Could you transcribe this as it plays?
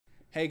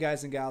Hey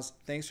guys and gals,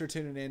 thanks for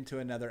tuning in to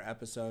another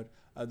episode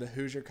of the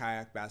Hoosier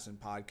Kayak Bassin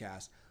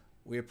Podcast.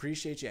 We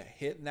appreciate you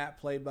hitting that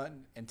play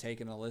button and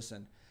taking a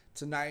listen.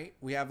 Tonight,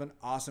 we have an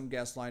awesome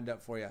guest lined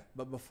up for you.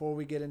 But before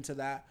we get into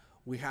that,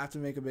 we have to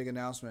make a big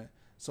announcement.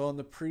 So in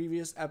the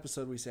previous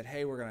episode, we said,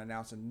 hey, we're going to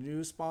announce a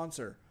new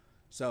sponsor.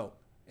 So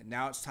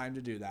now it's time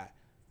to do that.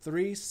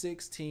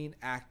 316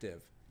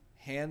 Active,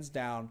 hands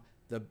down,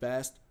 the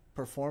best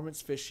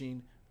performance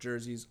fishing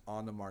jerseys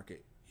on the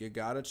market. You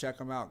got to check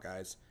them out,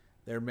 guys.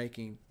 They're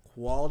making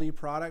quality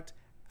product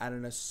at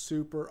a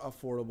super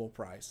affordable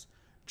price.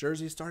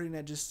 Jerseys starting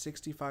at just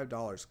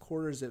 $65,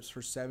 quarter zips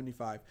for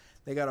 $75.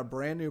 They got a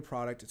brand new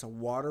product. It's a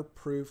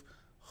waterproof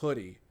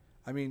hoodie.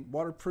 I mean,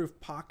 waterproof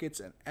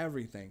pockets and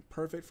everything.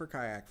 Perfect for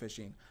kayak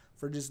fishing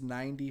for just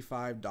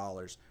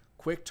 $95.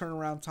 Quick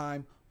turnaround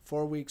time,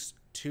 4 weeks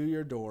to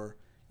your door.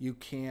 You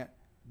can't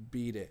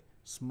beat it.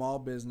 Small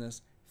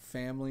business,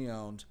 family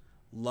owned.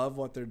 Love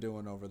what they're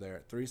doing over there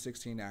at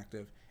 316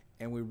 Active.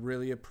 And we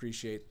really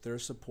appreciate their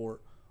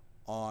support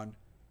on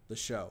the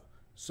show.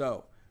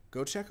 So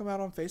go check them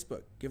out on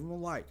Facebook. Give them a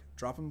like.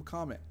 Drop them a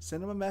comment.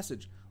 Send them a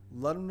message.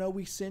 Let them know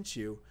we sent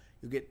you.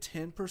 You'll get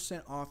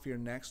 10% off your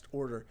next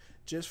order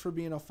just for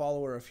being a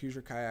follower of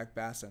Hoosier Kayak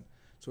Bassin.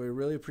 So we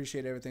really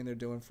appreciate everything they're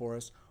doing for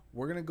us.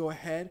 We're going to go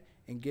ahead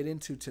and get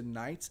into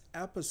tonight's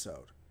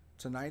episode.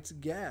 Tonight's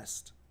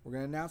guest. We're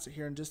going to announce it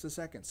here in just a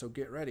second. So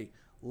get ready.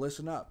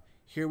 Listen up.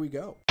 Here we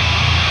go.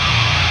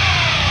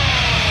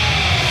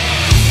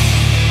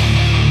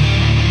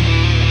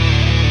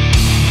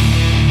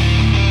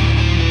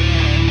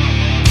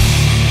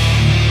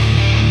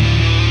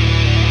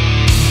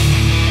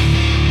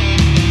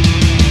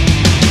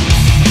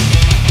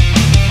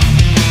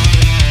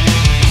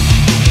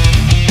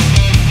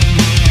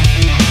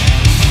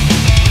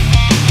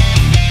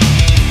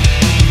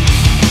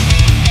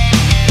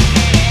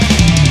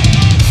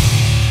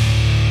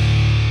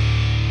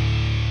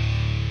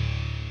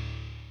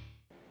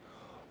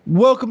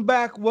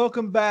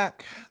 Welcome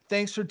back.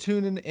 Thanks for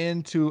tuning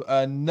in to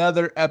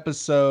another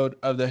episode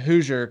of the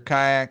Hoosier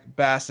Kayak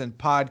Bassin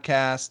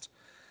Podcast.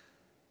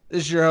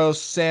 This is your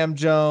host, Sam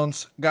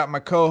Jones. Got my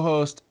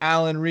co-host,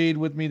 Alan Reed,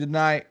 with me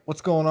tonight.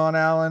 What's going on,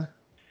 Alan?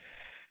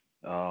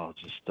 Oh,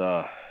 just,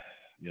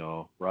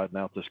 riding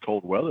out this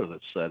cold weather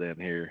that's set in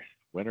here.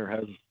 Winter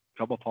has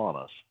come upon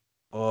us.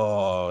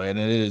 Oh, and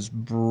it is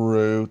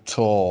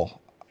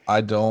brutal.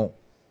 I don't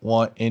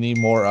want any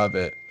more of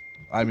it.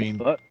 I mean...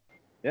 But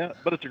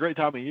it's a great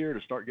time of year to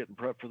start getting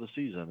prepped for the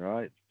season,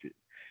 right? Get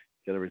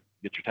your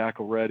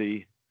tackle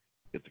ready,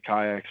 get the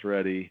kayaks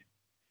ready,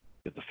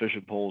 get the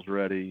fishing poles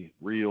ready,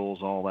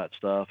 reels, all that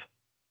stuff.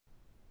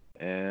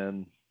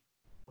 And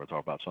we're talking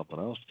about something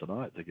else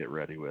tonight to get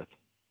ready with.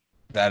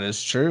 That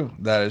is true.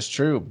 A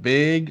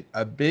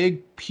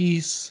big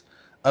piece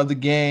of the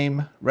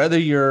game, whether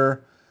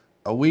you're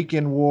a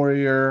weekend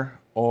warrior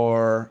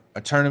or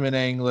a tournament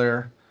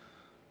angler,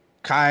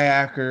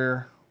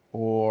 kayaker,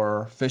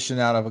 or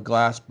fishing out of a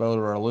glass boat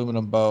or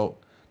aluminum boat,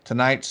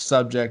 tonight's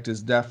subject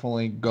is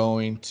definitely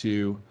going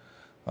to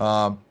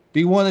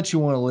be one that you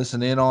want to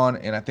listen in on,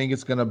 and I think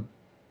it's going to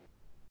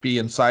be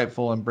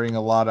insightful and bring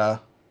a lot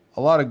of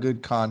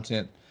good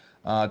content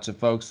to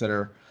folks that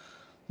are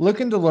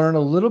looking to learn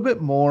a little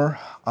bit more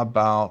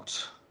about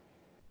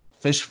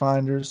fish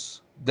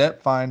finders,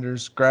 depth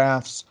finders,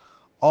 graphs,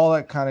 all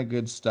that kind of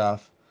good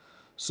stuff.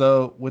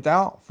 So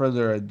without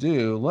further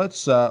ado,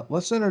 let's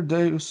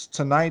introduce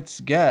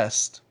tonight's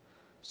guest,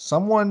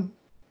 someone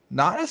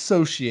not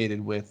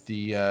associated with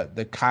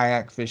the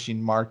kayak fishing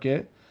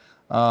market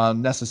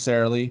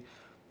necessarily,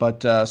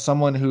 but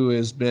someone who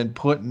has been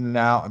putting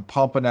out and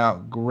pumping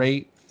out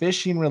great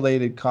fishing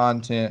related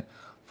content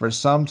for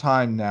some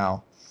time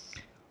now,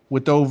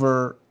 with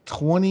over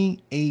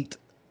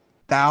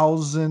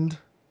 28,000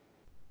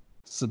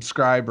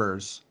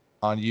 subscribers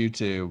on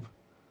YouTube,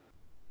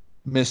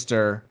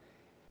 Mr.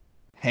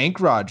 Hank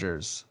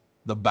Rogers,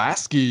 the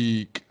Bass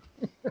Geek.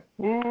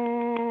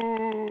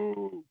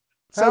 Woo!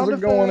 How's it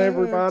going,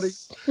 everybody?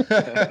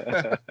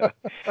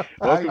 Welcome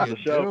to the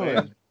show,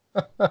 man.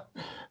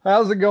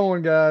 How's it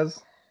going,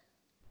 guys?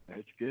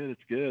 It's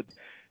good.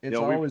 It's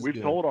always we've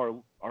good. told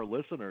our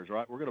listeners,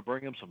 right, we're going to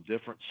bring them some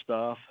different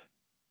stuff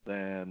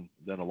than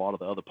a lot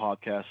of the other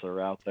podcasts that are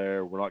out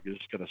there. We're not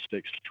just going to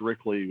stick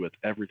strictly with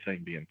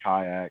everything being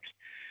kayaks.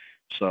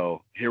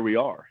 So here we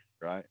are,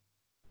 right?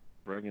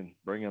 Bringing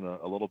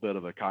a little bit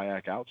of a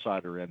kayak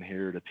outsider in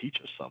here to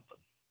teach us something.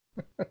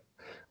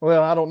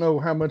 Well, I don't know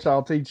how much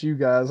I'll teach you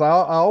guys. I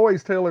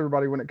always tell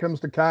everybody when it comes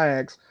to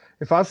kayaks,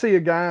 if I see a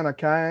guy in a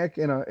kayak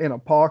in a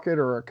pocket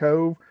or a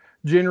cove,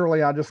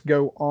 generally I just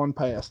go on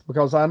past,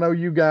 because I know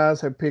you guys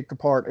have picked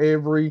apart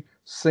every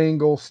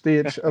single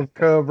stitch of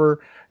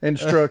cover and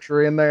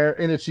structure in there,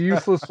 and it's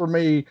useless for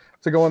me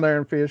to go in there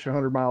and fish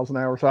 100 miles an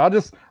hour. So I'm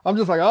just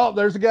like, oh,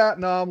 there's a guy.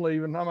 No, I'm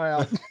leaving. I'm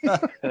out.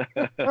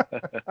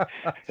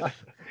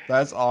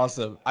 That's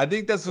awesome. I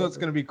think that's what's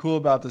going to be cool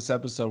about this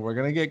episode. We're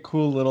going to get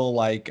cool little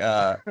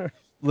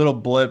little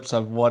blips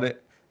of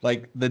what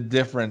like the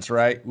difference,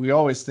 right? We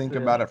always think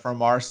about it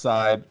from our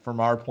side, from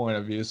our point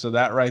of view. So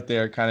that right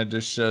there kind of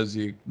just shows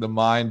you the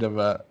mind of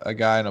a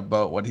guy in a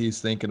boat, what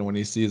he's thinking when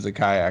he sees a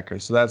kayaker.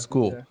 So that's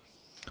cool. Yeah.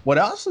 What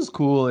else is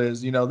cool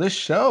is, this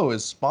show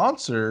is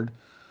sponsored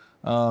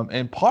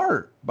in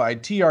part by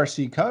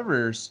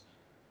TRCcovers,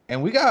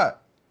 and we got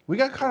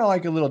kind of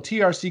like a little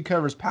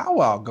TRCcovers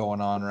powwow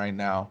going on right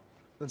now.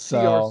 The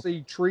So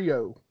TRC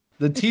trio.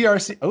 the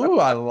TRC. Oh,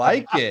 I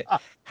like it.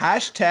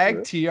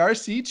 Hashtag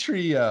TRC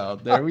trio.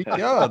 There we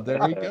go.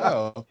 There we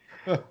go.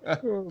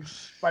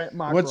 Mic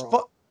What's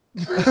drop.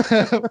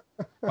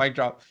 Mic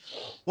drop.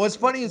 What's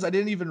funny is I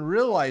didn't even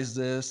realize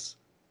this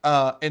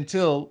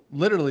until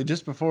literally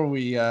just before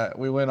we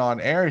went on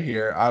air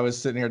here. I was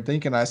sitting here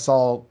thinking I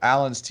saw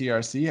Alan's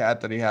TRC hat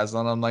that he has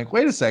on. I'm like,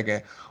 wait a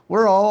second,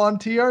 we're all on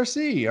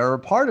TRC or a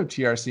part of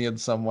TRC in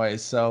some way.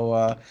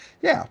 So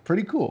yeah,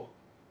 pretty cool.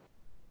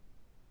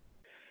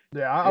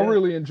 Yeah, I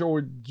really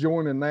enjoyed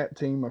joining that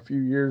team a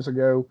few years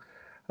ago.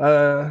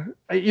 I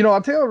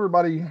tell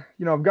everybody,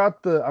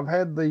 I've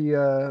had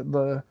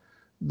the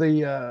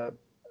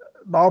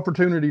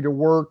opportunity to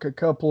work a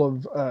couple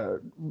of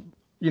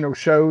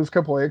shows, a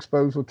couple of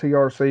expos with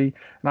TRC,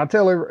 and I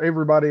tell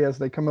everybody as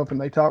they come up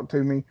and they talk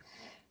to me,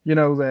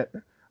 that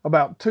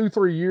about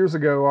 2-3 years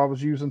ago I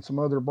was using some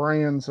other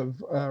brands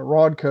of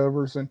rod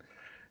covers, and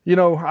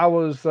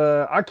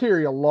I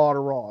carry a lot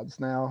of rods.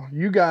 Now,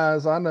 you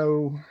guys, I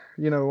know,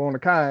 on a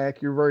kayak,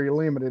 you're very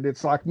limited.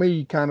 It's like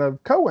me kind of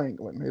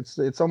co-angling.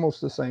 It's almost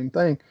the same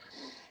thing.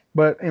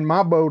 But in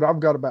my boat, I've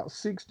got about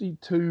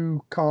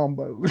 62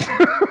 combos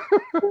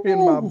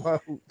in my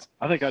boat.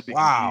 I think I'd be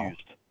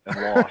confused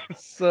and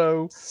lost.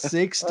 So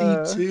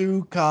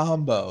 62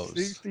 combos.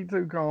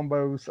 62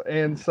 combos.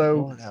 And so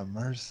Lord have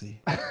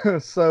mercy.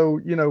 So,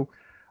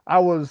 I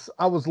was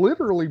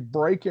literally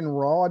breaking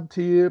rod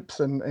tips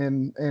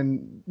and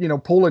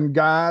pulling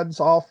guides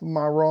off of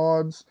my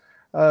rods,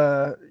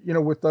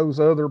 with those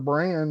other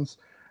brands.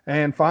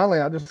 And finally,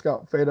 I just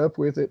got fed up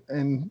with it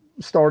and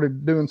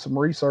started doing some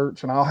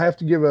research. And I'll have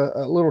to give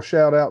a little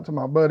shout out to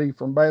my buddy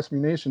from Bass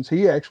Munitions.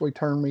 He actually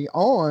turned me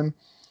on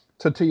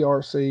to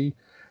TRC.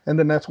 And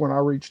then that's when I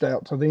reached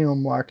out to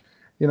them, like,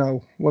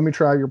 let me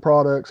try your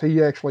products.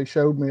 He actually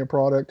showed me a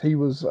product. He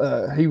was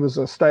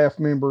a staff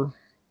member.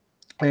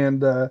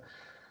 And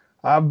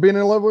I've been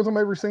in love with them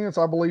ever since.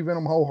 I believe in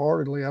them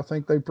wholeheartedly. I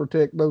think they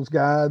protect those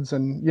guides.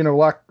 And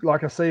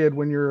like I said,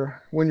 when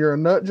you're a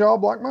nut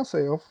job like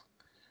myself,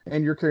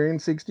 and you're carrying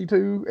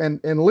 62,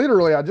 and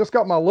literally I just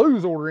got my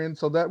lose order in,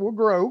 so that will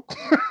grow.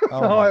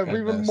 I'll have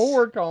even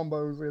more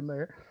combos in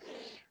there.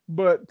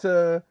 But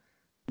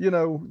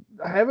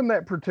having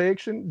that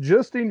protection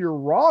just in your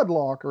rod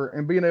locker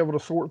and being able to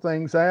sort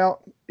things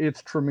out,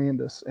 it's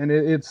tremendous, and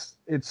it's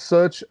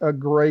such a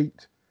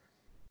great.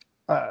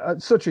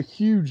 Such a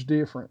huge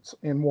difference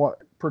in what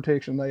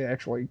protection they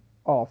actually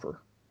offer.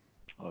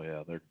 Oh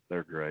yeah,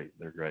 they're great.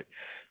 They're great.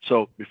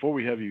 So before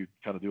we have you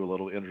kind of do a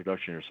little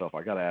introduction of yourself,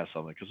 I got to ask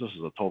something, because this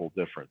is a total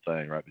different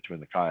thing, right? Between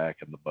the kayak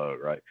and the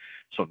boat, right?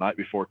 So night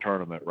before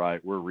tournament,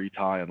 right? We're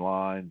retying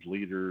lines,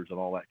 leaders, and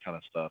all that kind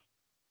of stuff.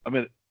 I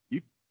mean,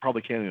 you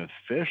probably can't even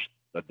fish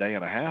a day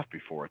and a half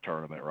before a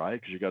tournament, right?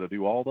 Because you got to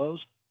do all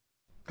those.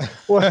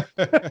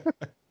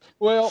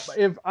 Well,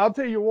 if I'll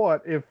tell you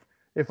what,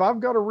 if I've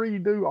got to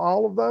redo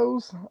all of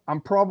those,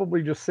 I'm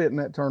probably just sitting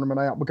that tournament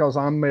out, because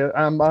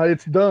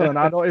it's done.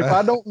 If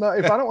I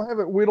don't have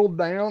it whittled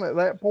down at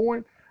that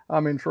point,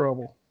 I'm in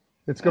trouble.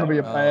 It's going to be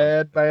a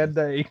bad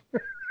day.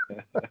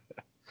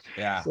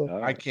 Yeah,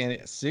 so, I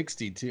can't.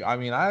 62. I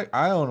mean, I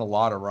own a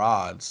lot of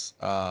rods,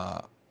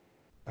 but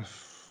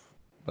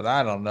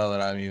I don't know that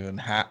I'm even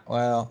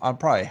well, I'm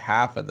probably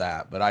half of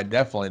that, but I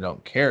definitely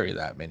don't carry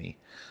that many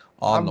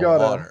on the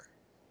water.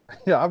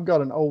 I've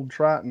got an old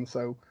Triton,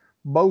 so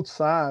both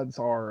sides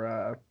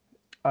are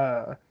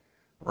rod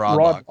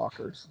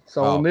lockers.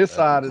 So on this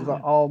side is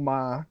all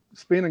my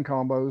spinning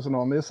combos, and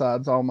on this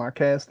side is all my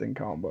casting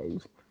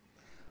combos.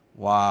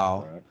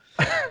 Wow.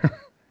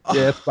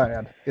 Yeah, it's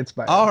bad. It's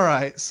bad. All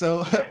right.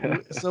 So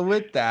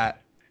with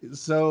that,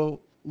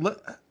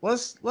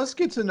 let's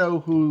get to know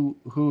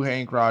who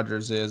Hank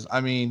Rogers is. I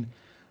mean,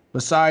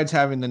 besides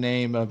having the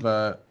name of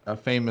a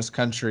famous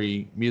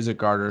country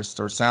music artist,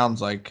 or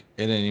sounds like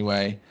it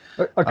anyway.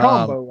 A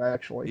combo,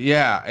 actually.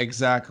 Yeah,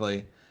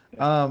 exactly.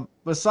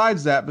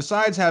 Besides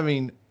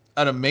having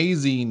an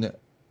amazing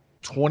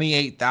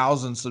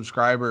 28,000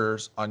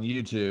 subscribers on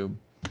YouTube,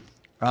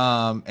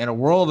 and a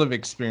world of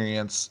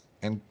experience,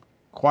 and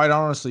quite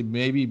honestly,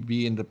 maybe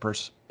being the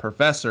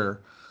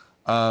professor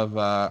of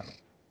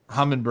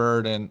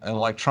Humminbird and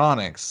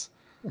electronics.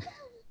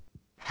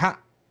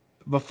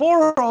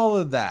 Before all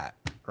of that,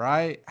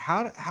 right?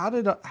 How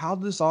did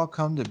this all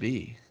come to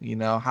be?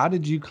 How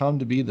did you come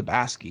to be the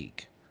Bass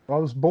Geek? I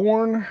was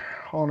born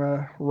on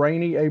a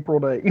rainy April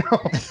day.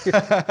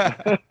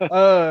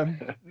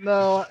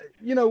 No,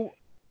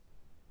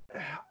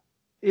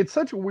 it's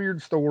such a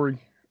weird story,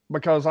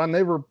 because I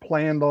never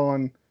planned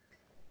on,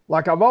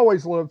 like, I've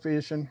always loved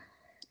fishing,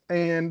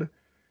 and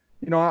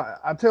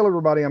I tell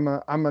everybody I'm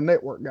a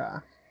network guy.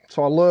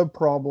 so I love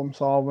problem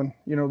solving.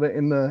 You know,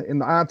 in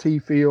the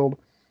IT field,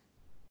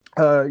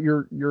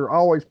 you're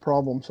always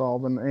problem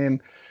solving.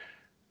 And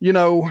you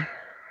know,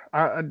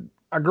 I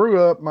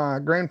grew up. My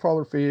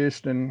grandfather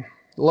fished, and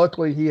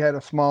luckily he had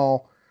a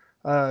small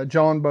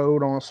John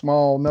boat on a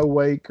small no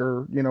wake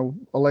or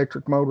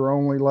electric motor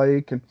only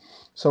lake, and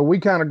so we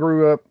kind of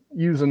grew up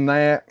using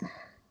that.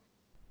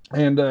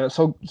 And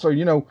so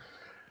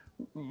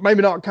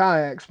maybe not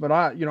kayaks, but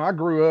I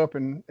grew up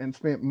and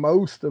spent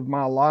most of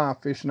my life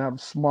fishing out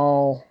of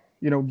small,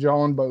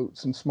 John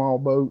boats and small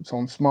boats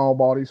on small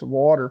bodies of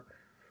water,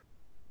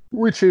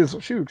 which is, a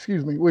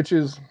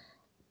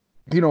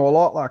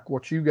lot like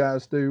what you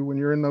guys do when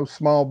you're in those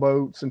small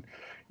boats and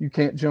you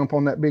can't jump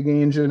on that big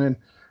engine and,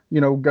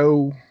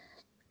 go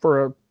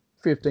for a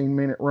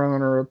 15-minute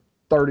run or a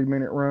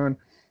 30-minute run.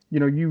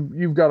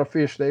 You've got to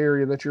fish the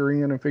area that you're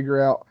in and figure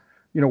out,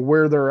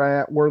 where they're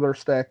at, where they're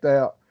stacked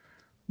out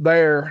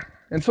there.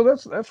 And so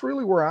that's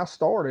really where I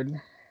started.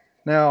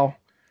 Now,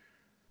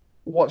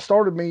 what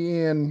started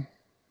me in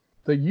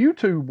the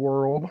YouTube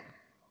world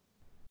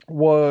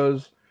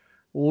was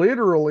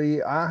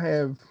literally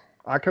I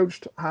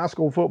coached high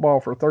school football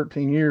for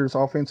 13 years,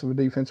 offensive and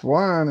defensive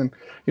line. And,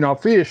 I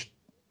fished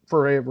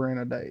forever and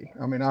a day.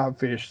 I mean, I've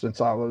fished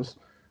since I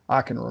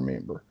can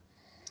remember.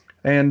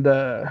 And,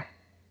 I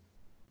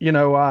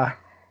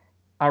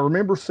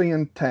remember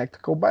seeing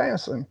Tactical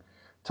Bassin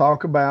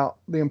talk about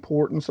the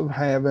importance of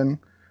having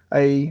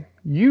a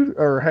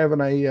GoPro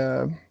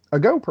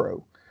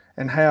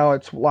and how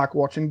it's like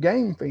watching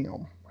game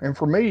film. And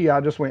for me,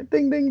 I just went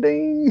ding, ding,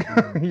 ding,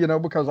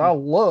 because I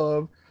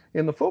love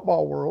in the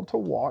football world to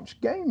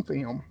watch game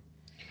film.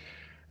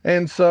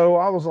 And so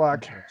I was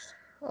like,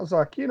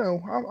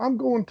 I'm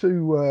going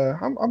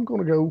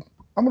to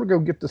go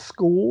get the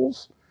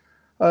school's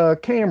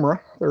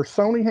camera, their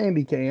Sony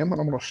Handycam,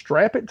 and I'm going to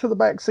strap it to the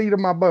back seat of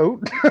my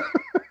boat,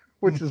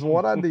 which is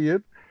what I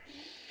did.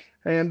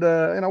 And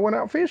I went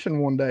out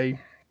fishing one day,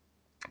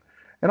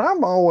 and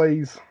I'm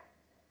always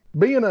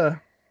being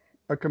a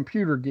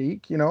computer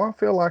geek. I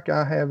feel like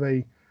I have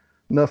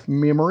enough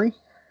memory,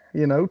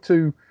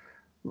 to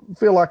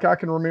feel like I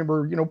can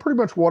remember, pretty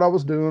much what I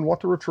was doing, what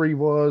the retrieve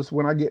was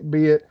when I get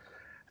bit.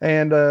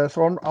 And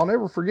so I'll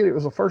never forget. It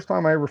was the first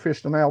time I ever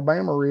fished an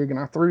Alabama rig, and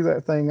I threw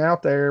that thing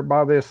out there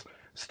by this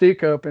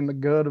stick up in the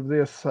gut of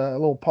this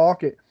little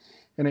pocket,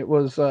 and it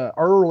was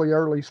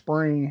early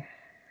spring,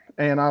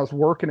 and I was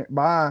working it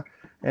by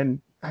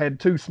and had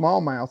two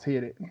smallmouth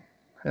hit it,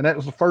 and that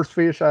was the first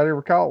fish I'd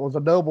ever caught, was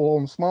a double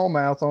on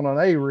smallmouth on an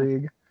A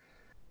rig.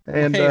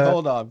 And hey,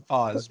 hold on,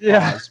 pause,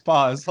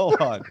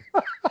 hold on.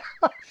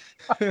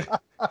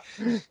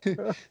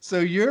 So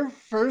your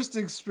first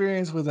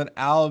experience with an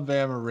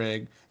Alabama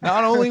rig,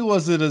 not only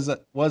was it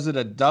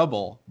a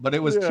double, but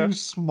it was two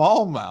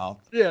smallmouth.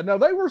 Yeah, no,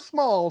 they were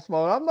small.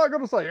 I'm not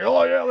going to say,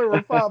 oh yeah, they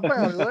were 5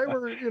 pounders.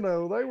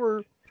 They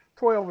were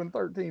 12 and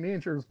 13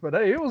 inches, but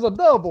hey, it was a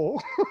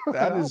double.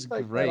 That is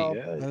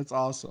great. That's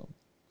awesome.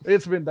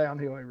 It's been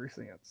downhill ever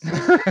since.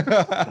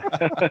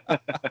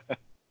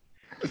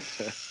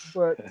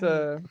 But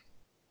so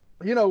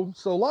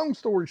long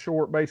story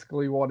short,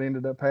 basically what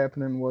ended up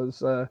happening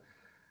was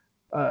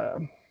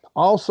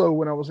also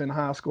when I was in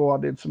high school, I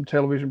did some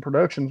television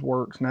productions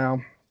works. Now,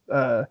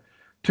 to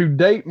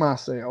date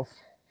myself,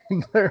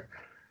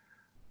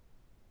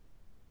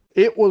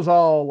 it was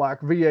all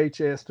like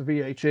VHS to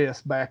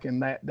VHS back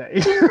in that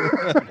day.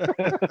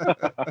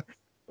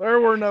 There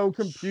were no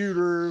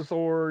computers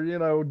or,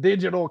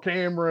 digital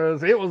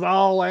cameras. It was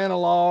all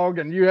analog,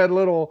 and you had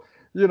little,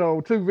 2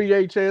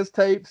 VHS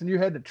tapes, and you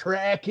had to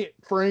track it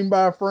frame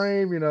by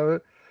frame,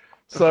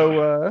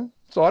 So,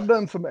 so I'd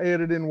done some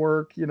editing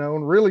work,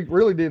 and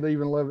really did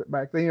even love it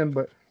back then.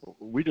 But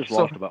we just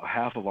lost about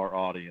half of our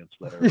audience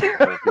there.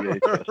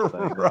 VHS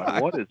thing. Right.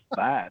 Like, what is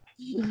that?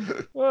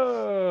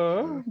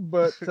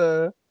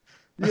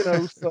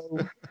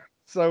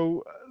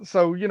 So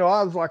I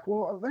was like,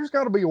 well, there's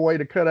got to be a way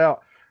to cut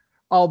out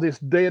all this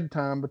dead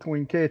time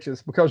between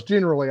catches, because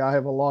generally I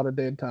have a lot of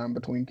dead time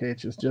between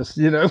catches, just,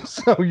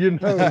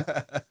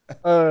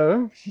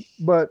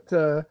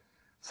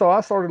 so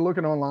I started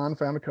looking online,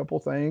 found a couple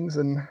things,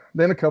 and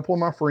then a couple of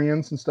my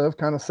friends and stuff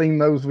kind of seen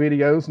those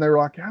videos, and they were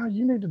like, oh,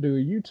 you need to do a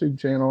YouTube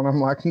channel. And I'm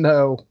like,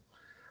 no,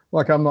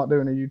 like, I'm not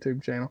doing a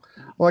YouTube channel.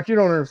 I'm like, you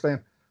don't understand.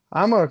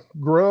 I'm a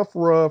rough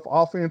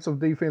offensive,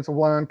 defensive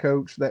line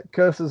coach that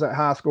cusses at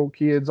high school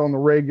kids on the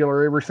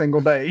regular every single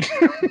day.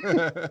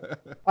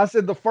 I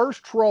said, the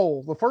first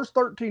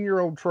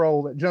 13-year-old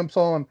troll that jumps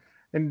on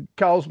and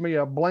calls me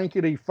a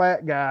blankety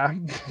fat guy,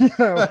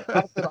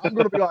 I said, I'm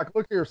going to be like,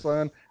 look here,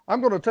 son,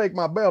 I'm going to take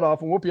my belt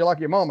off and whoop you like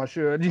your mama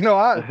should.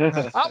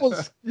 I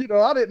was,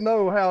 I didn't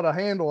know how to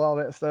handle all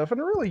that stuff,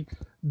 and I really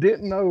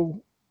didn't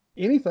know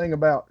anything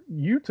about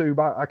YouTube.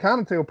 I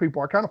kind of tell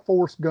people I kind of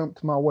Forrest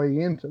Gumped my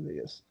way into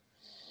this.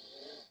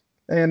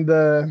 And,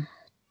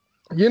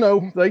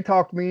 they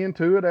talked me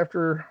into it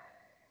after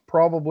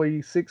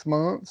probably 6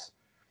 months,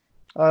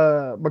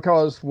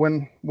 because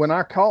when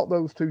I caught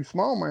those two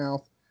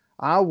smallmouth,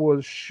 I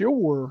was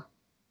sure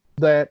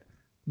that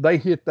they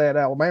hit that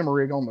Alabama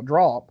rig on the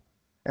drop.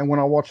 And when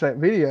I watched that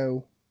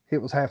video, it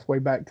was halfway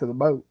back to the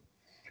boat.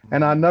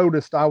 And I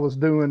noticed I was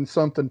doing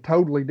something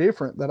totally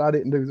different that I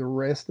didn't do the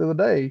rest of the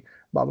day.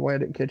 By the way, I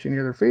didn't catch any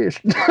other fish,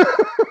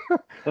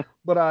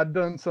 but I'd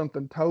done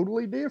something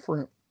totally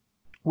different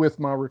with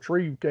my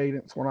retrieve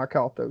cadence when I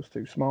caught those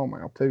two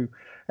smallmouth too.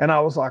 And I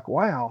was like,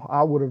 wow,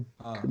 I would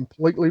have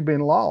completely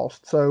been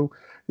lost. So,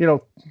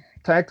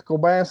 Tactical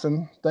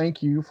Bassin,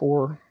 thank you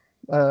for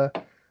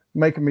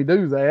making me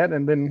do that.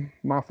 And then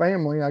my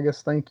family, I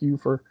guess, thank you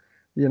for,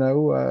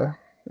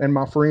 and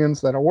my friends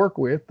that I work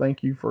with,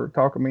 thank you for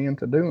talking me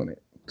into doing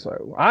it.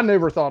 So I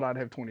never thought I'd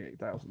have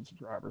 28,000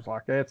 subscribers.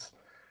 Like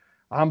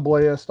I'm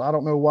blessed. I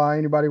don't know why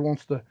anybody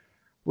wants to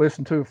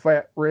listen to a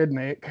fat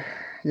redneck,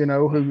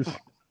 who's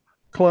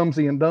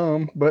clumsy and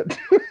dumb, but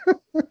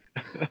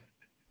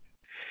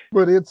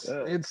it's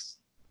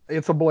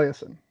a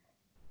blessing.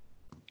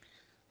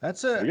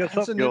 That's an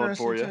interesting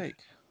take.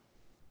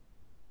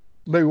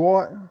 Do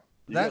what?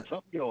 You got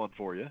something going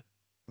for you.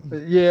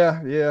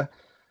 Yeah.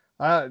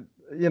 I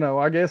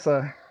guess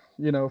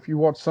if you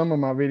watch some of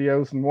my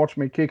videos and watch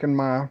me kicking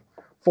my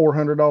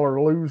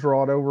 $400 lose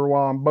rod over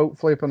while I'm boat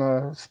flipping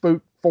a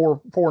spook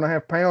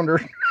 4.5 pounder,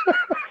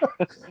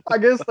 I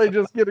guess they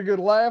just get a good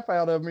laugh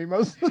out of me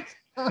most of the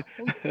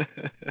time.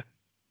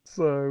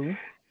 So,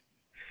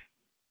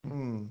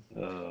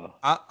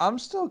 I'm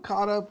still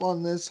caught up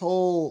on this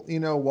whole,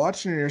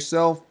 watching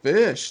yourself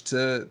fish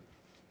to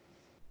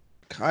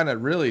kind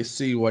of really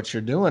see what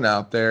you're doing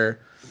out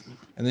there.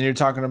 And then you're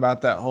talking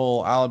about that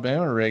whole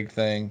Alabama rig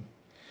thing.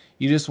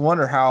 You just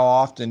wonder how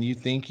often you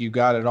think you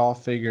got it all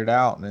figured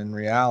out, and in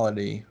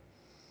reality,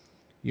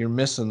 you're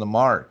missing the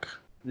mark.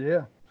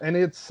 Yeah, and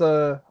it's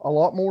a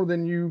lot more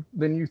than you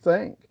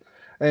think.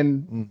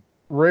 And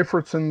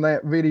referencing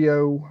that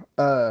video,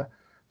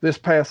 this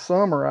past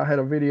summer, I had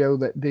a video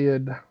that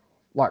did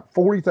like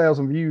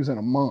 40,000 views in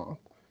a month,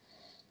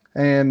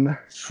 and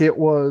it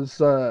was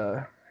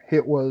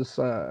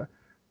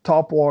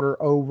top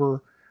water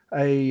over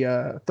a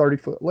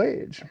 30-foot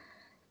ledge.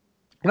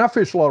 And I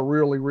fish a lot of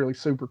really, really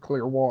super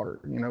clear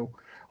water. A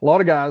lot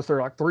of guys, they're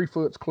like 3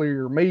 foot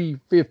clear. Me,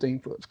 15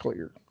 foot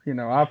clear.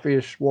 I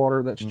fish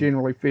water that's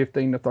generally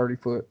 15 to 30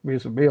 foot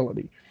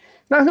visibility.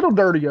 Now, it'll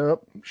dirty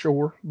up,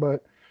 sure,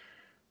 but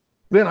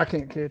then I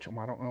can't catch them.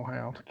 I don't know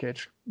how to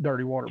catch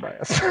dirty water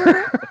bass.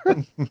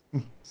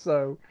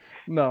 So,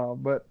 no,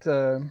 but,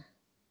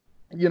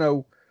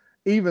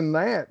 even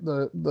that,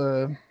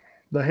 the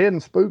head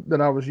and spook that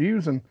I was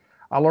using,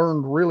 I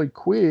learned really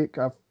quick.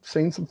 I've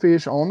seen some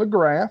fish on the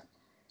graph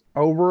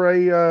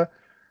over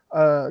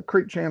a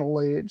creek channel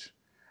ledge,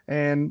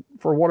 and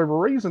for whatever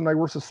reason they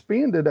were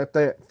suspended at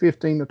that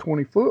 15 to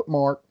 20 foot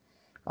mark.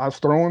 I was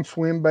throwing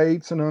swim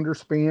baits and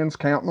underspins,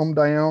 counting them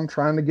down,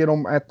 trying to get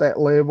them at that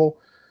level,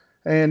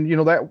 and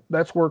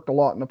that's worked a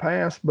lot in the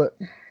past. But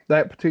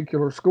that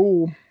particular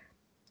school,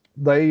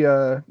 they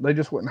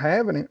just wasn't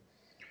having it,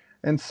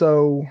 and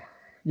so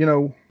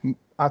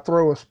I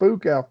throw a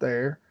spook out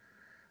there,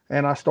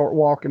 and I start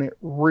walking it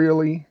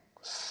really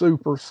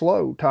super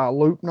slow, tie a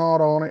loop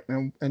knot on it,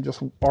 and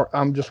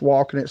I'm just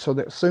walking it so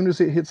that as soon as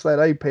it hits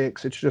that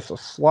apex, it's just a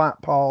slight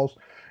pause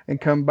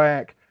and come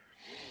back.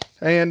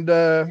 And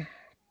I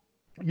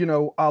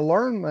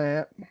learned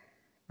that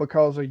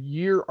because a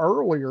year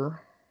earlier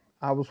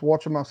I was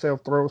watching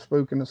myself throw a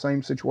spook in the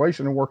same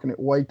situation and working it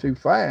way too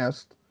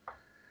fast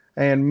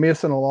and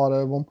missing a lot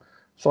of them.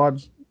 So I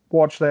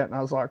watched that and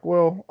I was like,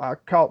 well, I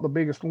caught the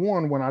biggest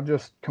one when I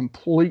just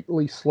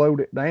completely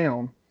slowed it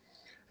down.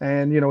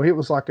 And, it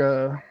was like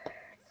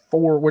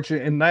which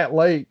in that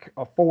lake,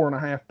 a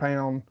 4.5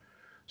 pound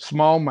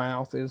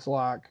smallmouth is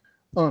like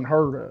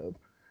unheard of.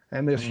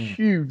 And this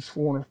huge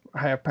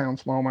 4.5 pound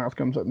smallmouth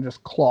comes up and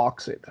just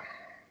clocks it.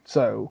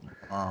 So,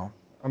 wow.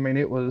 I mean,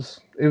 it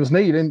was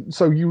neat. And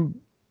so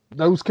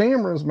those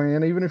cameras,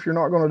 man, even if you're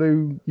not going to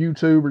do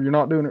YouTube or you're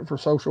not doing it for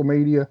social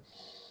media,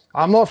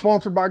 I'm not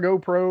sponsored by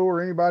GoPro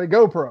or anybody.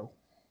 GoPro,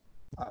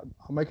 I'll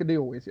make a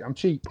deal with you. I'm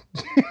cheap.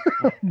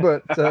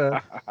 But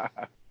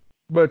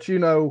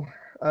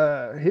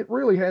it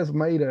really has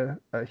made a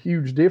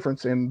huge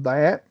difference in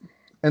that.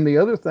 And the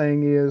other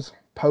thing is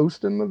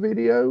posting the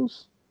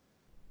videos.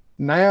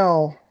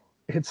 Now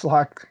it's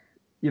like,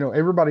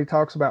 everybody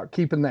talks about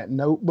keeping that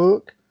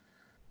notebook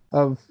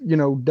of,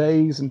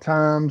 days and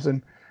times.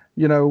 And,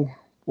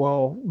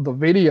 well, the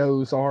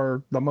videos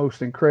are the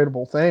most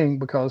incredible thing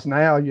because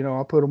now,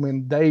 I put them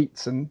in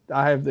dates and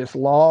I have this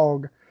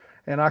log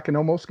and I can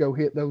almost go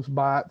hit those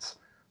bites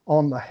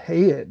on the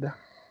head,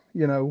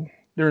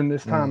 during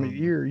this time of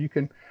year.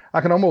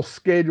 I can almost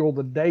schedule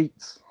the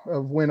dates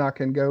of when I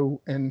can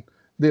go and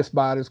this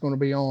bite is going to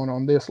be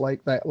on this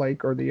lake, that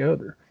lake, or the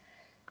other.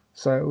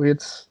 So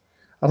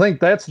I think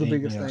that's the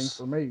biggest thing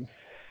for me.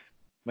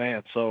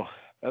 Man, so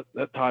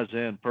that ties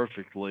in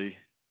perfectly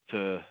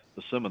to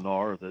the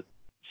seminar that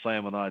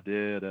Sam and I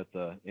did at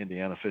the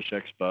Indiana Fish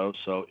Expo.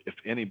 So if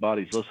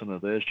anybody's listening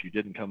to this, you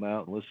didn't come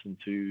out and listen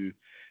to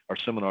our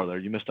seminar there,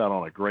 you missed out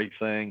on a great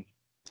thing.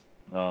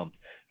 It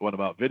wasn't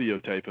about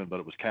videotaping, but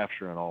it was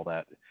capturing all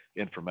that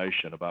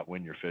information about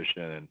when you're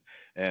fishing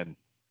and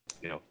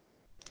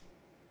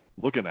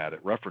looking at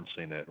it,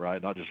 referencing it,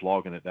 right? Not just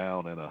logging it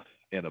down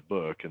in a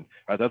book. And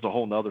that's a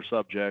whole nother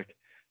subject.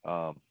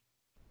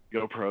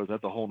 GoPros,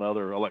 that's a whole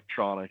nother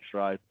electronics,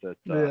 right?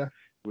 That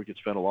we could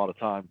spend a lot of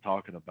time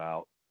talking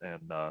about.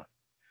 And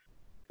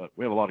but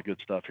we have a lot of good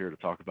stuff here to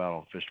talk about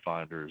on Fish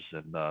Finders,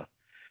 and I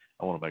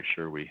want to make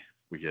sure we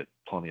get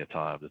plenty of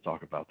time to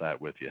talk about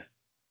that with you.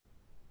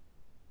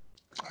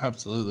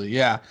 Absolutely,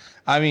 yeah.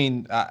 I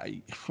mean,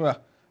 I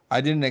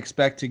didn't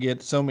expect to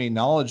get so many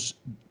knowledge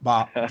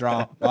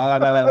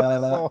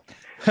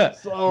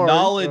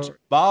knowledge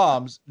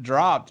bombs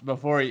dropped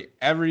before he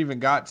ever even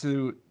got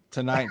to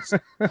tonight's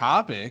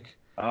topic.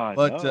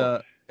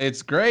 But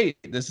it's great.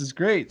 This is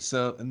great.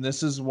 So, and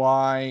this is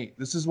why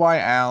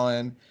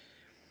Alan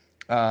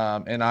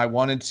and I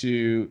wanted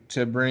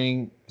to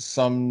bring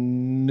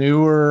some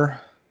newer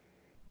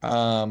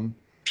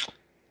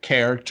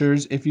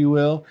characters, if you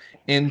will,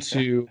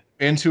 into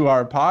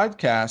our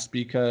podcast,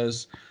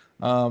 because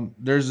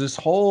there's this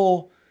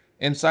whole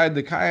inside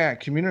the kayak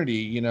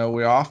community,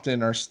 we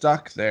often are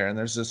stuck there, and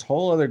there's this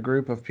whole other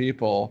group of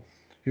people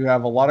who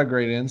have a lot of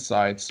great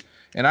insights.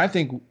 And I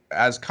think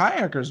as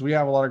kayakers, we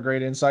have a lot of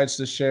great insights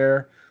to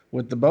share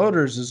with the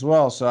boaters as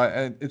well.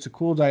 So it's a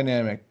cool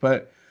dynamic.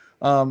 But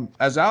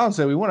as Alan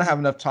said, we want to have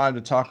enough time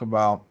to talk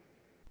about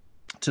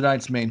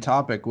tonight's main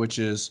topic, which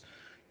is,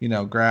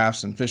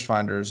 graphs and fish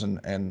finders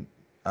and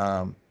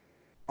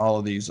all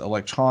of these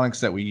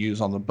electronics that we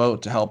use on the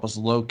boat to help us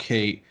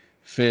locate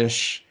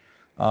fish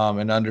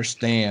and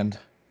understand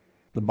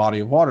the body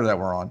of water that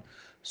we're on.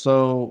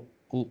 So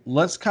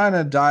let's kind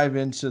of dive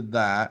into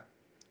that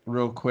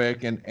real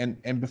quick.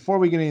 And before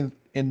we get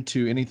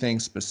into anything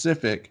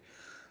specific,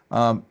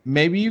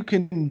 maybe you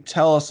can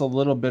tell us a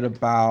little bit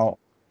about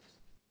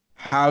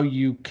how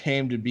you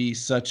came to be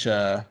such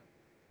a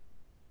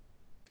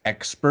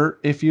expert,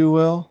 if you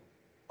will,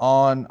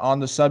 on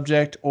the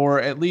subject, or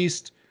at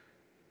least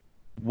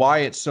why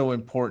it's so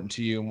important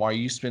to you and why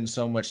you spend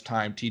so much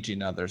time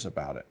teaching others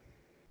about it.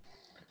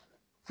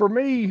 For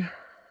me,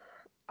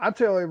 I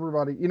tell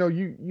everybody,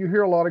 you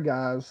hear a lot of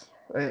guys,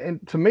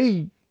 and to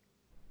me,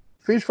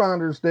 fish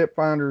finders, depth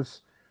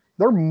finders,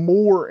 they're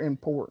more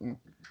important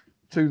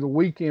to the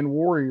weekend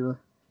warrior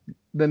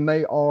than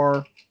they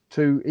are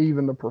to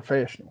even the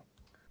professional.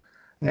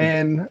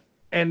 Mm-hmm.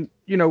 And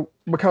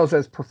because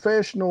as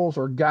professionals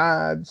or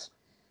guides,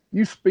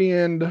 you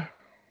spend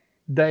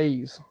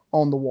days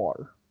on the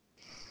water.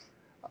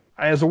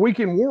 As a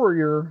weekend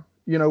warrior,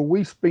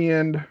 we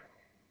spend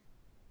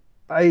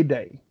a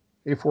day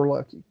if we're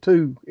lucky,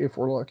 2 if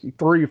we're lucky,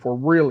 3 if we're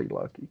really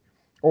lucky,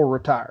 or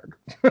retired.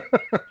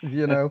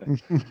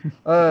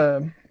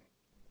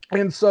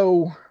 And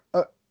so,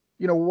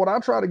 what I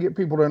try to get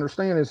people to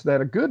understand is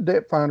that a good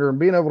depth finder, and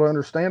being able to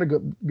understand a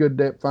good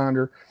depth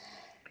finder,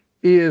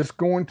 is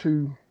going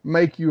to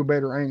make you a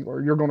better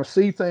angler. You're going to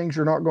see things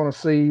you're not going to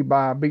see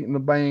by beating the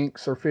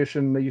banks or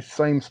fishing these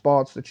same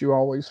spots that you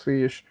always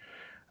fish.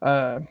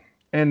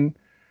 And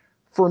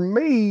for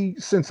me,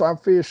 since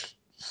I've fished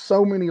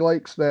so many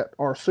lakes that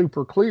are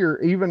super clear,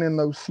 even in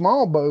those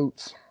small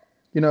boats,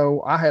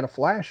 I had a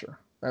flasher.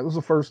 That was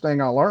the first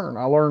thing I learned.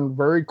 I learned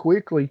very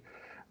quickly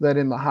that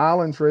in the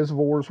Highlands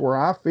reservoirs where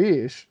I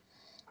fish,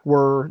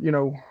 were,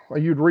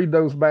 you'd read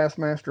those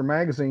Bassmaster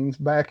magazines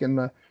back in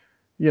the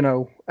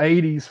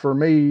 80s for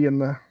me, in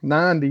the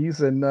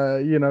 90s, and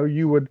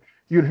you'd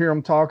hear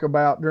them talk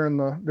about during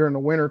the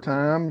winter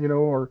time,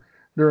 or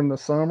during the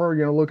summer,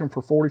 looking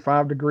for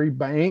 45-degree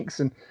banks,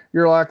 and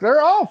you're like,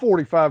 they're all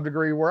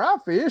 45-degree where I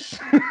fish.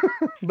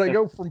 They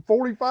go from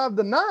 45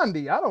 to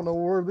 90. I don't know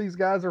where these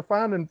guys are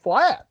finding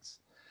flats.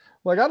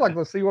 Like, I'd like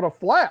to see what a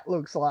flat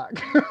looks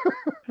like.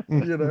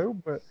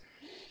 But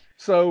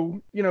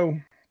so,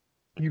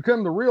 you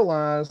come to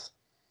realize,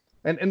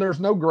 and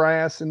there's no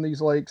grass in these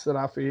lakes that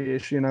I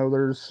fish,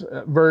 there's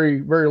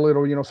very, very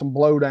little, some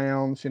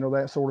blowdowns,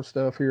 that sort of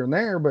stuff here and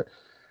there. But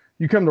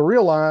you come to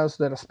realize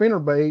that a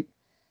spinnerbait,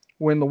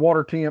 when the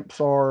water temps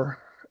are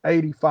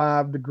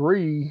 85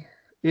 degree,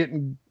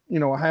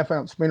 a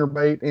half-ounce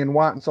spinnerbait in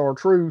white and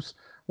chartreuse,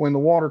 when the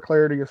water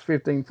clarity is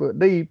 15 foot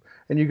deep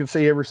and you can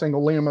see every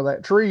single limb of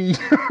that tree,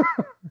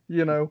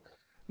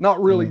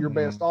 not really your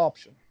best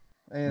option.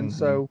 And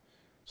so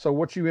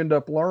what you end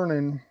up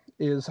learning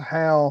is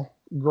how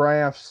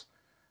graphs,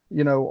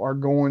 are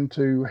going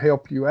to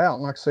help you out.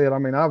 And like I said,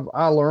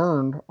 I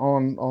learned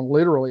on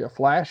literally a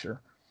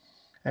flasher,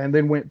 and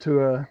then went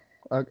to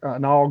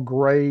an all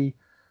gray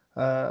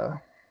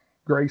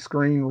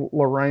screen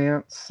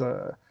Lowrance,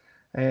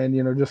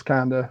 and just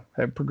kind of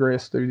have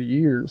progressed through the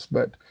years.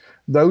 But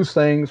those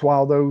things,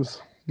 while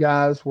those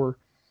guys were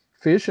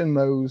fishing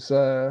those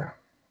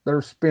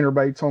their spinner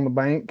baits on the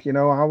bank,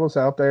 I was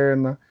out there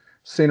in the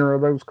center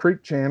of those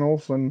creek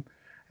channels and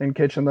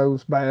catching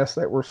those bass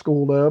that were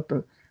schooled up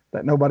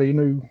that nobody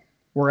knew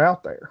were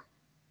out there.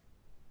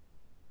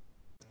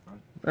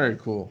 Very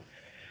cool.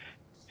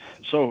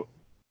 So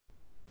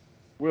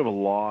we have a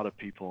lot of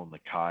people in the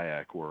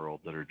kayak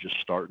world that are just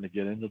starting to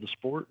get into the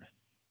sport.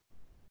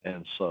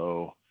 And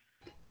so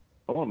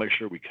I want to make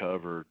sure we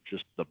cover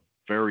just the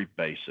very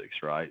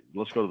basics, right?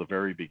 Let's go to the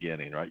very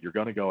beginning, right? You're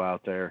going to go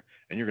out there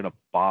and you're going to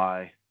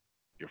buy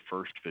your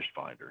first fish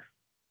finder.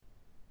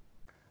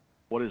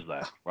 What is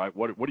that, right?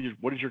 What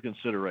is your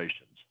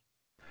considerations?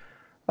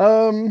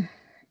 I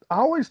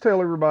always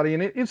tell everybody,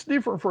 and it's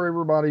different for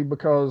everybody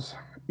because,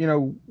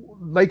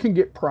 they can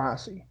get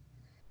pricey.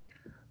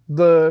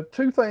 The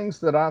two things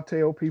that I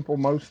tell people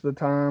most of the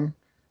time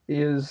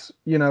is,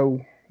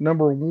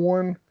 number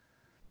one,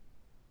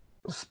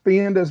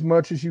 spend as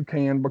much as you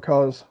can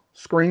because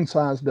screen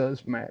size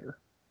does matter.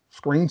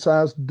 Screen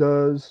size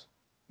does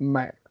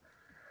matter.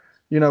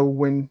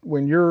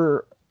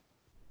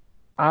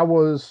 I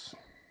was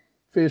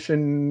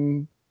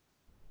fishing,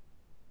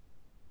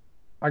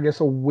 I guess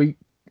a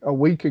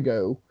week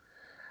ago,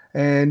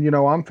 and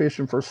I'm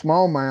fishing for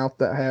smallmouth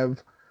that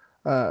have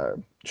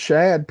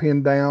shad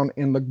pinned down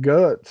in the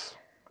guts,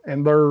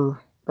 and they're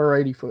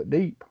 80 foot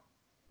deep.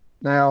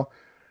 Now,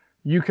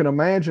 you can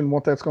imagine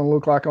what that's going to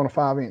look like on a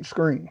 5-inch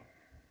screen.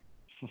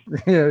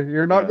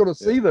 You're not going to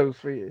see those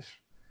fish,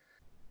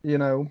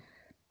 so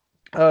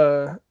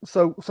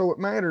it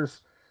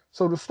matters.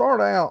 So to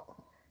start out,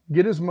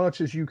 get as much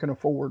as you can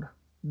afford.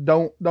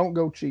 Don't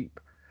go cheap.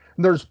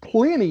 There's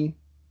plenty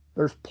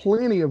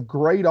of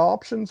great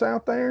options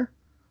out there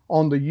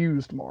on the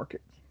used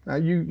market. Now,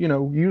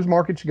 used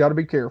markets, you got to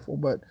be careful,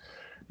 but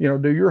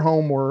do your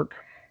homework,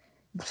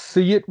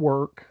 see it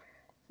work.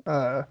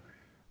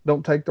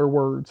 Don't take their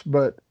words,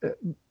 but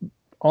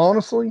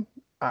honestly,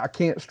 I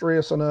can't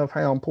stress enough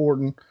how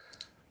important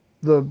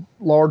the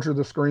larger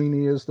the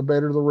screen is, the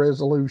better the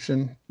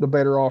resolution, the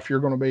better off you're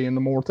going to be, and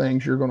the more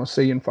things you're going to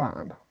see and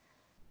find.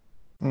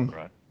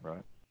 Right.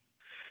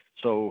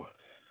 So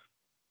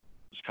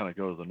let's kind of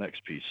go to the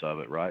next piece of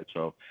it, right?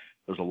 So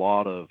there's a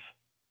lot of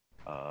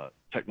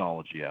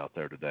technology out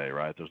there today,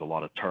 right? There's a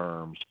lot of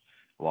terms,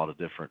 a lot of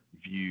different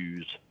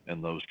views,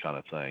 and those kind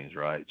of things,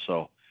 right?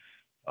 So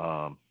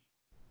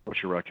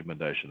what's your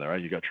recommendation there?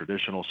 Right? You got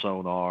traditional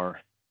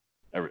sonar,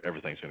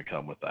 everything's going to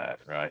come with that,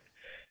 right?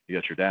 You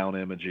got your down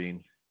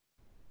imaging,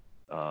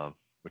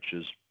 which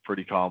is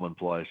pretty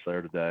commonplace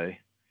there today.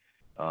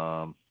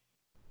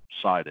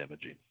 Side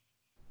imaging.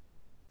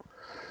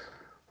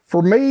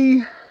 For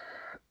me,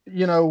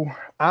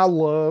 I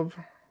love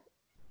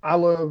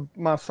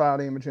my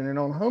side imaging, and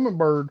on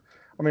Humminbird,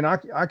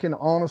 I can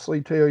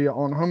honestly tell you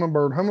on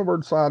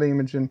Humminbird side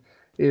imaging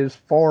is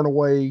far and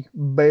away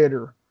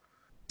better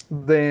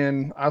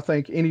than I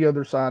think any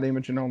other side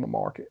imaging on the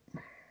market.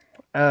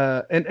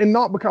 And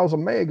not because of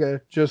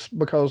Mega, just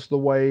because the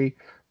way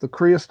the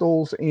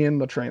crystals in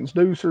the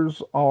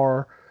transducers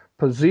are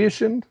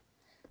positioned,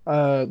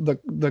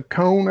 the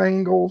cone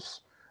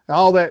angles,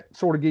 all that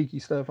sort of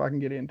geeky stuff I can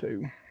get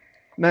into.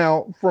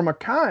 Now, from a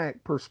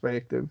kayak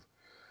perspective,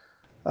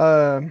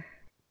 the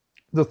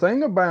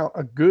thing about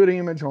a good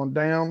image on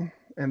down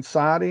and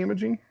side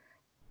imaging,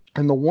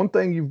 and the one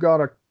thing you've got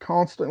to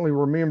constantly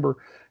remember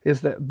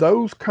is that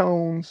those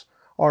cones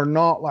are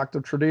not like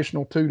the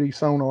traditional 2D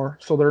sonar,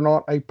 so they're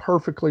not a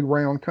perfectly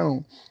round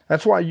cone.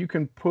 That's why you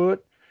can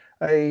put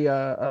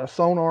a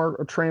sonar,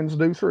 a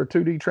transducer, a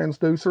 2D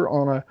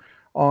transducer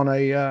on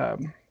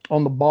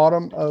the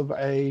bottom of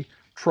a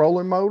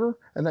trolling motor,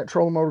 and that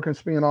trolling motor can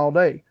spin all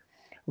day.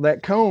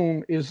 That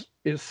cone is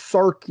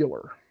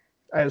circular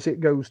as it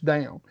goes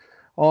down.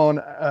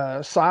 On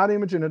side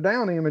imaging and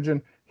down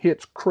imaging,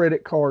 hits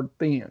credit card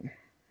thin.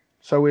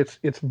 So it's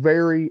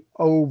very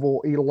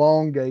oval,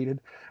 elongated.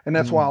 And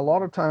that's why a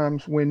lot of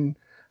times when,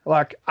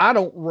 like, I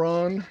don't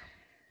run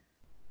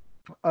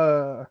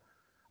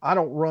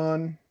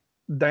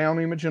down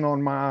imaging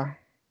on my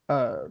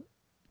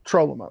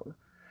trolling motor.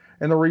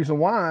 And the reason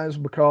why is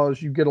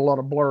because you get a lot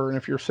of blur. And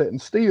if you're sitting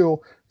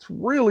still,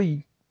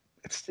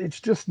 it's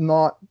just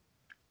not,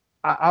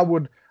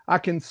 I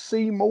can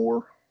see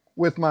more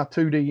with my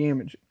 2D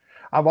imaging.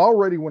 I've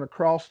already went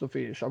across the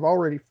fish. I've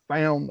already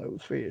found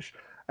those fish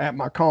at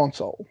my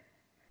console.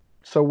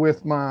 So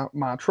with my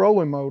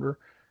trolling motor,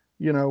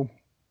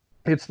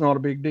 it's not a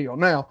big deal.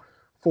 Now,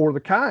 for the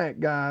kayak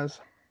guys,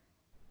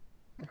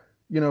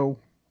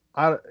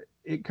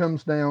 it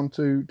comes down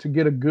to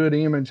get a good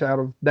image out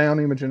of down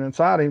imaging and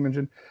side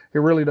imaging. It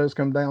really does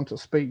come down to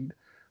speed,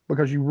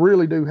 because you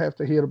really do have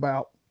to hit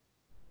about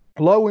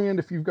low end.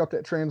 If you've got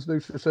that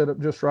transducer set up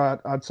just right,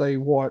 I'd say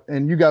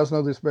and you guys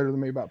know this better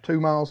than me, about 2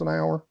 miles an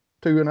hour,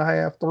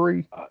 2.5,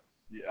 3.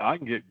 I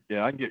can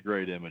get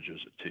great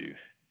images at 2.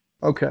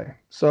 Okay,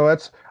 so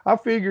I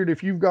figured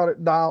if you've got it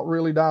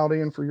really dialed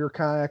in for your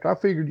kayak, I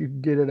figured you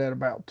could get it at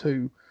about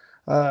 2.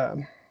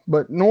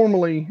 But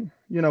normally,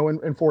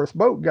 and for us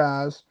boat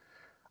guys,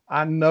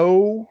 I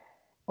know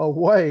a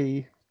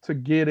way to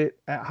get it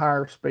at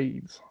higher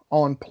speeds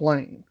on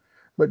plane,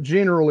 but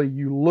generally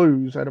you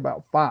lose at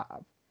about 5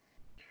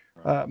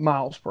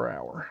 miles per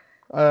hour.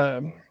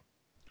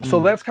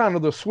 So that's kind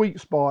of the sweet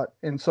spot.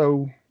 And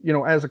so,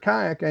 as a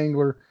kayak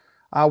angler,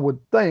 I would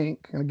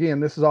think, and again,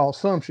 this is all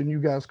assumption, you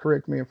guys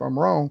correct me if I'm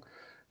wrong,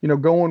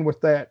 going with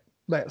that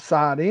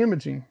side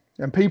imaging.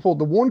 And people,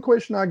 the one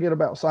question I get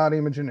about side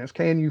imaging is,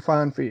 can you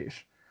find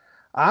fish?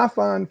 I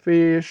find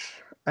fish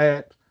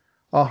at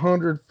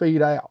 100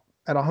 feet out,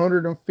 at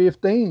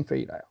 115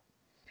 feet out.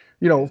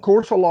 Of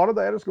course, a lot of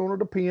that is going to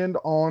depend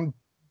on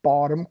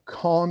bottom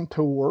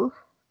contour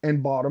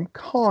and bottom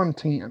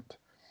content.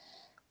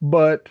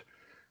 But,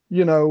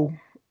 you know,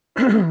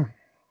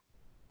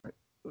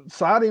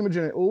 side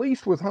imaging, at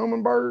least with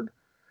Humminbird,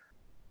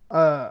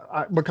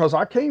 because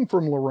I came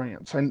from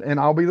Lowrance, and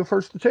I'll be the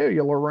first to tell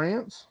you,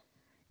 Lowrance,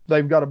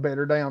 they've got a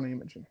better down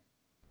imaging.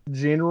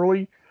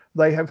 Generally,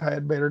 they have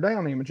had better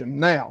down imaging.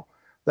 Now,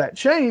 that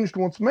changed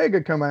once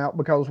Mega come out,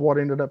 because what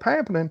ended up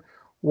happening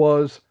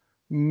was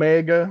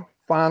Mega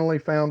finally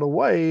found a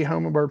way,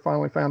 Humminbird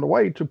finally found a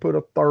way to put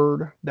a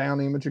third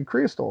down imaging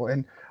crystal.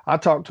 And I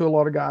talked to a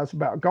lot of guys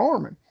about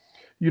Garmin.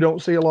 You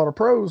don't see a lot of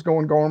pros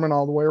going Garmin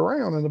all the way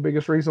around. And the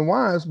biggest reason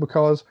why is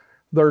because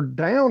their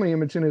down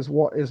imaging is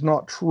what is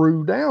not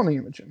true down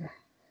imaging.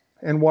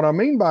 And what I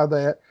mean by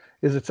that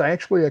is it's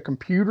actually a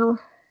computer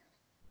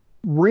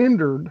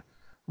rendered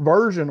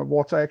version of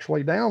what's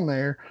actually down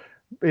there.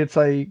 It's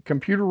a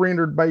computer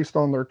rendered based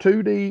on their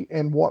 2D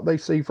and what they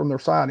see from their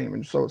side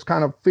image. So it's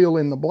kind of fill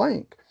in the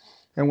blank.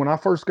 And when I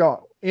first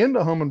got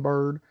into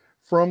Humminbird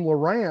from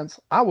Lowrance,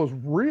 I was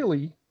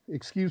really,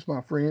 excuse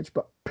my French,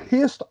 but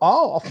pissed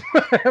off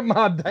at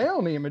my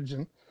down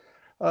imaging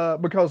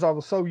because I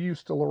was so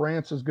used to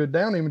Lowrance's good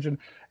down imaging.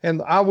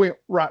 And I went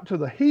right to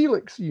the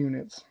Helix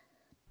units.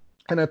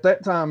 And at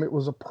that time, it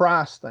was a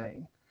price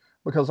thing,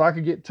 because I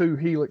could get 2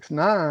 Helix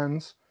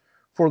 9s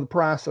for the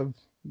price of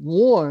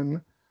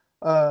one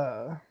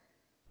Lowrance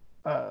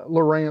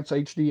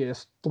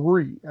HDS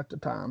 3 at the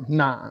time,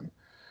 9.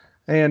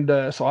 And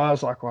so I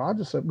was like, well, I'll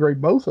just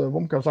upgrade both of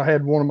them, because I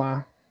had one of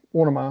my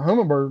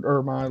Humminbird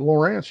or my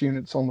Lowrance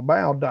units on the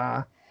bow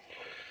die.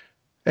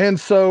 And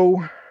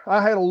so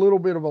I had a little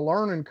bit of a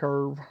learning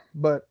curve,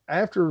 but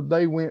after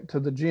they went to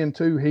the Gen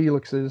 2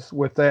 Helixes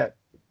with that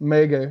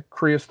Mega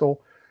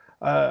crystal,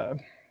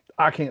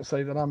 I can't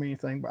say that I'm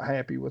anything but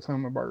happy with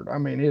Humminbird. I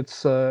mean,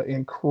 it's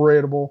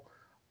incredible.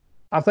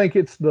 I think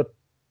it's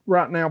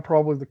right now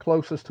probably the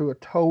closest to a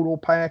total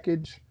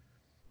package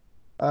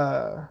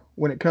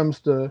when it comes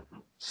to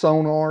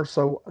sonar.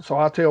 So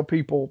I tell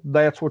people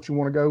that's what you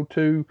want to go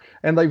to.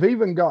 And they've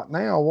even got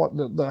now what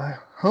the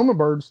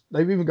Humminbirds,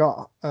 they've even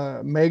got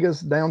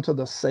Megas down to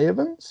the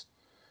 7s,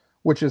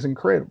 which is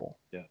incredible.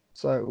 Yeah.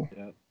 So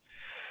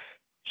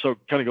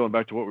kind of going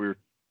back to what we were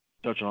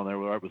touching on there,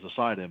 right, with the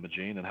side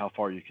imaging and how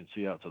far you can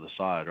see out to the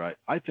side, right?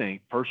 I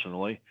think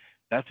personally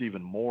that's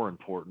even more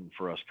important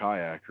for us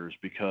kayakers,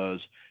 because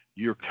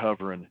you're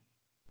covering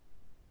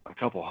a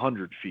couple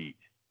 100 feet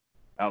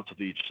out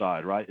to each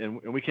side, right?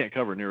 And we can't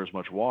cover near as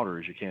much water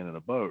as you can in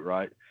a boat,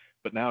 right?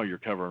 But now you're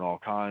covering all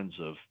kinds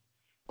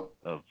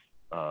of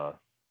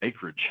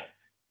acreage,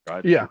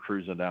 right? Yeah. You're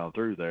cruising down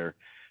through there,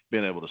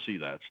 being able to see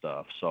that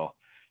stuff. So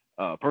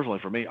personally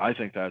for me, I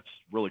think that's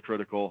really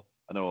critical.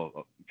 I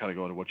know, kind of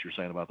going to what you're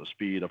saying about the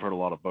speed, I've heard a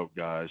lot of boat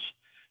guys,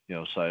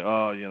 say,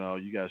 oh,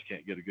 you guys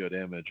can't get a good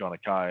image on a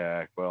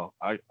kayak. Well,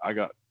 I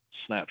got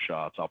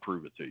snapshots. I'll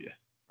prove it to you,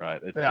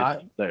 right? It's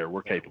there.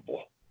 We're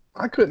capable.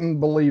 I couldn't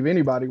believe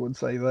anybody would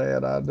say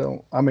that.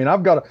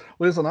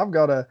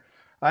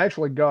 I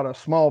actually got a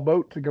small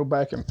boat to go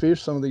back and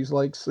fish some of these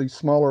lakes, these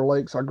smaller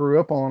lakes I grew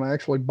up on. I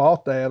actually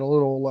bought a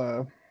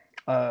little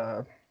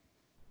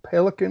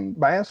Pelican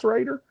Bass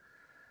Raider.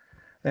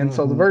 And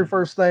so the very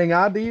first thing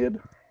I did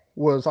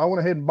was I went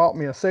ahead and bought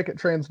me a second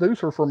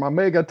transducer for my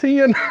Mega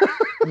 10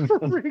 to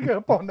rig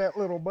up on that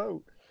little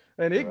boat.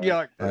 And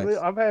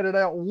I've had it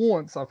out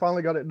once. I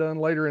finally got it done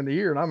later in the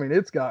year. And I mean,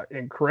 it's got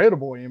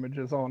incredible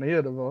images on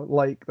it of a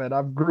lake that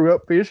I grew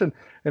up fishing.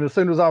 And as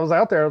soon as I was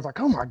out there, I was like,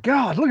 oh my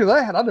God, look at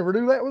that. I never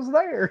knew that was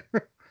there.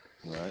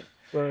 Right.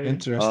 So,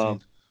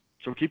 interesting.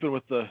 So keeping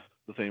with the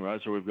theme,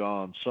 right? So we've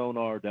gone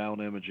sonar,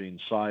 down imaging,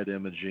 side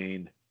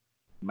imaging,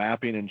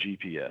 mapping, and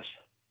GPS.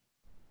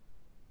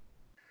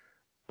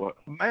 What?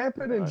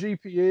 Mapping and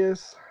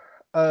GPS,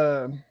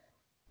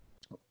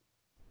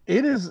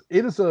 it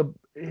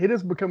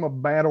has become a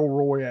battle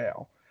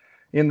royale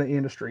in the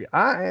industry.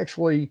 I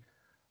actually,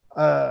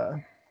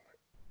 I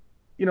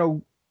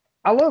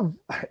love,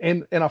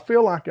 and I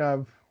feel like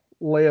I've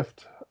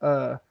left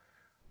a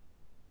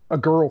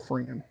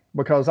girlfriend,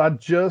 because I've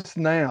just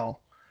now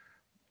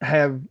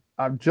had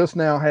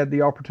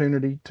the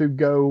opportunity to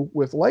go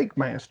with Lake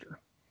Master,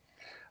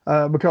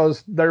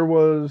 because there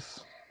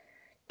was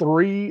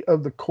 3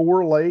 of the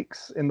core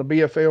lakes in the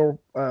BFL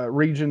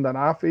region that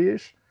I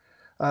fish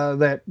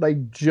that they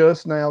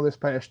just now this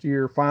past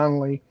year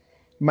finally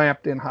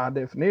mapped in high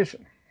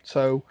definition.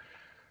 So,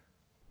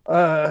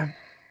 so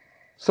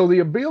the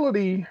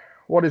ability,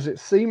 what is it?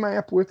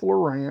 CMAP with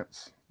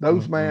Lowrance.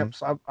 Those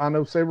maps, I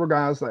know several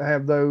guys that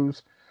have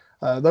those.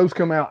 Those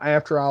come out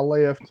after I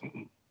left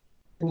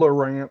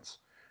Lowrance,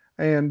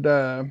 and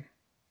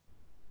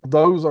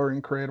those are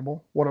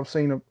incredible. What I've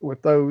seen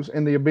with those,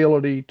 and the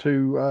ability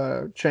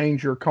to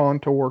change your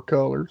contour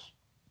colors.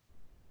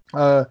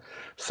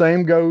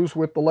 Same goes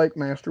with the Lake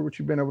Master, which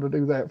you've been able to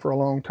do that for a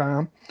long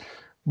time.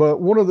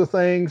 But one of the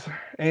things,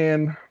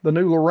 and the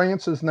new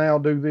Lowrances now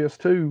do this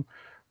too,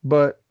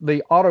 but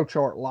the Auto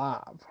Chart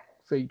Live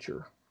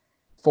feature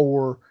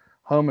for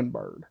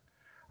Humminbird.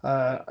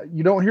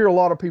 You don't hear a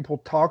lot of people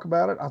talk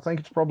about it. I think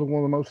it's probably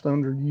one of the most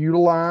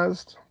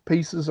underutilized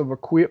pieces of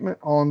equipment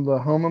on the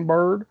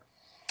Humminbird.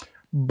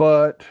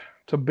 But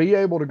to be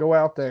able to go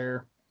out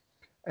there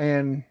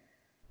and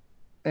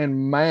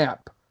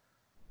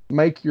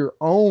make your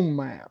own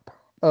map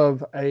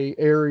of a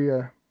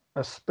area,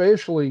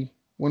 especially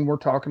when we're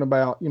talking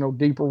about,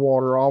 deeper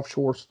water,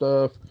 offshore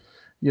stuff,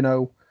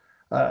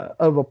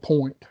 of a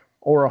point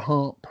or a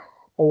hump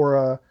or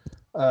a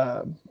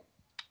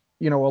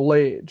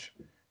ledge.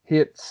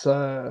 It's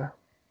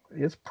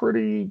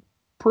pretty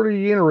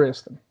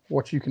interesting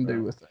what you can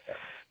do with that.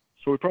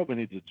 So we probably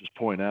need to just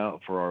point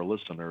out for our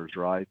listeners,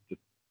 right,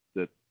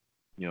 that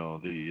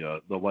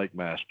the Lake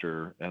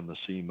Master and the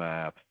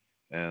C-Map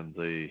and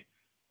the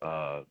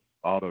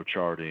auto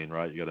charting,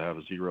 right? You got to have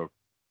a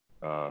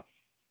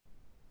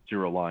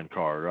zero line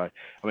card, right?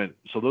 I mean,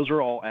 so those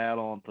are all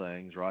add-on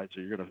things, right?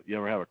 So you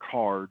ever have a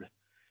card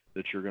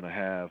that you're gonna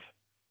have,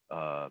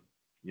 an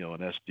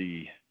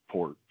SD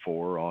port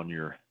for on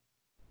your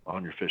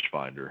fish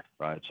finder,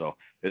 right? So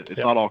it's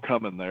not all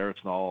coming there.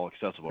 It's not all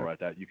accessible, right?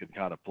 That you can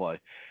kind of play.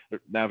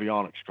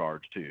 Navionics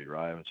cards too,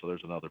 right? And so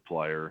there's another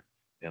player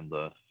in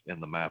the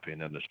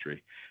mapping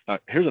industry.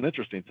 Here's an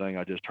interesting thing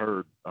I just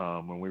heard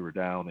when we were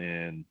down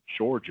in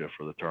Georgia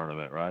for the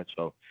tournament, right?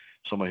 So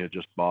somebody had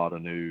just bought a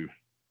new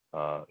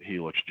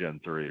Helix Gen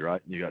 3,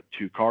 right? And you got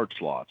 2 card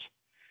slots,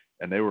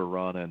 and they were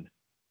running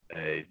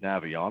a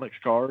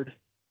Navionics card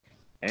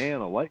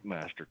and a Lake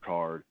Master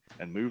card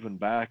and moving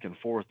back and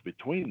forth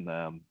between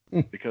them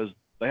because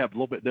they have a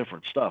little bit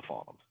different stuff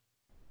on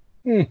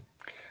them.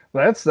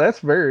 That's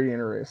very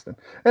interesting.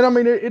 And I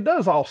mean, it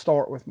does all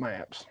start with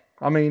maps.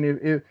 I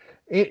mean,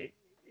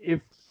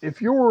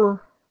 if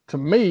you're, to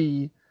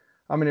me,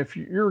 I mean, if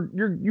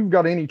you've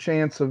got any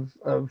chance of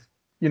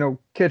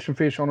catching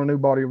fish on a new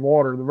body of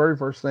water, the very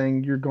first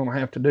thing you're going to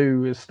have to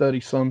do is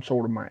study some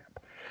sort of map.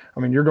 I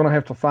mean, you're going to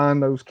have to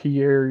find those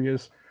key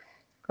areas,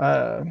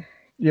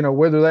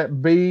 whether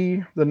that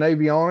be the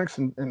Navionics,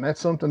 and that's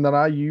something that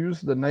I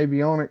use, the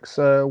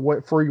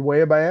Navionics free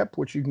web app,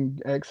 which you can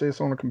access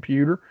on a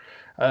computer.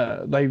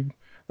 They've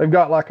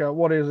got like a,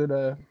 what is it,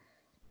 a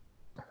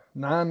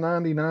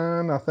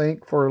 $9.99, I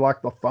think, for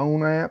like the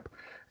phone app.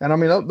 And I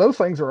mean, those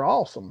things are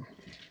awesome.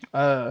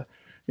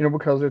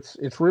 Because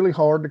it's really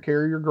hard to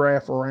carry your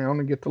graph around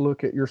and get to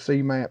look at your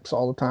sea maps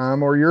all the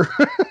time, or your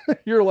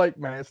your Lake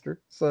Master.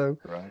 So,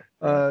 right.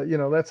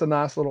 That's a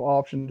nice little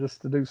option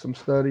just to do some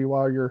study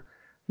while you're,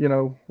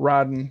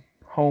 riding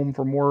home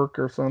from work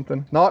or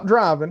something. Not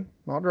driving,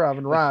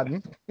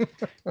 riding.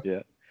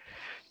 Yeah.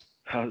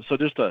 So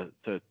just to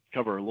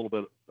cover a little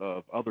bit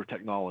of other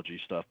technology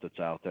stuff that's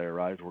out there,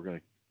 right?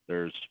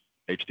 There's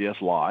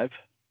HDS Live.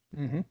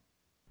 Mm-hmm.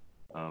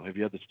 Have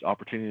you had the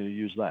opportunity to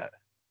use that?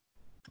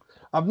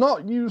 I've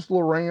not used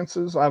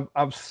Lowrance's.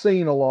 I've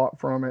seen a lot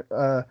from it.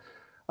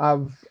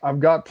 I've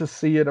got to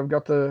see it. I've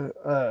got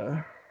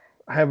to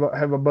have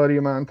a buddy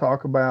of mine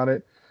talk about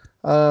it.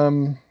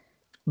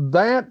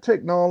 That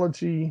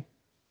technology,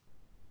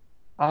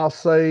 I'll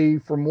say,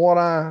 from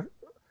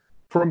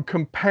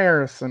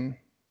comparison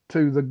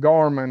to the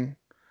Garmin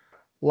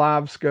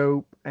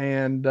LiveScope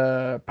and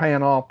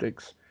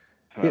Panoptics,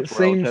 it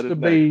seems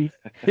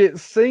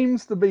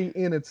to be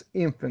in its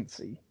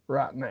infancy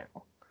right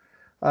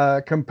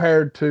now,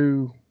 compared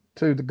to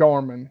the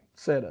Garmin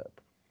setup.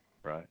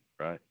 Right.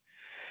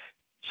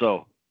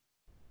 So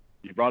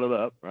you brought it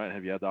up, right?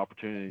 Have you had the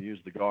opportunity to use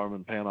the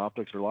Garmin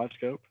Panoptics or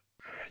LiveScope?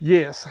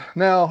 Yes.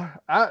 Now,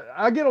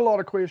 I get a lot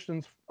of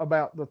questions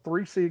about the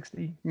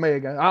 360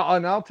 Mega.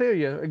 And I'll tell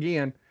you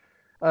again,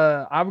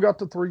 I've got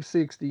the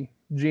 360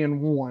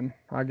 Gen 1,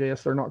 I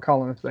guess they're not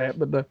calling it that,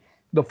 but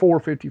the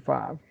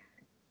 455.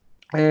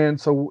 And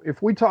so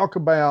if we talk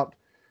about,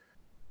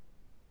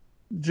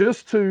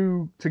 just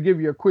to give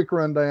you a quick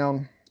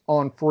rundown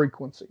on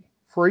frequency.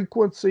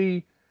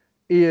 Frequency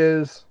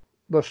is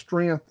the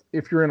strength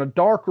if you're in a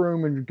dark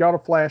room and you've got a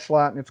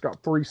flashlight and it's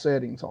got 3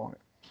 settings on it.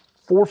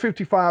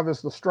 455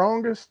 is the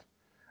strongest,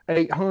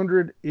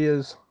 800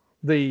 is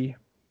the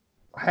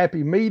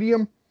happy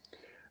medium,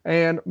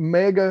 and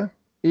Mega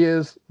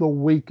is the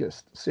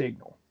weakest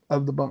signal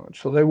of the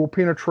bunch. So they will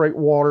penetrate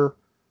water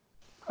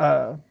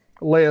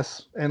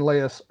less and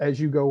less as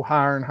you go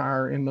higher and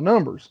higher in the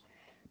numbers.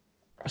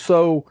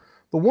 So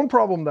the one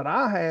problem that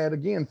I had,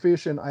 again,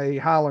 fishing a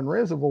Highland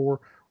Reservoir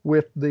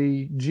with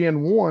the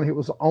Gen 1, it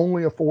was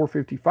only a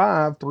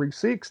 455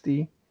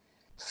 360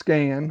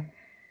 scan.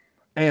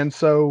 And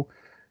so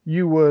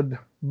you would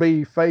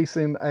be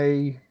facing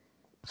a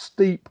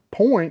steep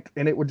point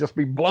and it would just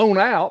be blown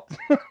out.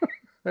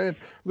 And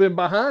then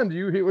behind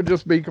you, it would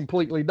just be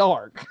completely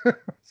dark.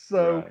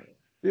 So right.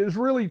 It's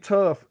really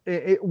tough.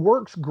 It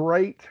works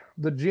great.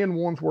 The Gen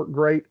 1s work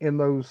great in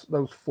those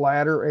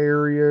flatter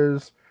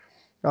areas,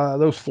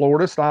 those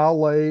Florida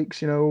style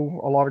lakes, a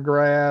lot of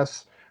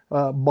grass,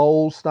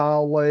 bowl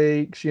style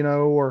lakes,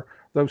 or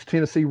those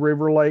Tennessee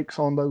River lakes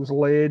on those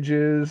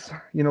ledges,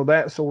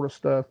 that sort of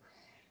stuff.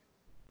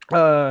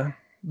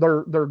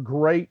 they're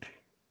great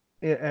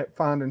at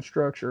finding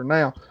structure.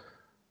 Now,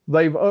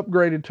 they've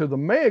upgraded to the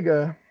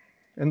Mega,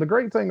 and the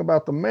great thing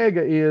about the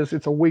Mega is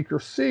it's a weaker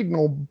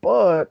signal,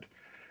 but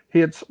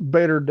it's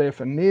better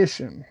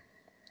definition.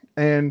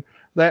 And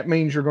that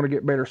means you're going to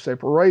get better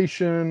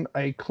separation,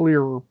 a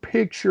clearer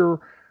picture,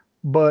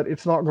 but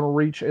it's not going to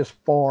reach as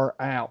far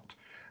out.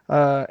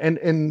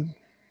 And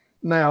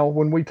now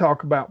when we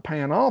talk about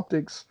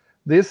Panoptics,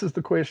 this is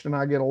the question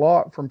I get a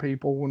lot from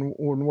people when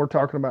we're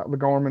talking about the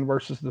Garmin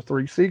versus the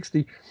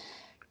 360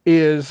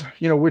 is,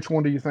 which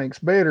one do you think's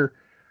better?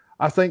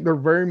 I think they're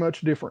very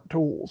much different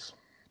tools.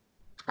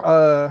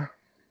 Pros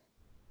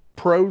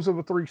of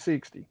a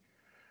 360,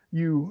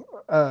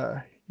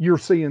 you're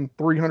seeing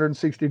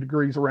 360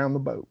 degrees around the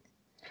boat.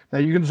 Now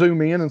you can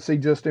zoom in and see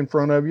just in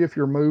front of you if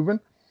you're moving.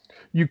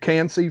 You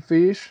can see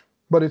fish,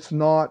 but it's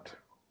not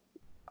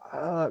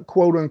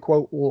quote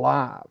unquote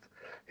live.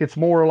 It's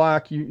more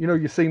like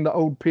you've seen the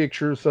old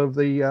pictures of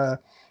the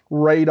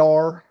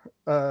radar,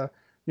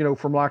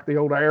 from like the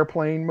old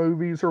airplane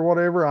movies or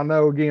whatever. I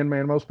know, again,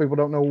 man, most people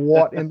don't know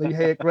what in the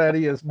heck that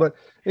is, but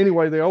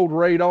anyway, the old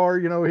radar,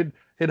 it'd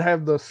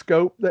have the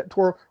scope that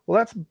twirl. Well,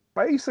 that's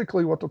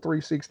basically what the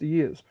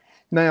 360 is.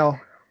 Now,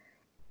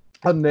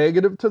 a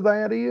negative to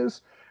that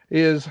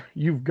is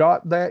you've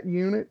got that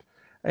unit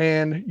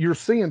and you're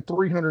seeing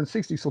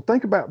 360. So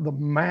think about the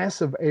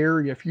massive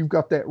area. If you've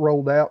got that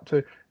rolled out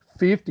to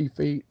 50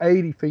 feet,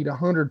 80 feet,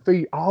 100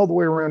 feet, all the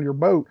way around your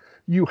boat,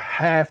 you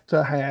have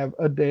to have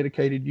a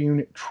dedicated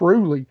unit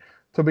truly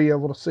to be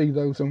able to see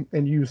those and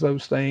use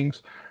those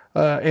things.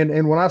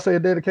 And when I say a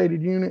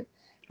dedicated unit,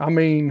 I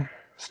mean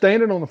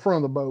standing on the front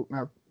of the boat.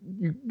 Now,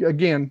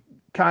 again,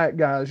 kayak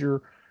guys,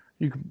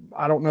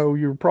 I don't know,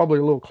 you're probably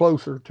a little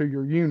closer to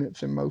your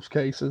units in most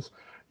cases.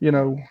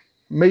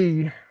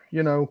 Me,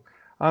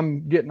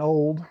 I'm getting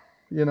old,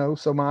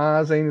 so my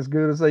eyes ain't as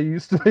good as they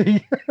used to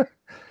be.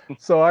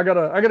 So I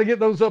gotta get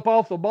those up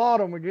off the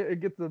bottom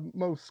and get the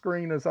most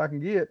screen as I can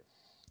get,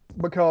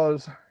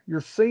 because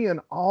you're seeing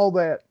all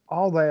that,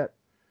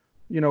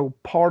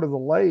 part of the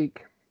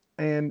lake.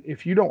 And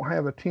if you don't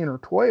have a 10 or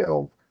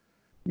 12,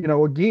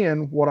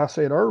 again, what I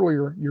said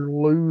earlier, you're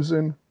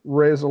losing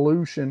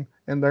resolution,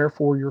 and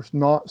therefore you're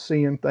not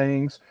seeing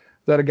things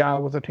that a guy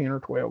with a 10 or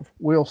 12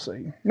 will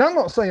see. Now, I'm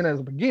not saying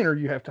as a beginner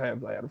you have to have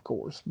that, of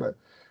course, but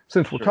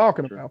since we're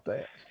talking about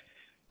that.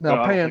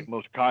 Now, I don't think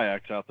most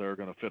kayaks out there are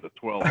going to fit a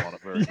 12 on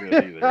it very good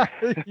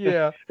either.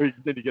 Yeah. Then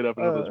you get up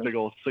into those big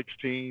old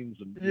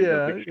 16s and you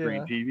got a big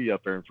screen TV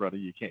up there in front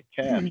of you. You can't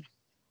cast.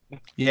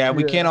 Yeah,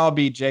 we can't all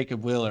be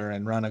Jacob Wheeler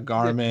and run a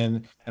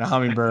Garmin and a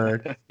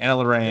Humminbird and a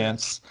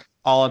Lowrance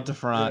all at the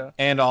front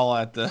and all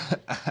at the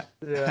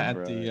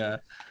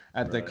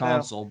the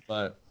console.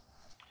 But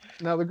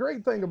now the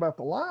great thing about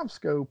the live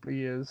scope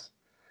is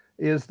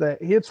that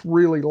it's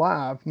really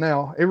live.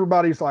 Now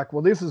everybody's like,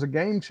 well, this is a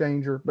game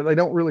changer, but they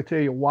don't really tell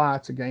you why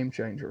it's a game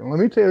changer. And let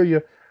me tell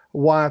you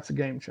why it's a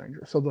game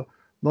changer. So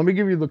let me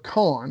give you the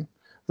con.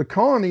 The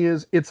con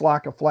is it's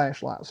like a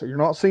flashlight. So you're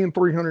not seeing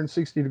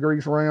 360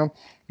 degrees around.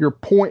 You're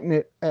pointing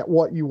it at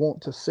what you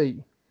want to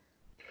see.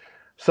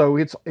 So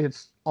it's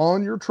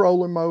on your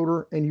trolling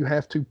motor, and you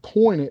have to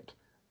point it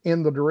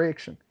in the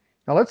direction.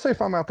 Now, let's say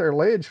if I'm out there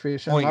ledge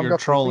fishing. Point your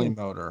trolling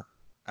motor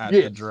at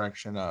the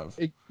direction of.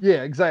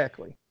 Yeah,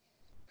 exactly.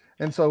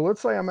 And so let's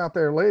say I'm out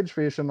there ledge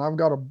fishing. I've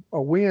got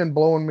a wind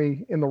blowing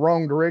me in the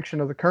wrong direction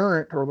of the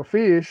current or the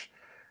fish,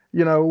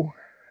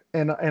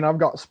 and I've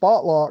got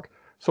spot lock.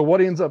 So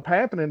what ends up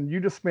happening, you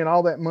just spent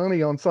all that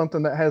money on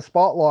something that has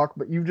spot lock,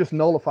 but you've just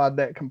nullified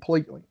that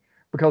completely,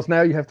 because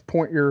now you have to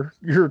point your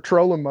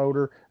trolling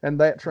motor and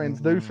that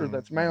transducer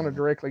that's mounted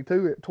directly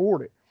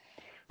toward it.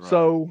 Right.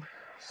 So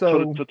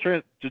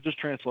to just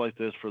translate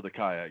this for the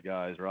kayak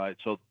guys, right?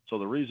 So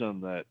the reason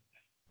that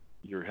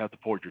you have to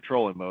point your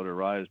trolling motor,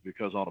 right, is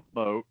because on a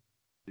boat,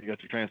 you got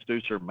your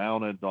transducer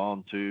mounted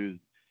onto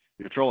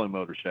your trolling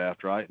motor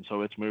shaft, right? And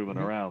so it's moving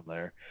around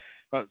there.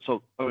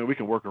 So, I mean, we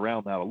can work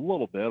around that a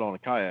little bit on a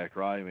kayak,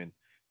 right? I mean,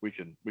 we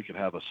can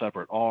have a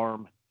separate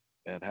arm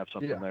and have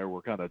something there.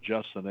 We're kind of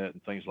adjusting it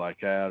and things like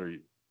that. Or,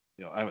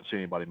 I haven't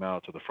seen anybody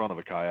mount it to the front of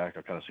a kayak.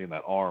 I've kind of seen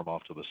that arm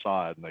off to the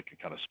side, and they can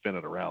kind of spin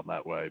it around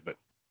that way. But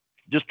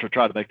just to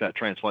try to make that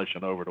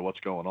translation over to what's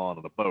going on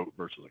in a boat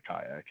versus a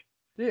kayak.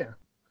 Yeah.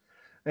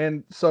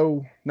 And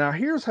so now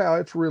here's how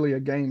it's really a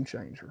game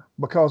changer,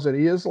 because it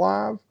is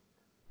live.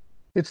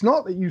 It's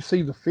not that you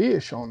see the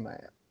fish on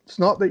that. It's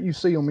not that you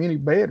see them any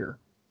better.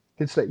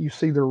 It's that you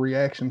see their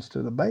reactions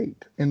to the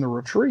bait and the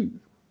retrieve.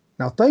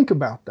 Now think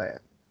about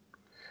that.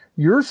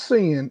 You're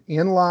seeing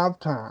in live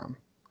time,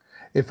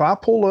 if I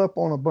pull up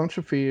on a bunch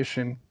of fish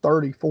in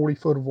 30, 40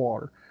 foot of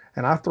water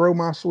and I throw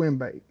my swim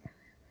bait,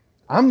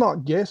 I'm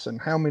not guessing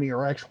how many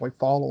are actually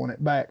following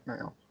it back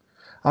now.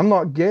 I'm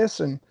not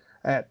guessing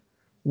at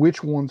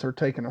which ones are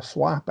taking a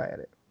swipe at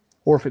it,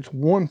 or if it's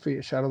one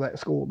fish out of that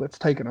school that's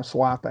taking a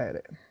swipe at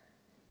it.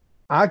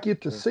 I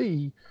get to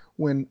see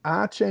when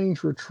I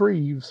change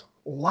retrieves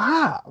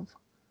live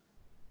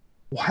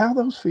how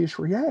those fish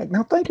react.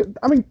 Now think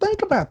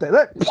about that.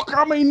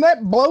 That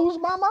blows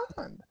my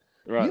mind.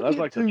 Right. You That's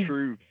get like the to,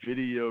 true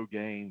video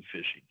game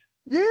fishing.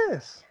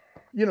 yes,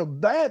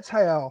 that's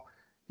how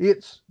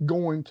it's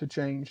going to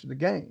change the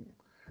game.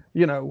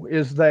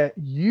 Is that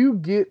you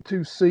get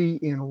to see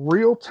in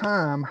real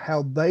time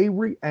how they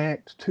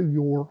react to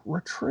your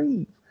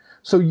retrieve.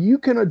 So you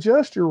can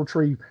adjust your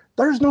retrieve.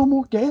 There's no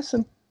more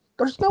guessing.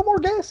 There's no more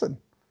guessing.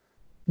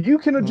 You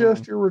can Mm.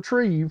 adjust your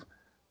retrieve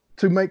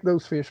to make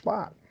those fish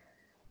bite.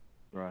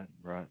 Right.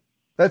 Right.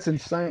 That's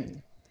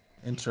insane.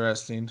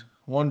 Interesting.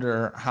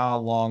 Wonder how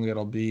long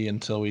it'll be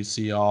until we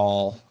see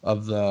all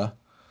of the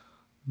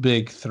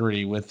big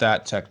three with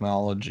that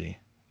technology,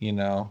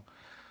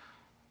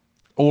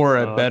 or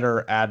a Well,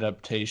 better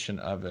adaptation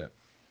of it.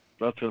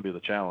 that's going to be the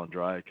challenge,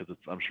 right? Because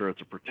I'm sure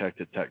it's a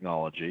protected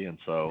technology, and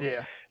so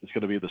Yeah. it's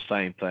going to be the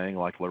same thing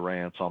like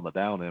Lowrance on the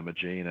down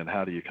imaging. And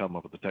how do you come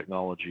up with a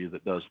technology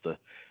that does the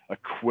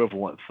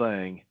equivalent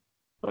thing,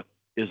 but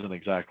isn't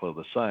exactly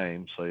the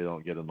same, so you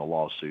don't get into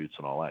lawsuits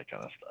and all that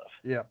kind of stuff?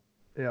 Yep.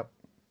 Yep.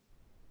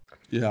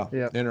 Yeah,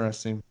 Yep.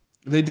 interesting.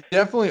 They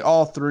definitely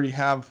all three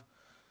have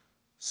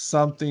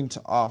something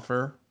to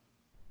offer,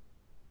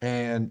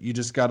 and you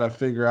just got to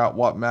figure out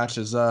what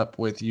matches up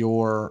with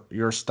your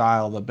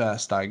style the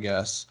best, I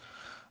guess.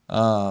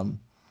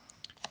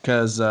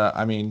 Because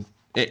I mean,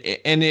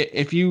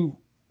 if you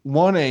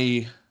want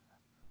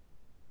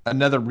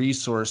another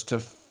resource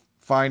to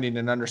finding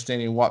and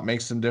understanding what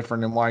makes them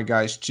different and why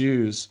guys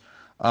choose,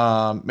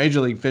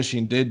 Major League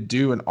Fishing did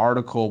do an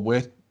article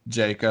with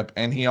Jacob,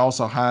 and he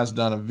also has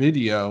done a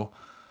video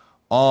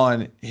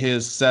on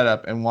his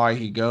setup and why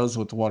he goes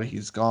with what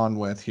he's gone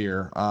with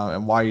here,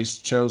 and why he's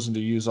chosen to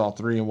use all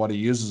three and what he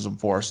uses them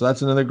for. So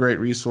that's another great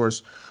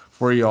resource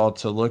for y'all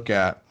to look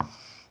at.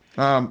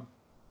 Um,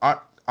 I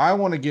I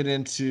want to get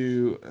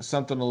into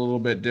something a little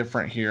bit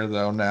different here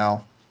though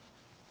now.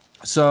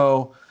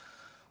 So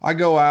I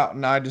go out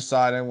and I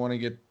decide I want to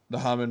get the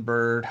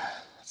Humminbird.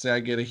 Say I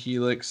get a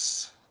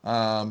Helix.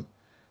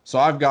 So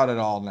I've got it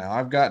all now.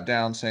 I've got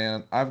down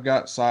sand. I've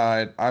got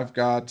side. I've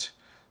got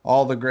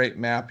all the great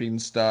mapping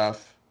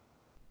stuff.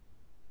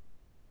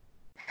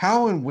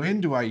 How and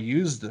when do I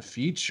use the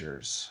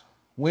features?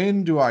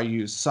 When do I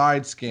use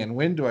side scan?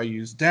 When do I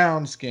use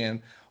down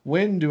scan?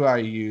 When do I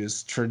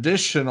use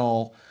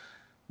traditional?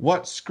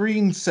 What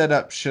screen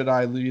setup should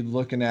I be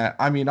looking at?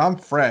 I mean, I'm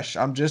fresh.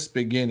 I'm just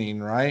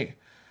beginning, right?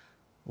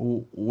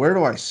 Where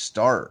do I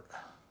start?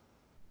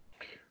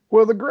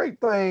 Well, the great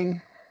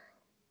thing,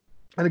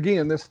 and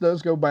again, this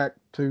does go back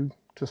to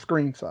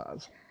screen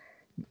size.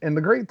 And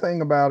the great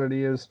thing about it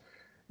is,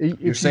 You're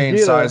if you saying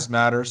get size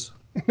matters?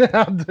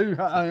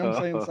 I am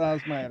saying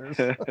size matters.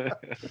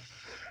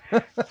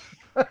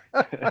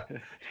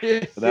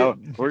 now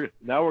we're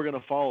going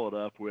to follow it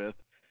up with,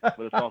 but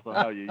it's also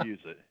how you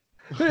use it.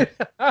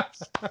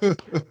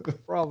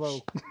 Bravo.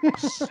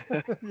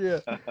 Yeah,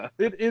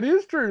 it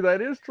is true.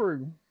 That is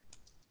true.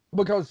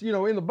 Because,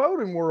 in the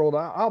boating world,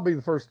 I'll be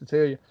the first to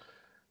tell you,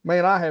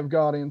 man, I have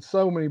got in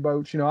so many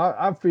boats.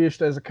 I've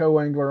fished as a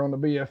co-angler on the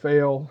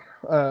BFL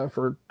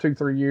for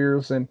 2-3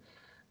 years. And,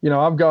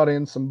 I've got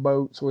in some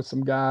boats with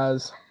some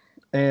guys,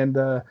 and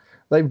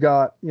they've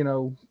got,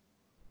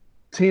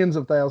 tens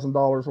of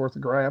 $1,000s worth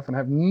of graph and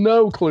have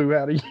no clue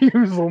how to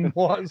use them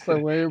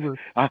whatsoever.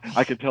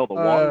 I can tell the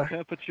water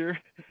temperature.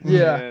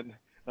 Yeah. And,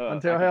 I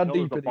can tell how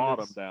deep it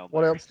bottom is. down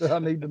What there. else do I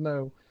need to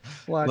know?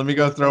 Like, Let me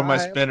go throw my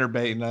have... spinner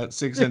bait in that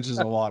 6 inches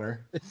of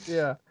water.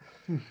 Yeah.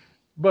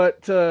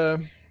 But size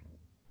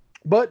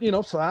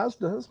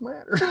does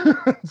matter.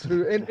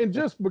 and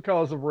just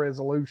because of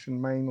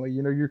resolution mainly,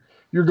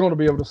 you're going to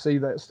be able to see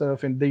that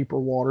stuff in deeper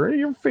water.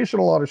 You're fishing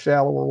a lot of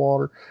shallower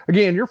water.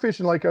 Again, you're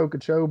fishing Lake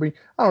Okeechobee.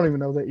 I don't even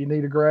know that you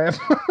need a graph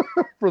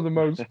for the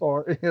most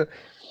part.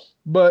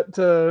 But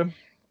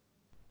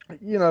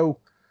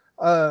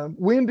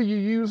when do you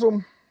use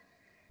them?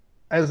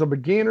 As a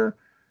beginner,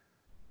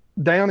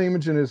 down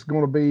imaging is going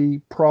to be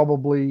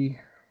probably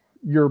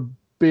your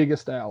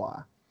biggest ally,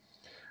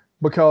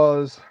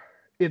 because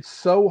it's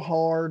so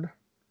hard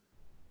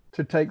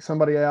to take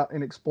somebody out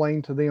and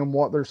explain to them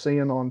what they're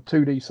seeing on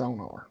 2D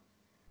sonar,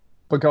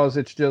 because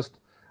it's just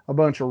a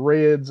bunch of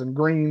reds and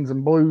greens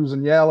and blues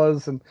and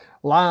yellows and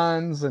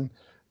lines. And,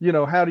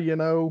 how do you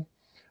know,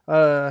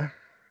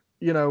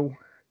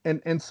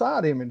 and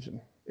side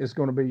imaging is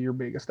going to be your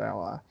biggest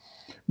ally,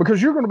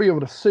 because you're going to be able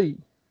to see,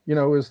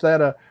 is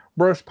that a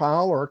brush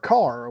pile or a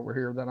car over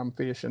here that I'm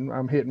fishing,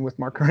 I'm hitting with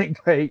my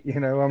crankbait?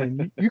 I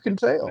mean, you can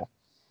tell.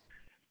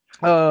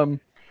 And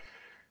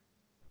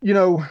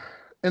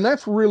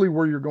that's really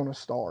where you're going to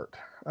start.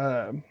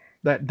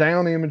 That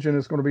down imaging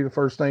is going to be the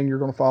first thing you're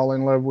going to fall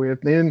in love with.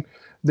 Then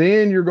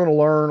you're going to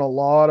learn a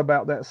lot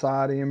about that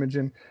side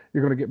imaging.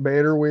 You're going to get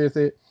better with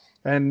it,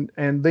 and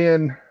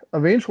then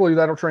eventually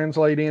that'll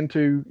translate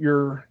into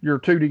your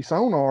 2D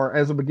sonar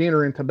as a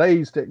beginner in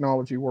today's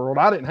technology world.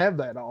 I didn't have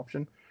that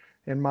option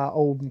in my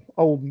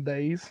olden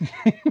days,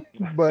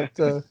 but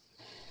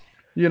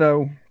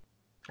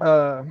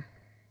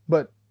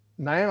but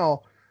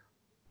now,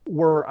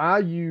 where I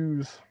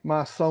use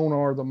my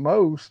sonar the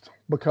most,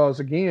 because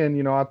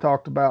again, I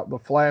talked about the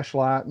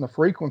flashlight and the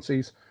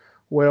frequencies.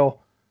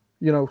 Well,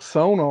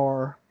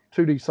 sonar,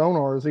 2D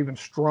sonar is even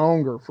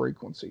stronger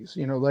frequencies.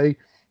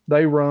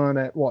 They run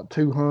at what,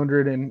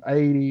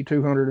 280,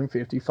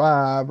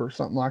 255 or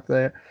something like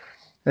that.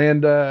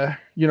 And,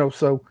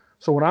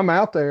 so when I'm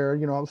out there,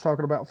 I was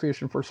talking about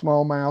fishing for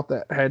smallmouth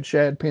that had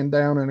shad pinned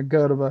down in a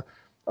gut of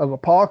a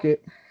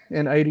pocket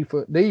and 80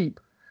 foot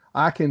deep.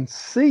 I can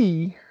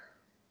see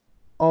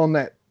on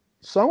that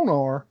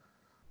sonar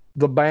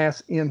the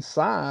bass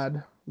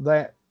inside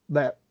that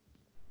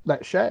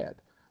shad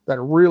that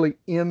are really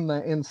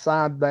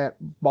inside that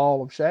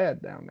ball of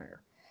shad down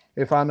there,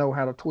 if I know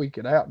how to tweak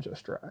it out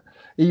just right,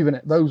 even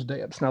at those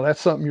depths. Now that's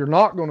something you're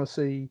not going to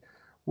see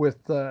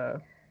with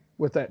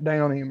that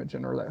down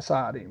imaging or that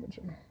side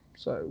imaging.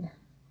 So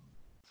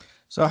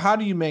how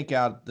do you make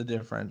out the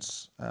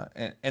difference?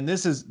 And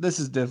this is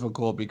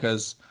difficult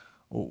because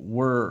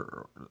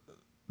we're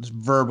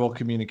verbal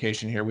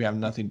communication here. We have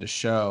nothing to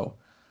show.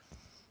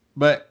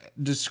 But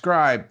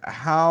describe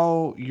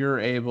how you're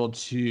able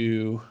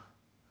to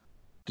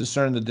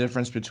discern the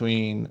difference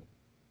between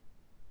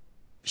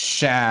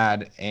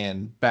shad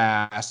and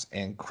bass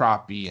and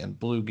crappie and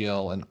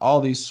bluegill and all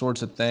these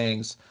sorts of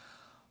things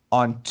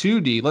on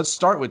 2D. Let's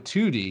start with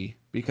 2D,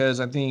 because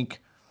I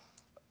think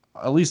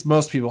at least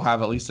most people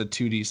have at least a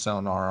 2D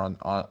sonar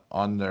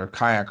on their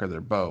kayak or their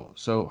boat.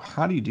 So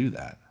how do you do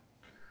that?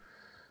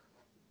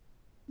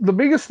 The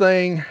biggest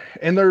thing,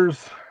 and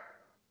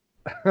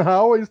I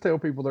always tell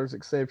people there's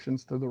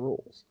exceptions to the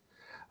rules.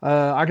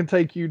 I can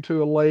take you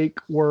to a lake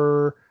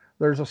where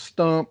there's a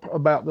stump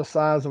about the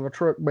size of a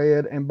truck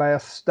bed and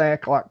bass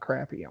stack like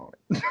crappie on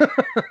it.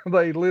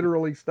 They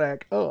literally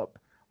stack up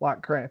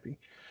like crappie.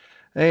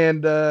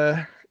 And,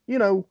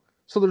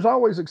 so there's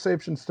always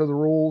exceptions to the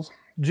rules.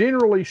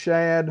 Generally,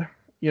 shad,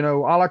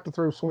 I like to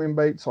throw swim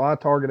bait, so I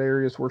target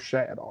areas where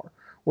shad are,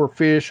 where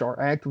fish are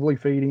actively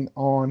feeding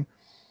on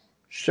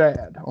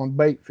shad, on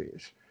bait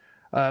fish.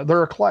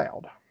 They're a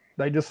cloud.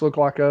 They just look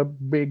like a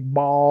big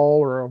ball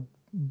or a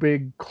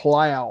big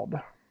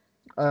cloud.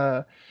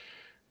 A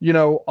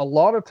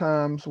lot of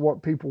times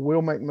what people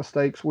will make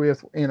mistakes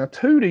with in a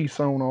 2D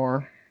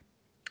sonar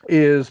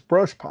is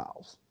brush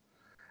piles.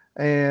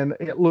 And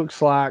it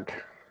looks like,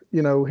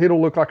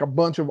 it'll look like a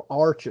bunch of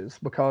arches,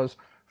 because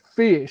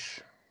fish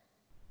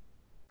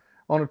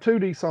on a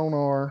 2D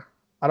sonar,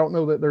 I don't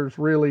know that there's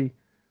really,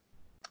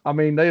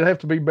 they'd have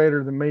to be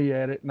better than me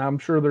at it. And I'm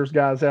sure there's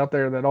guys out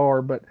there that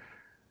are, but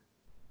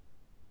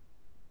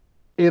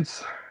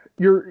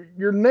you're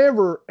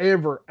never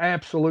ever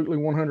absolutely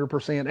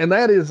 100%, and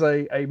that is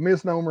a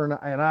misnomer.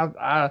 And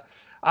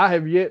I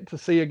have yet to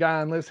see a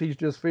guy, unless he's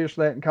just fished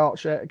that and caught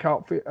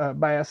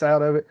bass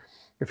out of it.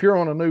 If you're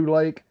on a new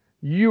lake,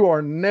 you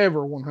are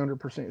never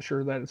 100%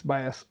 sure that it's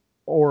bass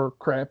or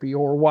crappie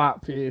or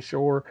whitefish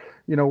or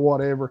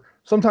whatever.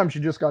 Sometimes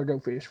you just got to go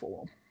fish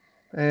for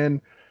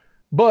them,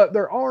 but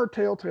there are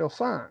telltale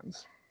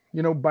signs.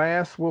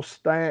 Bass will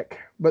stack,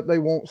 but they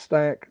won't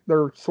stack.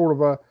 They're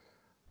sort of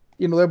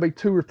there'll be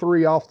 2 or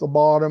 3 off the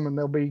bottom, and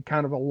they'll be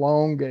kind of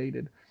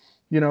elongated.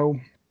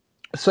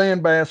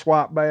 Sand bass,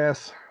 white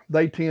bass,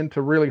 they tend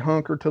to really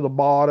hunker to the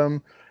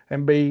bottom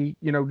and be,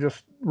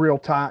 just real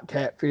tight.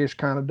 Catfish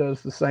kind of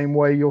does the same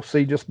way. You'll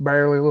see just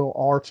barely little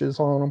arches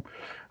on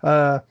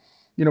them.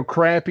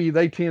 Crappie,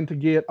 they tend to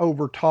get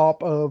over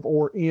top of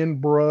or in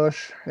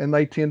brush, and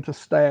they tend to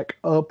stack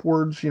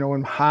upwards,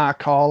 in high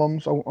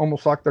columns,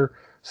 almost like they're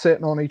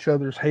sitting on each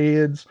other's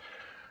heads.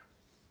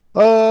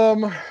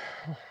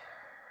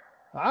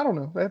 I don't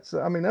know. That's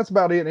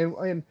about it.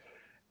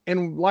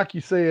 And like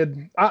you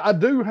said, I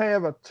do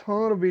have a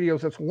ton of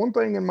videos. That's one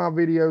thing in my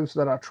videos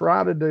that I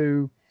try to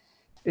do,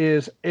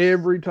 is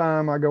every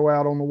time I go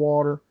out on the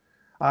water,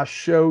 I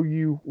show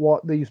you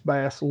what these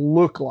bass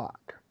look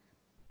like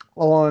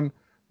on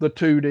the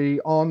 2D,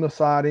 on the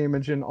side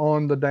imaging,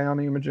 on the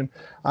down imaging.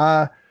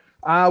 I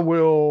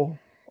will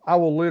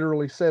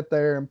literally sit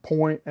there and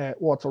point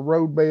at what's a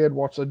roadbed,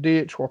 what's a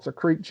ditch, what's a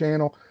creek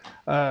channel.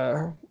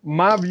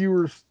 My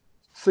viewers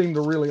seem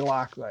to really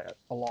like that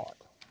a lot,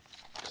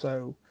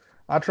 so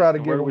I try to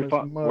give them as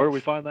much. Where do we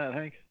find that,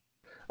 Hank?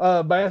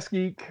 Bass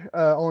Geek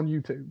on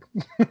YouTube.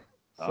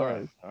 All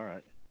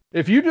right.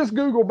 If you just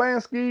Google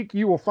Bass Geek,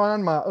 you will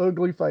find my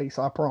ugly face,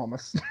 I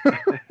promise.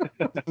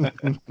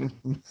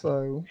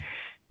 So,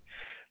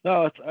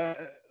 no,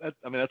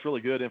 that's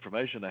really good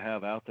information to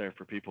have out there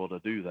for people to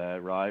do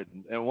that, right?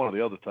 And one of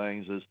the other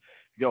things is,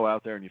 you go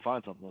out there and you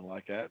find something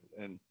like that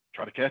and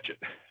try to catch it,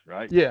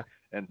 right? Yeah.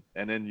 And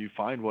then you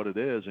find what it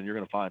is, and you're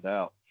going to find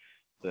out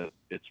that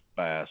it's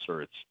bass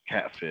or it's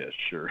catfish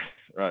or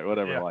right,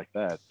 whatever like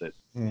that. Is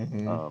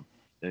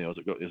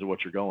it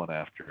what you're going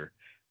after?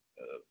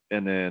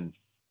 And then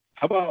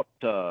how about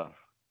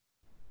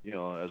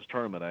as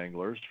tournament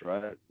anglers,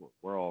 right?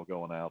 We're all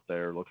going out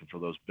there looking for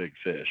those big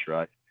fish,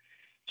 right?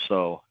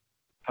 So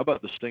how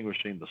about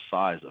distinguishing the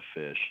size of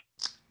fish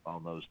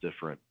on those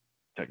different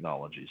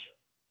technologies?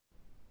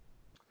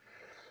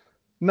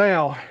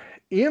 Now,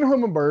 in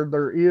Humminbird,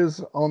 there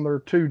is on their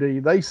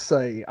 2D. They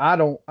say, I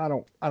don't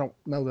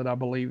know that I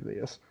believe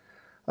this.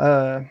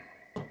 And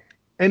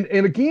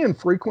again,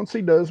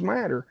 frequency does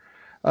matter.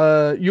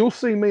 You'll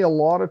see me a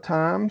lot of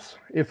times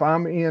if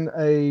I'm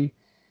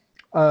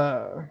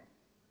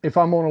if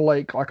I'm on a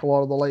lake, like a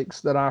lot of the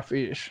lakes that I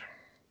fish.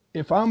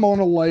 If I'm on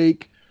a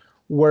lake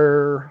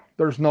where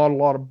there's not a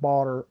lot of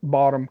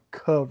bottom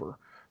cover,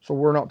 so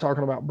we're not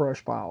talking about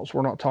brush piles,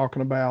 we're not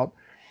talking about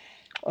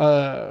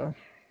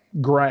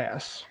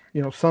grass,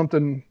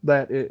 something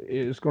that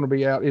is going to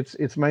be out.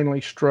 It's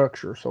mainly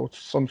structure, so it's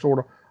some sort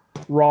of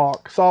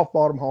rock, soft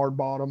bottom, hard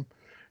bottom,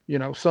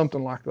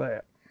 something like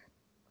that.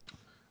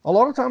 A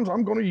lot of times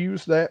I'm going to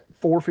use that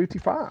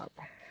 455,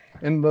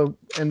 and the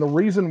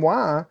reason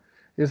why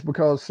is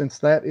because since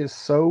that is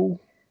so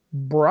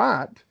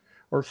bright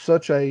or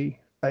such a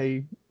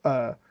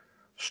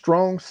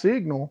strong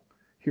signal,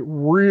 it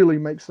really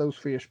makes those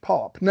fish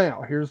pop.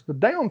 Now, here's the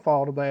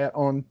downfall to that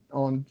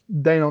on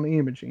down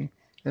imaging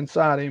and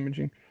side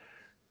imaging.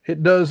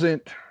 It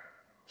doesn't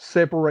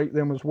separate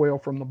them as well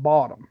from the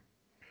bottom.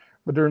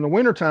 But during the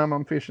wintertime,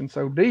 I'm fishing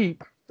so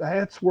deep,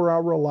 that's where I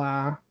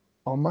rely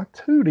on my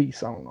 2D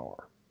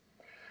sonar.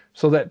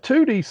 So that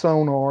 2D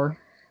sonar,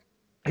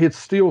 it's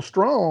still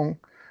strong,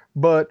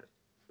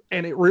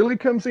 and it really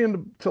comes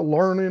into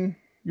learning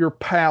your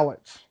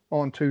palettes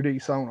on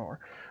 2D sonar.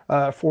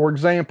 For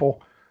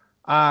example,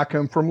 I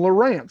come from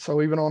Lowrance,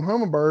 so even on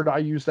Humminbird, I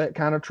use that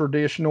kind of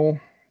traditional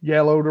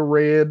yellow to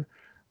red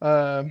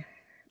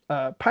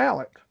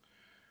palette.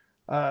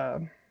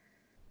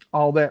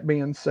 All that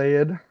being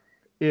said,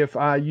 if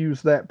I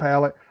use that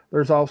palette,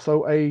 there's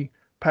also a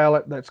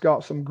palette that's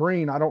got some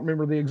green. I don't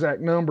remember the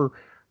exact number,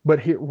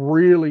 but it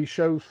really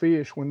shows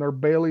fish when they're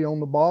belly on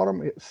the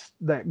bottom. It's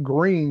that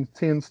green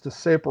tends to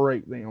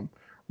separate them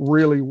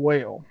really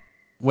well.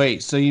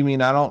 Wait, so you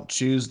mean I don't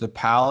choose the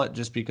palette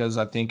just because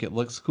I think it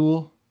looks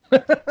cool?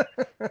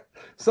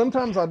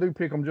 Sometimes I do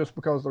pick them just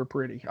because they're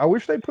pretty. I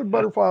wish they put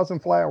butterflies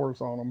and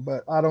flowers on them,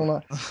 but I don't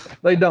know.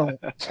 They don't.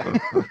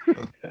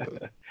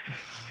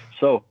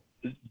 So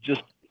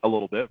just a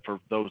little bit for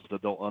those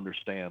that don't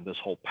understand this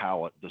whole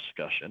palette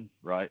discussion,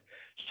 right?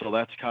 So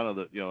that's kind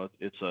of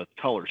it's a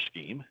color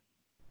scheme,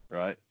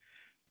 right?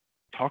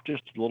 Talk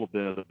just a little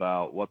bit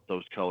about what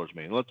those colors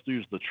mean. Let's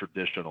use the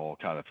traditional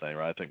kind of thing,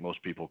 right? I think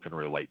most people can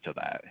relate to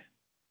that.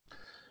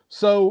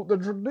 So the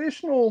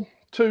traditional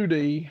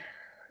 2D,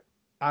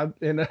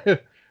 and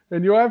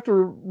you'll have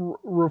to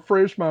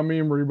refresh my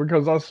memory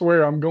because I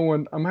swear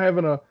I'm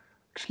having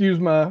excuse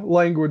my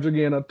language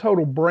again, a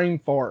total brain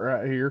fart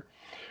right here.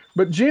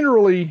 But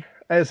generally,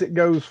 as it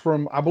goes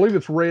from, I believe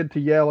it's red to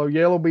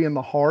yellow being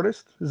the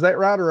hardest. Is that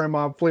right, or am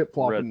I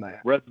flip-flopping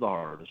that? Red's the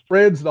hardest.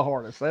 Red's the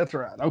hardest. That's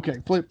right.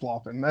 Okay,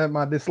 flip-flopping.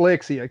 My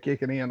dyslexia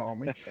kicking in on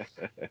me.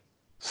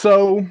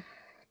 So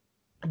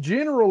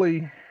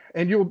generally,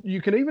 and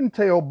you can even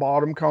tell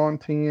bottom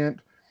content.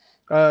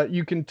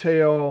 You can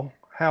tell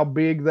how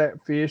big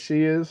that fish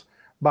is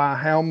by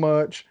how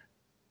much.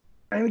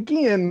 And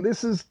again,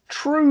 this is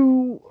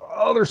true.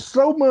 Oh, there's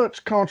so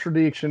much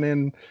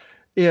contradiction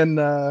in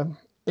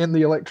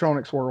the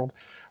electronics world,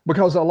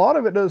 because a lot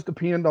of it does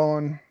depend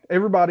on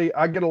everybody.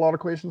 I get a lot of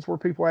questions where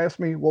people ask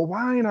me, well,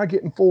 why ain't I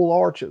getting full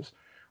arches?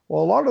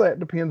 Well, a lot of that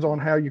depends on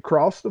how you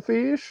cross the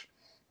fish,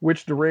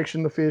 which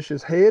direction the fish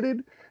is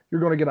headed.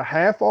 You're going to get a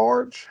half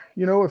arch,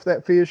 if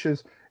that fish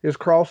is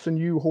crossing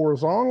you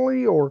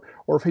horizontally, or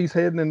if he's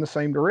heading in the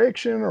same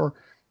direction, or,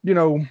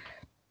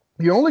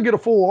 you only get a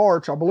full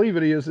arch, I believe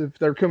it is, if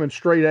they're coming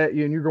straight at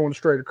you and you're going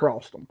straight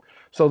across them,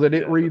 so that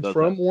it reads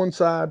from one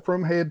side,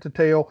 from head to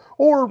tail,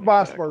 or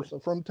vice versa,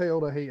 from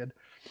tail to head.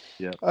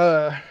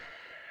 Yeah.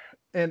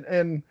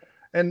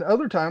 And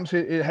other times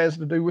it has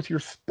to do with your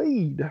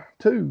speed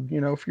too.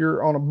 If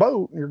you're on a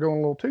boat and you're going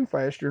a little too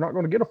fast, you're not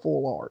going to get a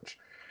full arch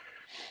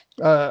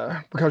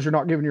because you're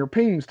not giving your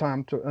pings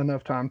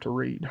enough time to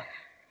read.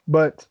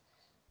 But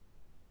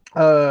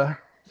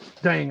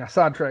dang, I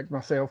sidetracked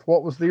myself.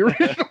 What was the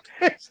original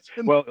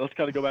question? Well, let's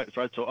kind of go back.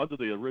 Right. So under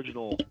the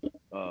original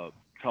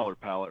color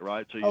palette,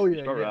 right? So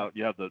you start out,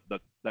 you have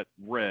that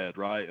red,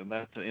 right? And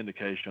that's an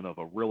indication of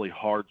a really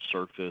hard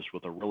surface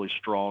with a really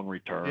strong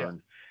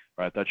return,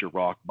 right? That's your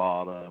rock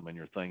bottom and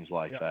your things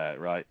like that,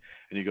 right?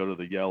 And you go to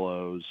the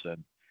yellows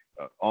and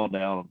on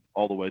down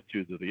all the way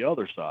to the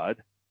other side,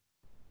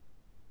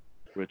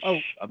 which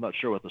I'm not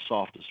sure what the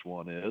softest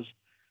one is.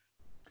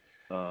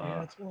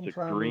 Is it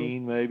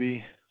green,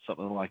 maybe?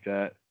 Something like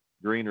that.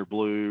 Green or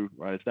blue,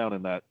 right? It's down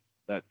in that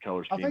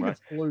color scheme, I think right?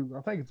 it's blue.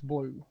 I think it's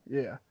blue.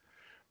 Yeah.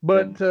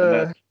 But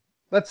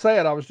that's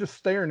sad. I was just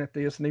staring at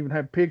this and even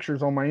have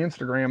pictures on my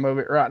Instagram of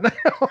it right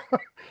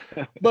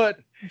now. But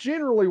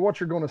generally what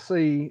you're going to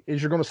see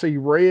is you're going to see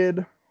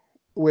red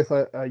with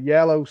a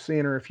yellow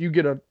center. If you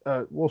get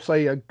we'll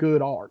say a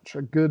good arch,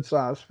 a good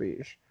size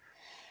fish.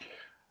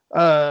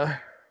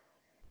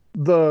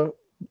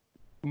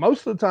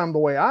 Most of the time, the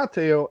way I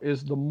tell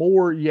is the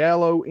more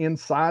yellow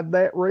inside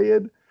that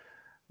red,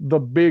 the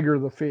bigger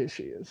the fish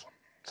is.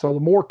 So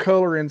the more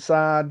color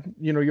inside,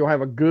 you'll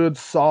have a good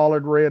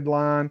solid red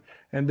line,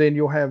 and then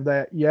you'll have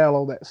that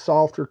yellow, that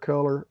softer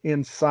color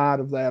inside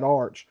of that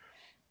arch.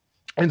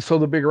 And so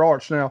the bigger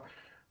arch. Now,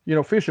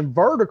 fishing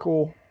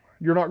vertical,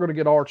 you're not going to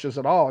get arches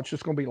at all. It's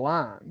just going to be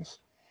lines.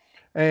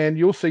 and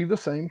you'll see the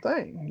same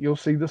thing. You'll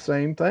see the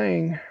same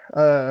thing.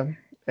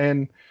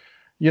 And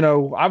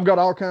I've got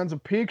all kinds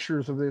of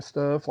pictures of this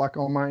stuff, like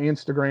on my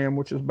Instagram,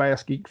 which is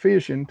Bass Geek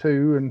Fishing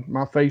too, and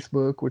my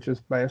Facebook, which is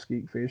Bass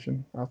Geek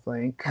Fishing, I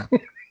think.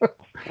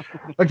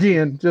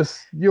 Again, just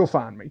you'll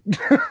find me.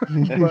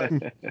 But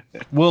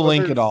we'll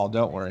link it all.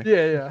 Don't worry.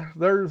 Yeah.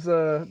 There's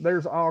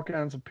all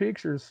kinds of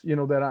pictures,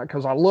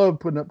 because I love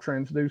putting up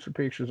transducer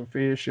pictures of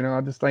fish.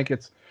 I just think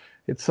it's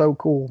so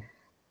cool.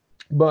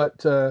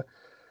 But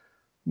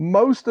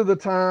most of the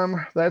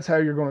time, that's how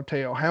you're going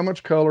to tell how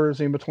much color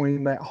is in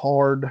between that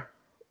hard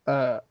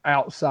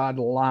outside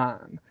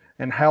line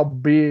and how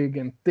big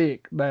and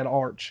thick that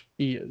arch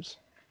is.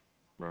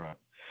 Right.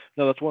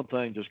 No, that's one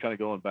thing. Just kind of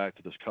going back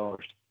to this color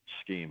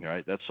scheme,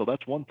 right? That's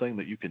one thing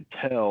that you can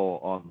tell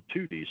on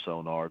 2D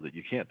sonar that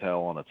you can't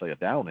tell on, let's say, a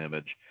down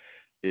image.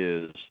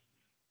 Is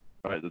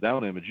right. The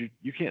down image,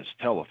 you can't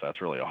tell if that's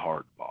really a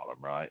hard bottom,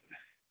 right?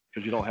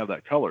 Because you don't have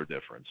that color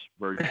difference.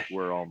 Where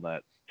on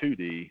that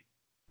 2D,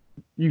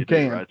 you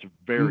can. Right? It's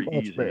very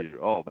easy.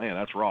 Oh man,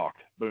 that's rock.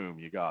 Boom,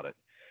 you got it.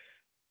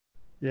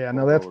 Yeah,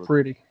 no, that's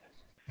pretty.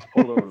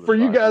 For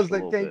you guys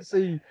that can't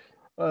see,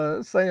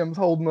 Sam's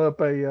holding up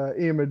a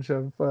image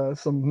of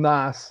some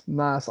nice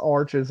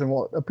arches and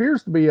what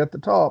appears to be at the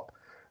top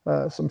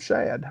some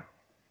shad.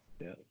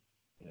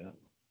 Yeah.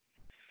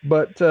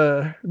 But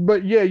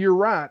yeah, you're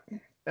right,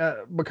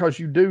 because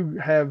you do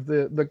have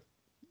the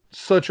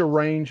such a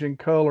range in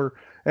color,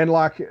 and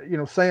like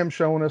Sam's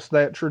showing us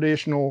that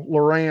traditional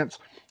Lowrance,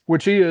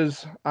 which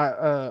is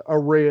a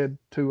red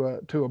to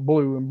a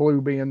blue, and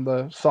blue being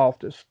the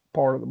softest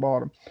part of the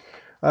bottom.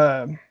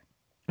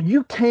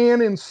 You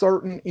can, in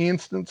certain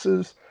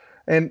instances,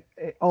 and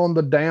on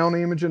the down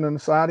imaging and the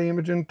side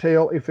imaging,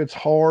 tell if it's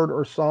hard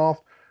or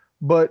soft,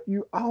 but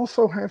you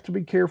also have to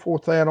be careful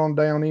with that on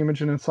down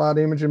imaging and side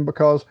imaging,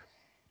 because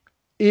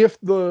if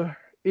the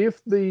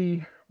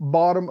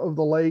bottom of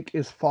the lake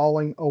is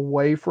falling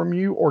away from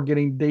you or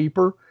getting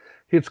deeper,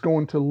 it's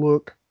going to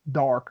look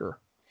darker.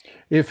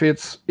 If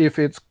it's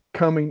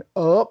coming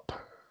up,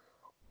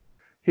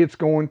 it's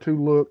going to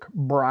look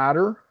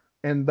brighter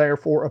and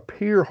therefore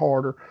appear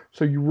harder.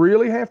 So you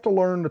really have to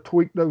learn to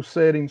tweak those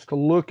settings to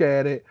look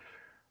at it.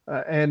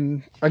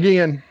 And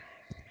again,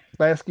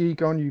 Bass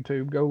Geek on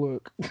YouTube, go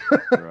look.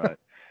 Right.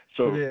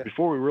 So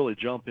before we really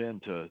jump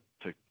into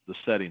the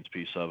settings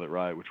piece of it,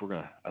 right, which we're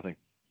going to, I think,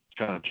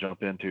 kind of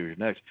jump into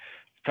next,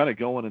 kind of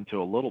going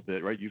into a little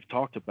bit, right, you've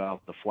talked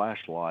about the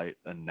flashlight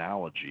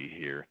analogy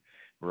here,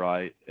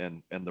 right,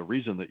 and the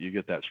reason that you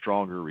get that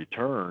stronger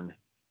return,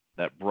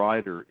 that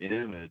brighter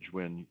image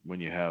when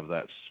you have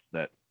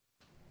that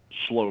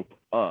slope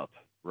up,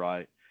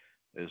 right,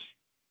 is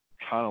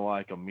kind of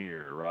like a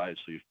mirror, right?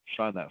 So you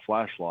shine that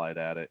flashlight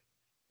at it,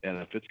 and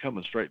if it's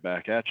coming straight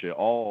back at you,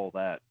 all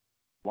that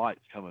light's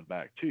coming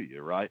back to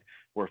you, right?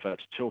 Or if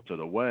that's tilted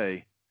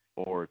away,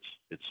 or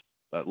it's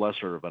at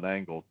lesser of an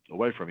angle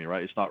away from you,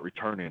 right, it's not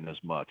returning as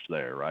much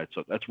there, right?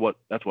 So that's what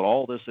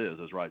all this is,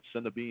 right?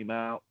 Send a beam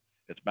out,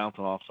 it's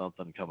bouncing off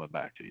something and coming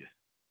back to you.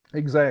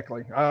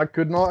 Exactly. I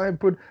could not have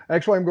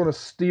actually, I'm going to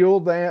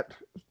steal that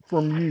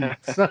from you.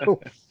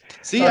 So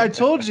see, I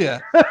told you,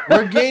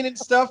 we're gaining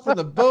stuff from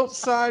the both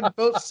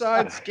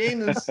sides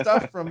gaining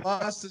stuff from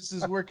us. This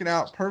is working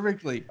out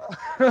perfectly.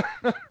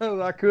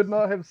 I could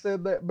not have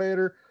said that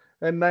better,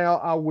 and now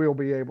I will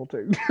be able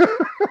to.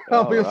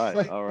 All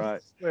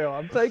right. Well,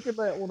 I'm taking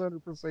that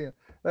 100%.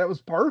 That was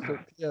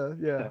perfect.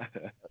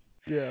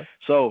 Yeah.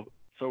 So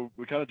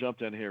we kind of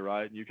jumped in here,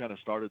 right? And you kind of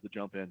started to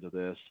jump into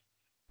this.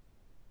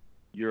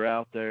 You're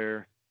out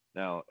there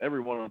now.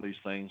 Every one of these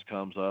things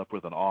comes up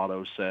with an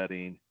auto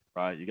setting,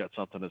 right? You got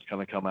something that's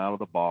going to come out of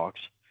the box,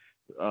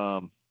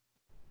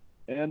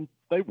 and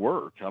they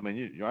work. I mean,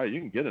 you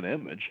can get an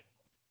image,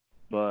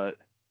 but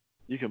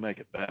you can make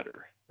it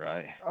better,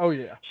 right? Oh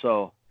yeah.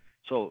 So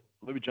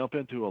let me jump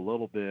into a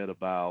little bit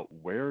about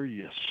where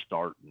you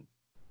starting,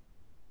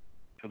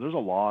 because there's a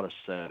lot of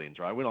settings,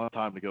 right? We don't have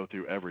time to go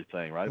through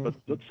everything, right? But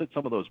let's hit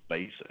some of those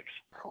basics.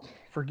 Oh,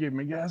 forgive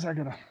me, guys. I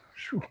gotta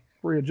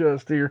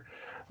readjust here.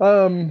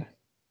 And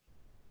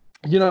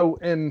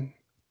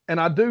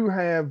I do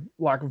have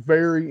like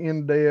very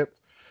in-depth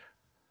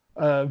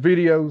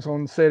videos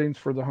on settings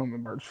for the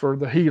hummingbirds, for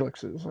the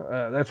helixes.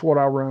 That's what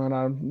I run.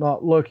 I'm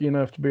not lucky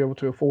enough to be able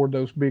to afford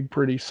those big,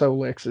 pretty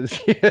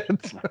Solexes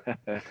yet.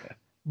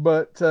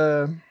 But,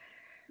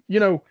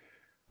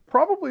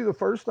 probably the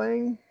first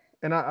thing,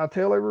 and I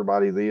tell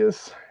everybody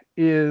this,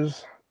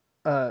 is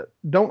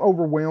don't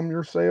overwhelm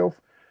yourself.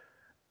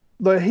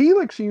 The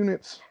helix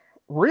units,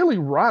 really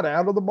right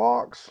out of the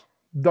box,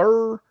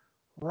 they're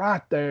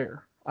right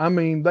there. I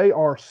mean, they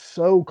are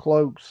so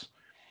close.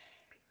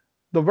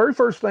 The very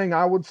first thing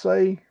I would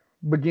say,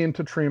 begin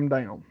to trim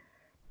down.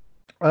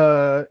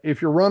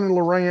 If you're running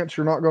Lowrance,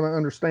 you're not going to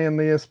understand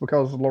this,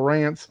 because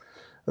Lowrance,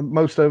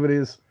 most of it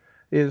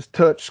is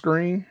touch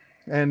screen,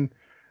 and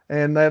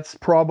that's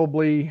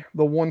probably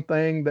the one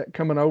thing that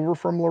coming over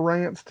from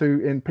Lowrance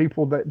and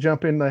people that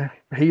jump in the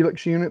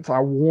helix units, I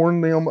warn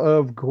them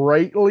of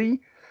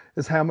greatly,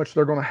 is how much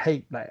they're going to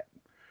hate that.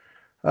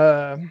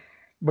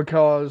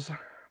 because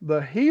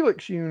the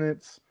Helix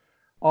units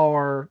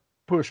are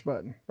push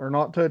button. They're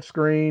not touch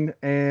screen.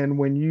 And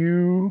when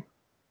you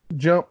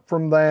jump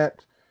from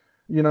that,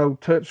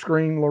 touch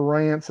screen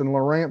Lowrance, and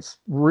Lowrance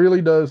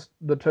really does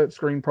the touch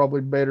screen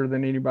probably better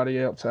than anybody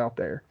else out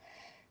there.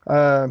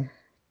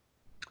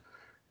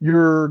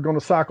 You're going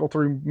to cycle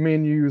through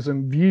menus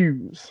and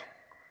views,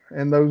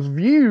 and those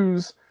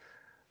views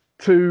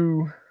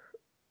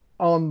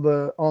on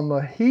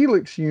the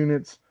Helix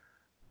units,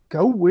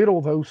 go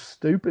whittle those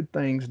stupid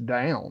things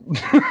down.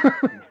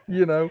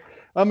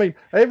 I mean,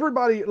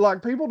 everybody,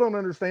 like, people don't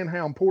understand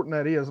how important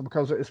that is,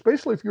 because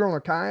especially if you're on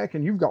a kayak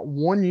and you've got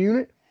one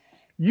unit,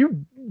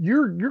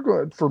 you're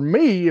good. For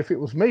me, if it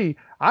was me,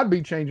 I'd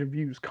be changing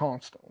views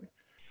constantly.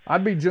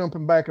 I'd be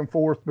jumping back and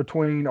forth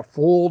between a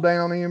full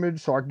down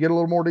image so I get a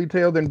little more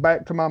detail, then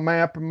back to my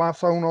map and my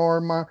sonar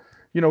and my,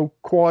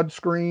 quad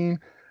screen.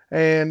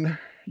 And,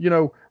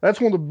 that's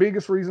one of the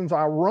biggest reasons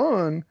I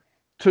run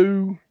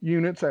 2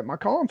 units at my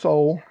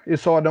console,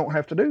 is so I don't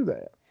have to do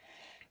that.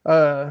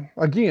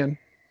 Again,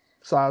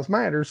 size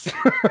matters,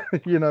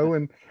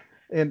 and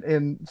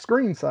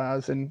screen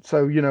size. And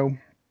so,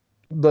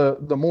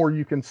 the more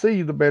you can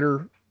see, the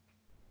better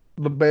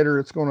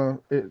it's going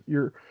to,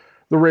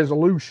 the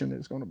resolution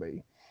is going to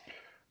be.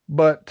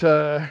 But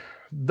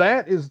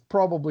that is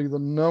probably the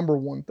number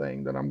one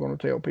thing that I'm going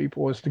to tell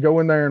people, is to go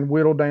in there and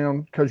whittle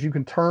down, because you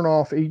can turn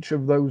off each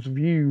of those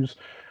views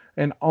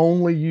and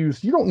only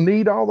use, you don't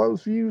need all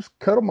those views,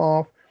 cut them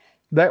off.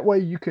 That way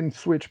you can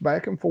switch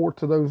back and forth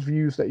to those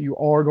views that you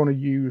are going to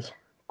use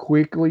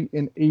quickly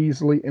and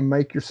easily, and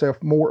make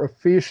yourself more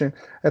efficient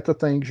at the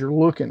things you're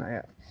looking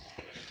at.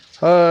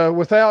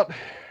 Without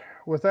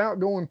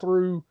going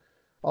through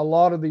a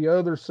lot of the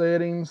other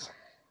settings,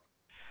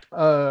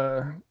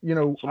 So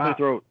let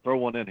me throw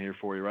one in here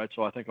for you, right?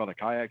 So I think on the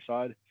kayak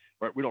side,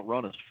 right, we don't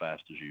run as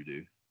fast as you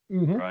do,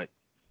 mm-hmm. right?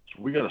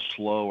 So we got to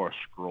slow our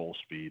scroll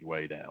speed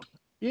way down.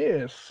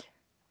 Yes.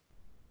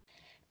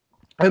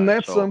 And right,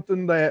 that's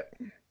something that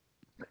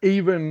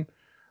even,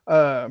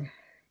 from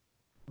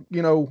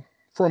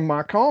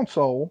my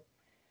console,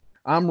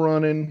 I'm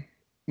running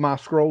my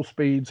scroll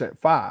speeds at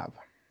 5.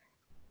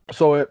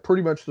 So at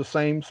pretty much the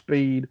same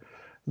speed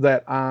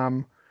that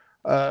I'm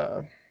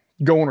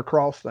going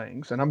across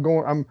things, and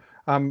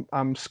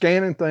I'm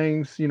scanning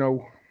things,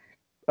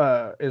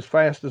 as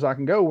fast as I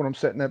can go when I'm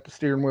setting up the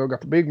steering wheel,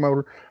 got the big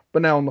motor.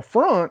 But now on the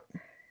front,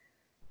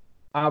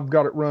 I've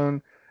got it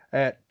run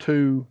at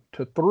 2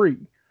 to 3.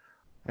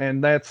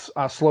 And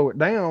I slow it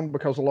down,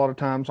 because a lot of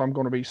times I'm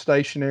going to be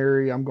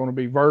stationary, I'm going to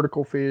be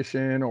vertical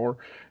fishing, or,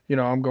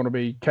 I'm going to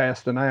be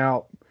casting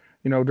out,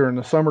 during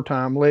the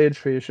summertime, ledge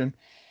fishing.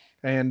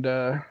 And,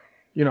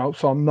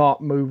 so I'm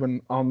not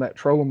moving on that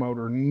trolling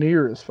motor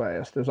near as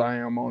fast as I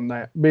am on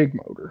that big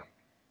motor.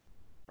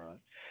 Right.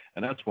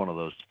 And that's one of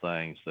those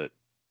things that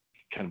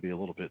can be a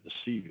little bit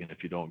deceiving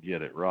if you don't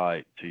get it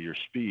right to your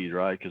speed,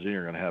 right? Because then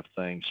you're going to have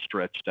things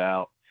stretched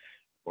out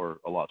or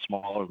a lot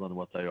smaller than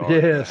what they are. Yes.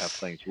 You're going to have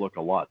things look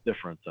a lot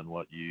different than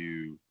what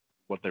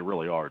they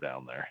really are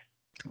down there.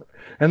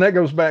 And that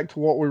goes back to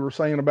what we were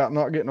saying about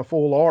not getting a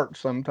full arch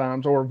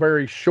sometimes, or a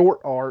very short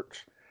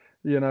arch,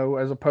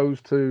 as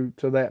opposed to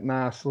that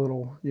nice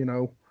little,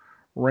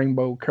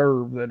 rainbow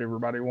curve that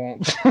everybody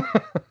wants.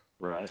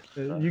 Right.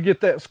 You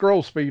get that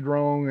scroll speed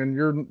wrong, and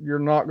you're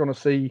not going to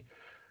see,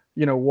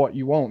 what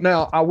you want.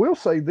 Now, I will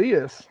say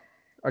this,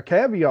 a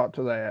caveat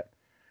to that: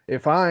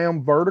 if I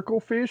am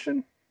vertical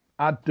fishing,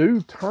 I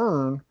do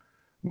turn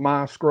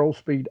my scroll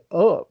speed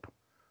up,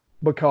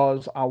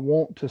 because I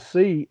want to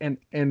see, and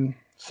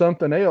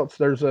something else.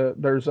 There's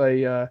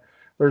a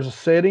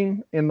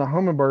setting in the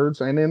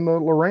Humminbirds and in the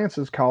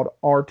Lowrances called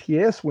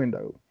RTS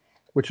window,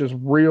 which is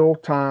real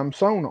time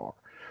sonar.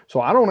 So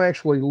I don't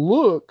actually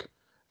look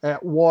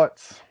at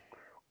what's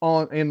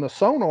on in the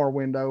sonar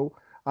window.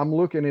 I'm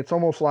looking, it's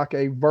almost like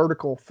a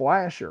vertical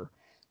flasher,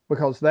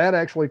 because that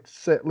actually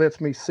lets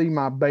me see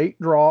my bait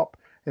drop,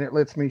 and it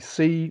lets me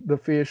see the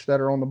fish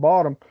that are on the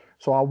bottom.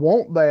 So I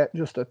want that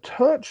just a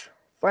touch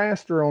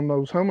faster on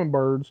those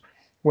Humminbirds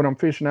when I'm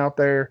fishing out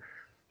there,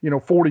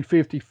 40,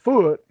 50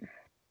 foot,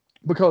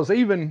 because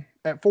even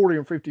at 40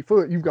 or 50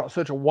 foot, you've got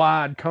such a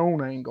wide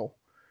cone angle,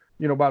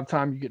 by the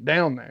time you get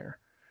down there,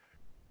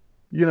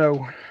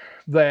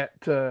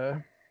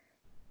 that,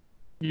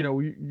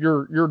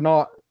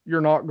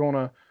 you're not going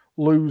to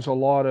lose a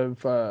lot of,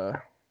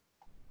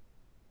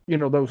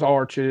 those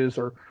arches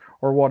or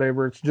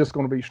whatever. It's just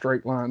going to be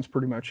straight lines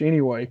pretty much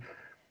anyway.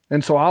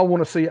 And so I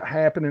want to see it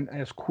happening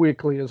as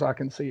quickly as I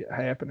can see it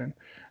happening.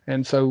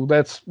 And so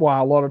that's why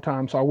a lot of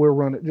times I will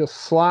run it just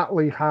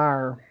slightly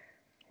higher,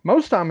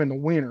 most time in the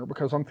winter,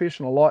 because I'm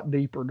fishing a lot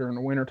deeper during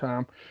the winter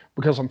time,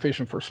 because I'm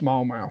fishing for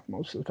smallmouth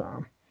most of the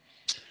time.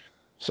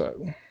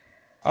 So.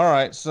 All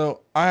right.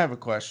 So I have a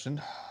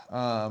question.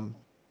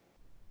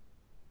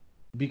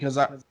 Because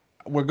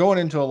we're going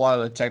into a lot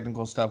of the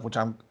technical stuff, which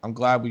I'm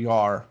glad we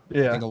are.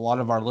 Yeah. I think a lot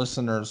of our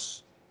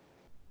listeners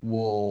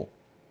will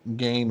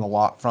gain a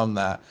lot from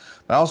that.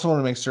 But I also want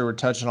to make sure we're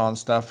touching on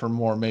stuff for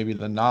more maybe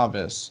the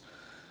novice.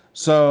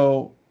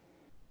 So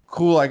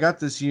cool, I got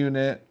this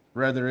unit,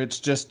 whether it's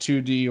just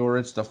 2D or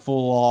it's the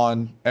full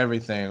on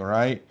everything,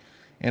 right?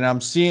 And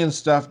I'm seeing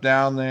stuff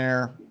down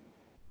there,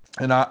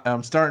 and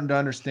I'm starting to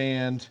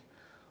understand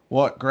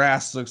what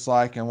grass looks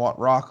like and what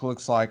rock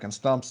looks like and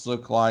stumps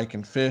look like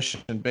and fish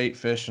and bait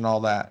fish and all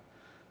that.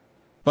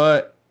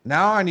 But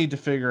now I need to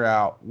figure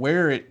out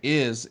where it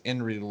is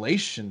in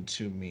relation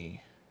to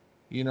me.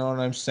 You know what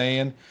I'm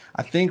saying?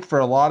 I think for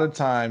a lot of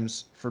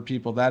times for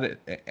people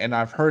and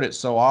I've heard it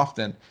so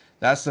often,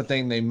 that's the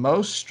thing they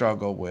most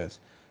struggle with.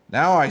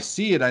 Now I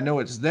see it, I know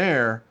it's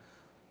there,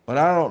 but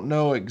I don't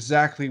know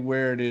exactly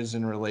where it is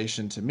in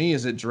relation to me.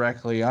 Is it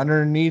directly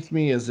underneath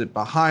me? Is it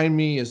behind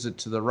me? Is it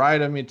to the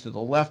right of me, to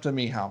the left of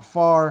me? How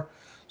far?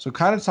 So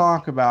kind of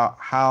talk about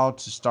how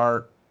to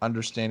start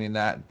understanding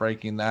that and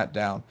breaking that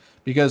down,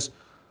 because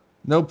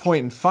no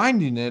point in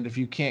finding it if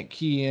you can't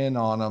key in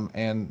on them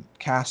and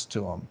cast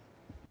to them.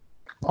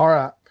 All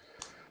right.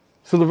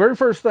 So the very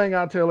first thing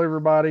I tell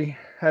everybody,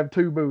 have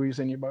 2 buoys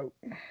in your boat.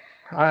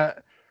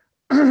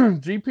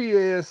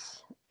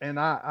 GPS, and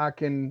I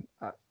can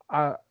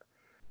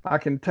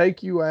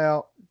take you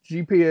out.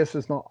 GPS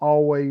is not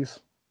always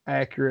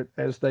accurate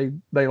as they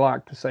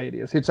like to say it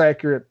is. It's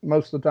accurate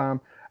most of the time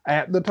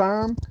at the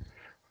time,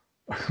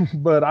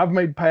 but I've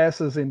made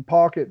passes in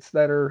pockets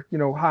that are,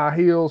 high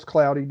hills,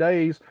 cloudy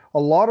days. A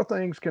lot of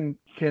things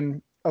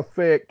can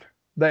affect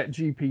that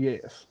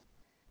GPS.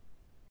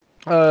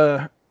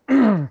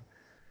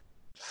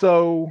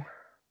 So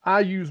I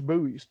use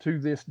buoys to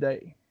this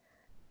day.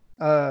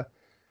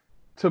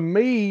 To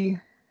me,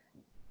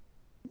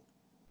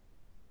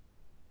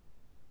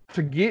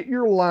 to get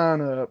your line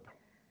up,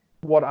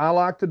 what I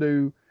like to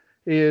do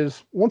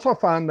is once I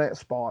find that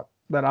spot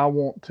that I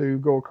want to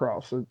go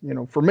across,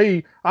 for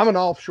me, I'm an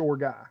offshore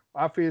guy.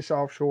 I fish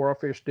offshore, I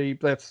fish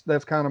deep.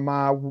 That's kind of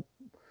my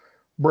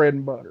bread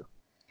and butter.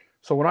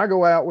 So when I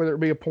go out, whether it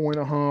be a point,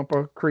 a hump,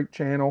 a creek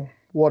channel,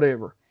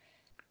 whatever,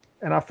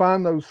 and I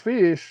find those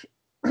fish,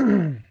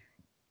 I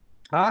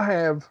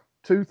have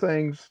 3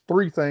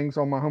 things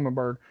on my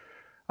Humminbird.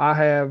 I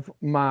have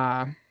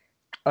my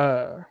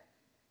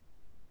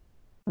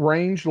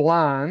ranged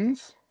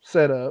lines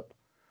set up.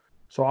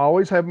 So I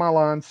always have my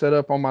lines set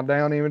up on my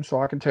down image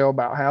so I can tell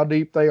about how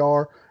deep they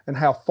are and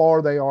how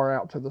far they are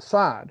out to the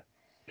side.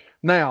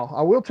 Now,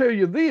 I will tell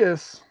you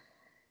this,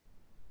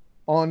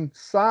 on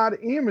side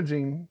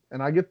imaging,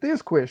 and I get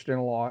this question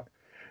a lot,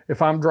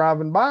 if I'm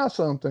driving by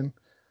something,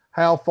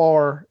 how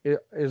far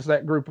is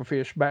that group of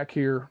fish back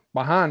here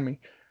behind me?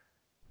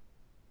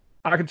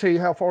 I can tell you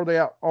how far they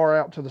are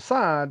out to the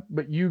side,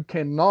 but you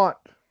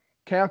cannot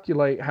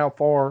calculate how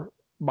far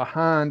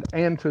behind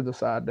and to the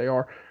side they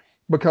are,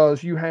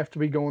 because you have to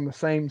be going the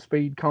same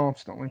speed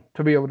constantly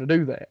to be able to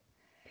do that.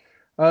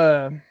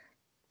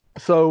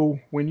 So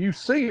when you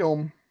see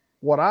them,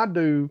 what I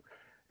do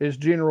is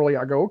generally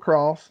I go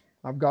across.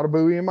 I've got a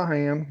buoy in my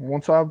hand.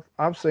 Once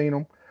I've seen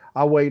them,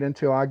 I wait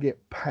until I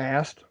get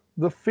past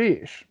the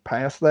fish,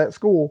 past that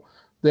school.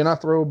 Then I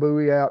throw a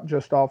buoy out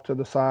just off to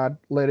the side,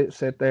 let it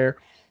sit there.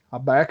 I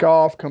back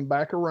off, come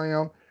back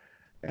around,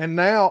 and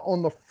now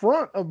on the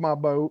front of my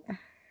boat,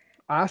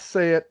 I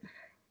set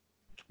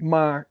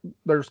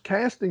there's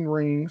casting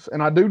rings,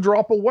 and I do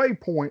drop a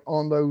waypoint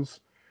on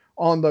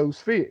those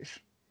fish.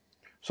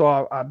 So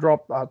I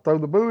throw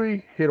the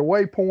buoy, hit a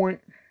waypoint,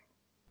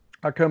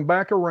 I come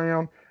back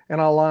around, and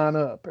I line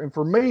up. And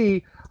for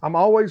me, I'm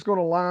always going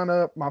to line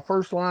up. My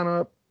first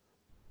lineup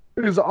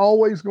is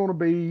always going to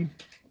be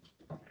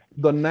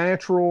the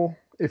natural.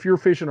 If you're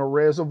fishing a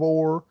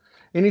reservoir,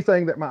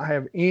 anything that might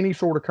have any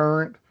sort of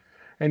current,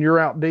 and you're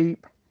out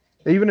deep,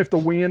 even if the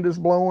wind is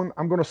blowing,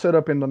 I'm going to set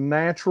up in the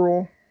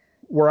natural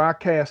where I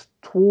cast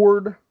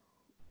toward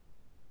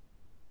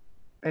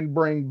and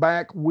bring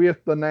back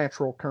with the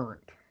natural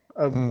current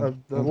of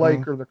the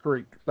lake or the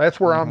creek. That's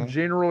where I'm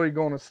generally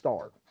going to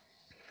start.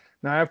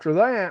 Now, after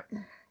that,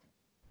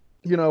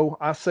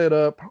 I set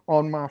up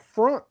on my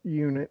front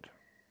unit,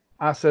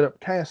 I set up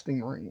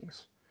casting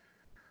rings.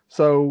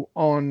 So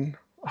on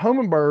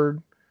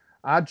Humminbird,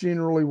 I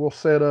generally will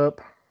set up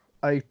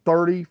a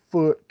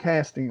 30-foot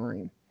casting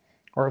ring,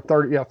 or a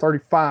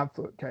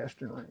 35-foot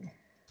casting ring.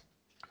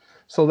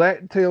 So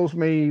that tells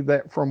me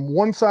that from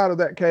one side of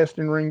that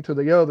casting ring to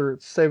the other,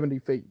 it's 70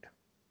 feet.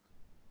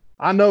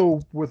 I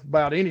know with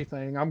about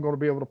anything, I'm going to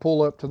be able to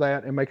pull up to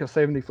that and make a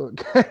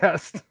 70-foot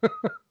cast,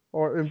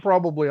 and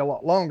probably a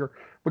lot longer,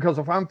 because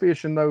if I'm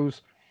fishing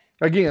those,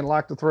 again,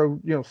 like to throw,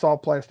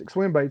 soft plastic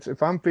swim baits,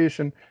 if I'm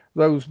fishing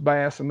those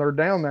bass and they're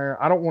down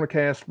there, I don't want to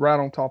cast right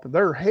on top of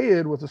their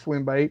head with a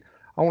swim bait.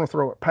 I want to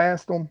throw it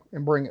past them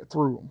and bring it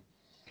through them.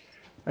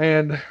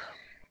 And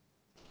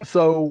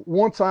so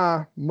once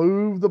I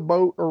move the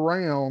boat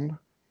around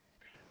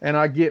and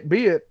I get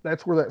bit,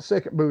 that's where that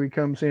second buoy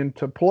comes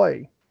into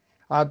play.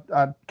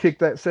 I kick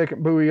that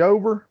second buoy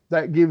over.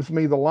 That gives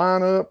me the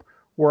line up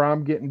where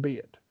I'm getting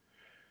bit.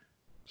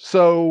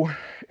 So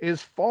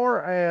as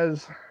far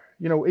as,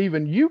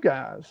 even you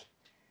guys,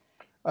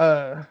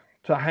 to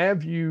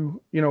have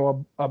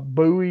a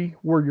buoy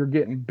where you're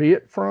getting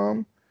bit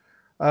from,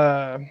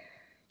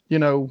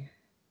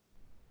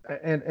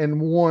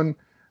 and one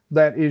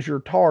that is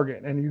your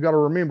target. And you got to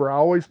remember, I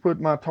always put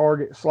my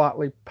target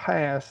slightly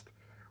past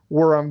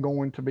where I'm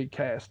going to be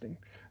casting.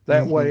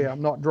 That way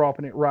I'm not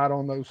dropping it right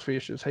on those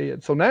fish's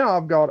heads. So now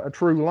I've got a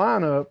true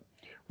lineup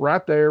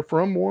right there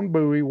from one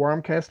buoy where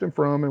I'm casting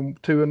from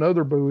and to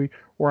another buoy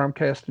where I'm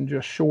casting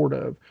just short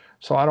of.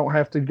 So I don't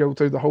have to go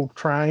through the whole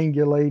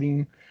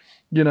triangulating,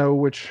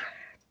 which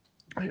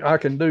I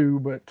can do,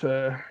 but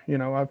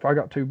if I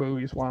got two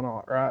buoys, why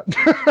not, right?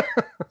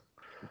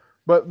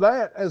 But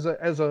that as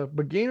a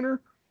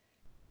beginner,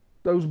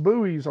 those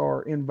buoys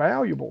are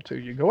invaluable to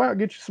you. Go out,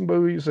 get you some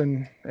buoys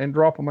and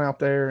drop them out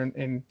there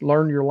and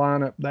learn your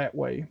lineup that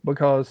way,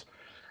 because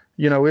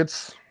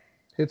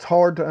it's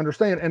hard to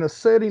understand. And a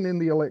setting in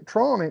the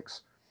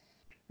electronics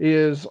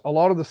is a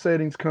lot of the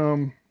settings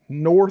come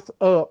north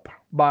up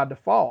by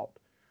default.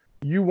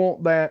 You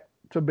want that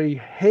to be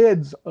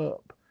heads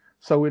up,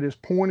 so it is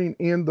pointing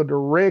in the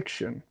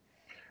direction.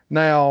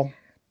 Now,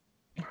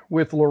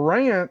 with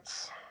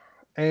Lowrance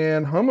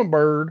and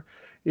Humminbird,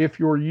 if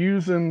you're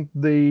using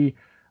the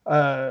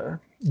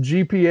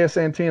GPS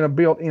antenna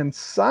built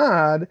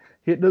inside,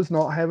 it does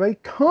not have a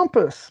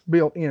compass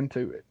built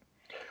into it.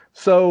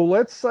 So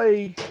let's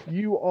say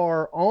you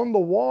are on the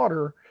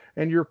water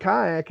and your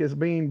kayak is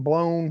being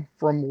blown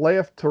from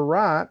left to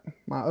right,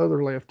 my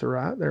other left to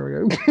right, there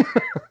we go.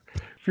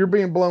 If you're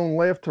being blown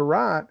left to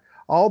right,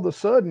 all of a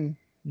sudden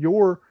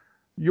your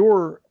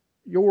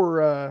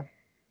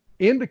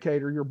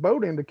indicator, your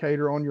boat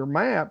indicator on your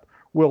map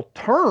will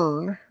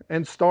turn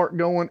and start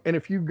going. And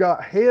if you've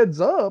got heads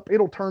up,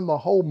 it'll turn the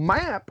whole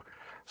map.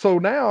 So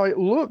now it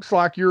looks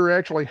like you're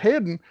actually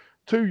heading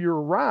to your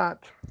right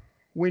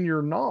when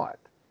you're not.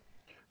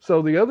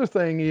 So the other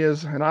thing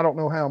is, and I don't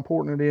know how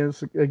important it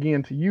is,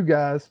 again, to you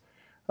guys,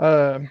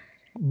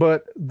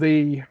 but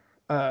the,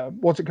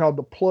 what's it called?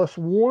 The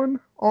 +1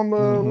 on the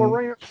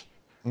Lowrance,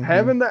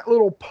 having that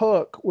little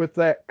puck with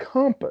that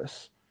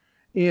compass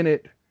in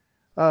it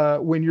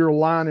when you're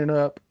lining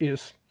up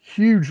is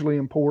hugely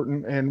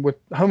important. And with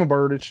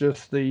Humminbird, it's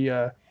just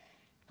the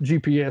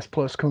GPS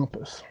plus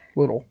compass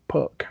little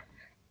puck.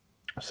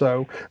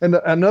 So, and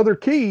another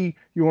key,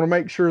 you want to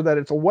make sure that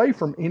it's away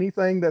from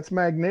anything that's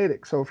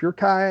magnetic. So if your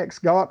kayak's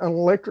got an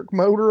electric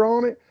motor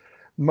on it,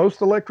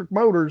 most electric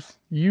motors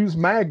use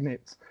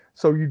magnets.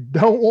 So you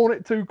don't want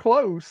it too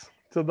close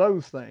to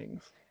those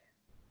things.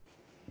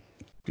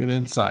 Good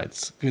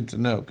insights. Good to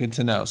know. Good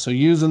to know. So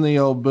using the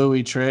old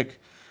buoy trick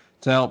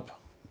to help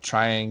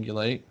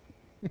triangulate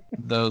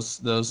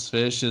those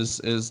fish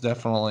is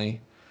definitely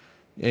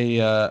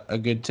a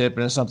good tip,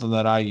 and it's something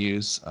that I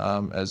use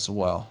as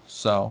well.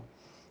 So,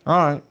 all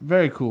right,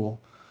 very cool.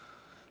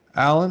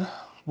 Alan,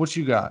 what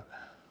you got?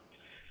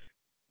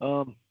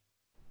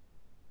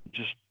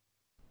 Just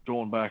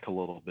going back a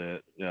little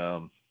bit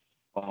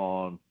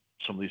on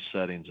some of these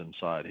settings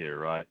inside here,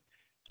 right?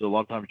 So a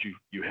lot of times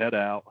you head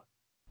out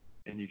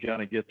and you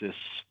kind of get this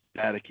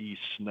staticky,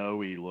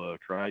 snowy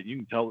look, right? You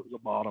can tell at the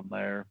bottom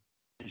there,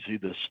 you see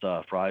this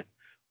stuff, right?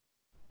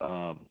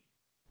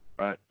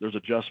 Right. There's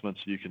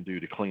adjustments you can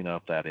do to clean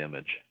up that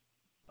image.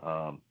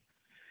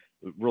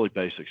 Really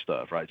basic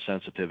stuff, right?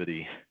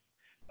 Sensitivity.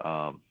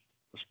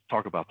 Let's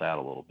talk about that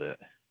a little bit.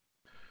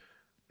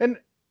 And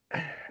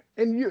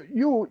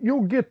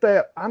you'll get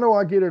that. I know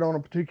I get it on a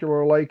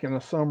particular lake in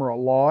the summer a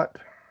lot.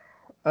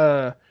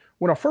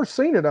 When I first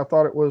seen it, I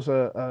thought it was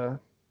a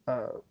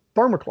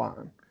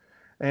thermocline.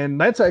 And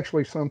that's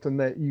actually something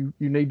that you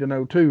need to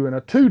know too. In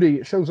a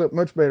 2D, it shows up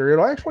much better.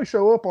 It'll actually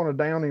show up on a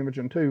down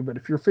imaging too. But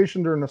if you're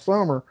fishing during the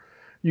summer,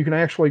 you can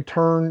actually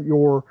turn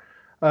your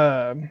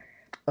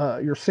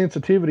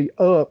sensitivity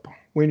up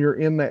when you're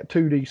in that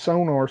 2D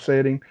sonar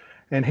setting,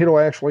 and it'll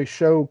actually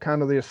show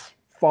kind of this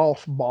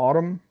false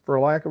bottom, for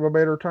lack of a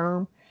better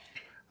term.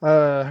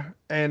 And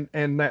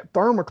that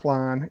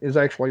thermocline is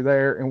actually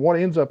there. And what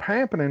ends up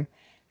happening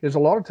is a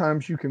lot of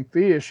times you can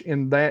fish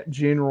in that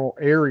general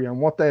area.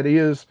 And what that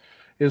is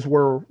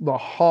where the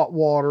hot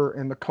water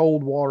and the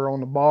cold water on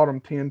the bottom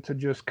tend to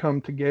just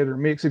come together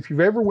and mix. If you've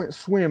ever went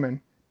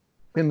swimming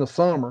in the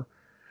summer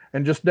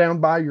and just down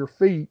by your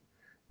feet,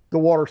 the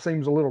water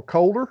seems a little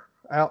colder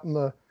out in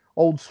the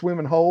old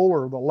swimming hole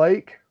or the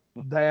lake,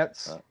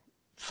 that's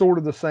sort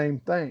of the same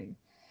thing.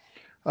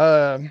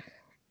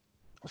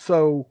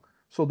 So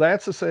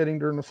that's a setting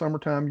during the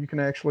summertime you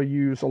can actually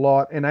use a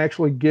lot and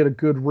actually get a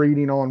good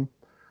reading on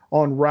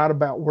right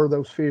about where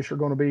those fish are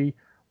going to be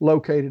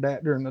located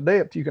at during the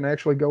depth. You can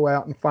actually go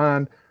out and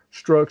find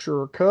structure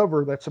or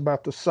cover that's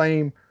about the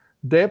same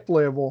depth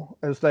level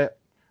as that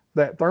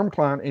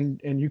thermocline,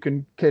 and you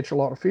can catch a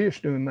lot of fish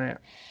doing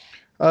that.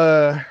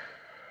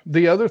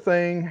 The other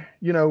thing,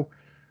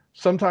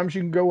 sometimes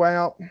you can go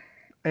out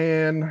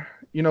and,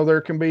 there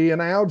can be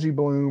an algae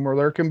bloom, or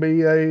there's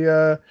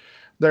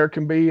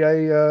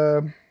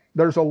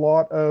a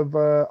lot of,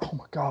 oh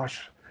my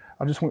gosh,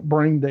 I just went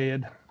brain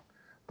dead.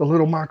 The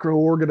little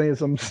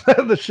microorganisms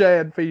that the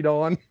shad feed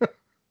on.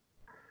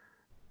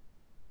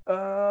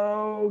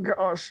 Oh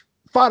gosh,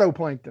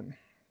 phytoplankton.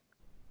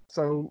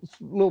 So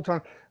little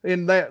time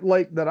in that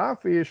lake that I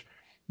fish,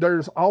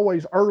 there's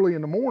always early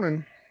in the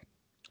morning,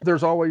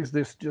 there's always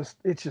this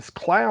it's just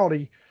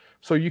cloudy.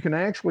 So you can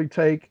actually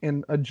take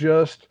and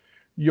adjust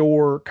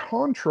your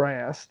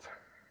contrast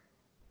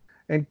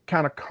and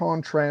kind of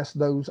contrast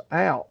those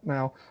out.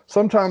 Now,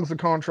 sometimes the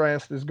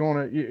contrast is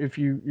going to, if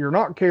you're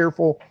not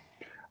careful,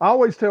 I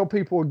always tell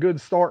people a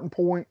good starting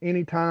point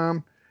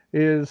anytime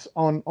is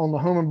on the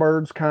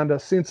Humminbird's kind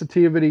of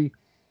sensitivity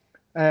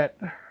at,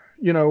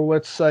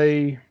 let's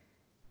say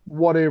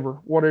whatever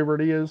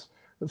it is.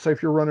 Let's say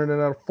if you're running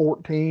it at a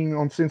 14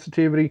 on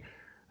sensitivity,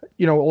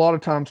 a lot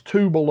of times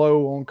 2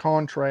 below on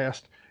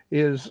contrast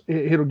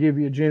it'll give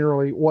you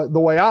generally the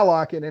way I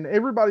like it. And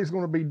everybody's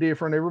going to be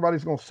different.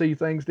 Everybody's going to see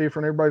things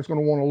different. Everybody's going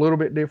to want a little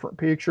bit different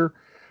picture.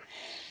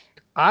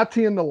 I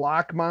tend to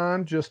like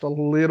mine just a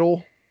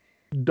little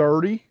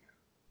dirty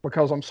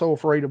because I'm so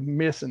afraid of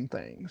missing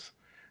things.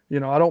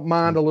 I don't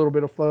mind a little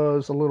bit of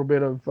fuzz, a little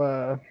bit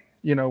of,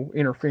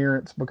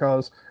 interference,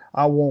 because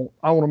I want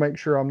to make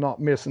sure I'm not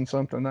missing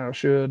something that I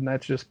should. And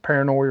that's just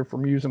paranoia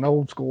from using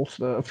old school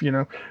stuff.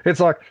 It's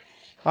like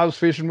I was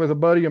fishing with a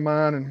buddy of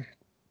mine, and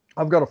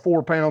I've got a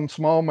 4-pound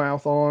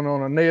smallmouth on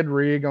a Ned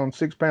rig on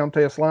 6-pound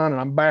test line, and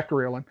I'm back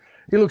reeling.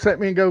 He looks at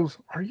me and goes,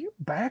 "Are you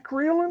back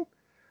reeling?"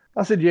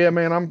 I said, "Yeah,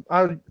 man,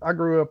 I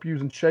grew up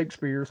using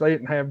Shakespeare's. They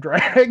didn't have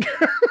drag."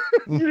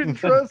 You didn't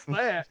trust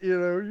that,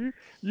 you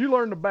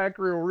learned to back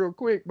reel real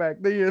quick back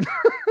then.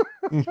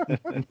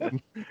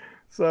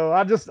 So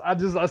I just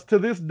to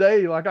this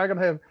day, like I can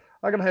have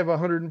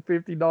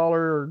 $150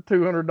 or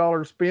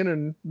 $200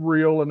 spinning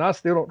reel, and I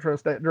still don't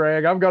trust that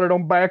drag. I've got it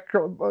on back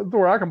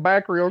where I can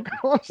back reel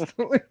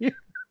constantly.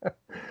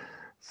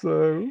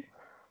 So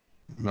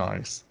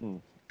nice.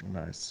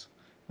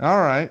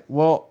 All right.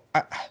 Well,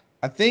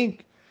 I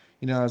think,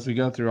 as we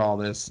go through all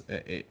this,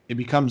 it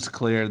becomes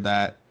clear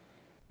that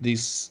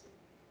these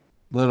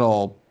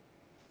little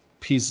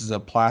pieces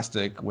of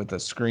plastic with a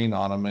screen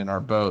on them in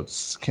our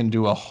boats can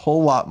do a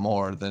whole lot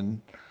more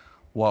than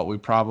what we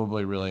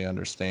probably really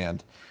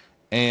understand.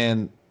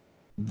 And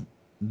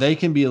they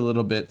can be a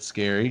little bit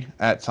scary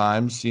at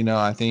times,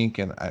 I think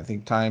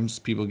times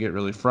people get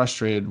really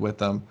frustrated with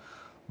them,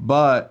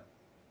 but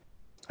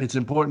it's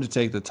important to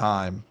take the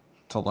time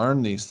to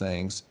learn these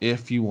things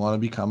if you want to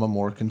become a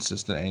more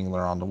consistent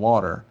angler on the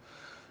water.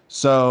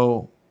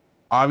 So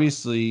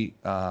obviously,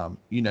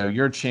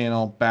 your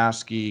channel,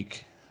 Bass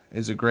Geek,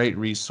 is a great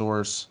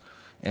resource,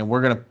 and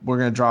we're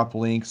gonna drop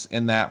links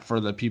in that for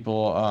the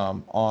people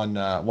on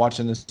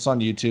watching this on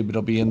YouTube.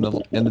 It'll be in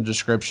the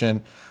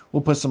description.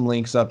 We'll put some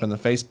links up in the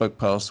Facebook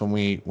post when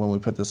we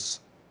put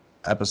this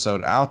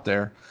episode out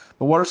there.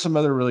 But what are some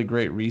other really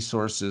great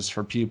resources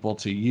for people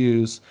to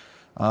use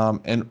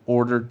in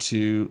order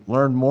to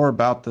learn more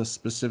about the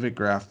specific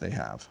graph they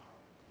have?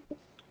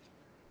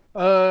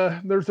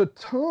 There's a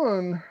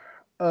ton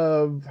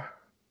of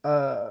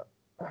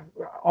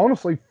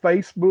honestly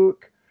Facebook.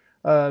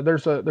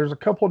 There's a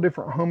couple of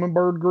different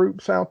Humminbird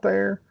groups out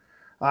there.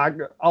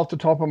 Off the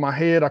top of my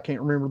head, I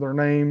can't remember their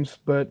names,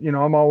 but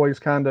I'm always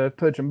kind of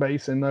touching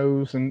base in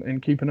those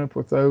and keeping up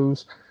with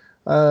those.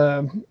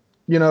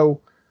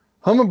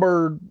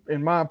 Humminbird,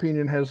 in my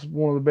opinion, has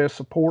one of the best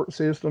support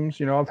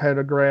systems. I've had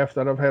a graph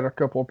that I've had a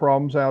couple of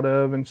problems out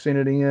of and sent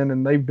it in,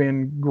 and they've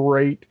been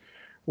great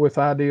with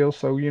ideas.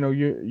 So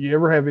you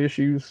ever have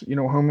issues,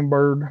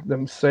 Humminbird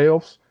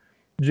themselves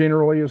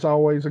generally is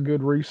always a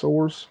good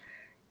resource.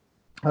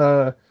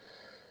 And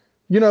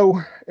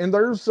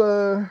there's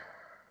a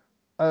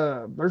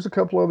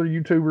couple other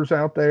YouTubers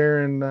out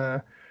there, and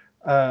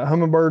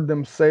Humminbird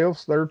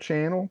themselves, their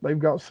channel, they've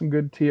got some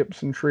good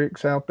tips and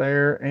tricks out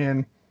there.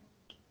 And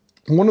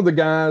one of the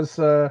guys,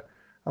 I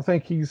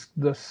think he's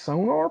the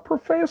sonar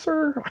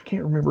professor. I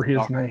can't remember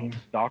his name.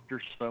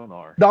 Dr.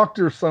 Sonar.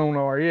 Dr.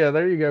 Sonar. Yeah,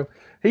 there you go.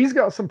 He's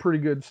got some pretty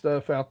good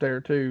stuff out there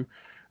too.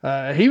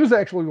 He was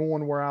actually the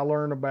one where I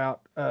learned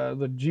about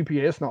the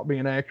GPS not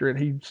being accurate.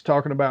 He's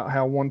talking about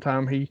how one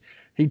time he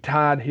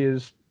tied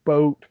his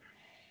boat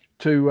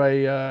to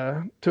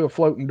a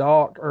floating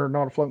dock, or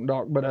not a floating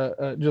dock,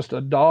 but just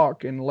a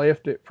dock, and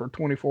left it for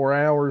 24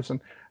 hours, and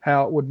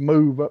how it would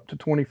move up to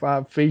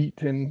 25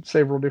 feet in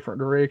several different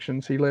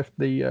directions. He left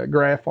the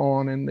graph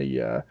on in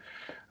the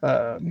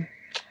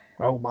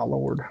oh my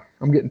Lord,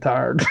 I'm getting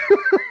tired.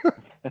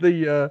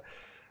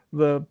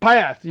 The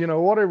path,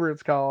 whatever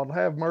it's called.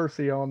 Have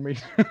mercy on me.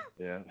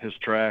 Yeah, his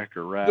track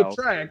or route. The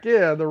track,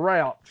 yeah, the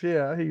route.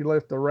 Yeah, he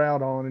left the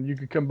route on, and you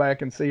could come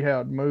back and see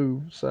how it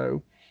moved.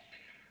 So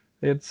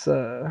it's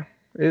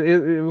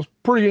it was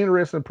pretty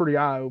interesting, pretty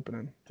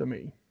eye-opening to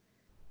me.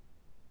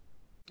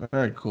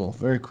 Very cool.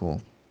 Very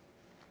cool.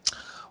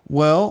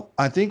 Well,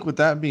 I think with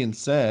that being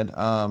said,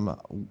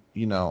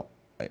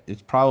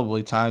 it's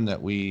probably time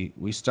that we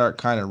start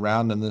kind of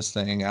rounding this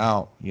thing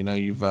out.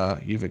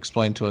 You've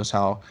explained to us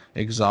how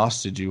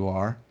exhausted you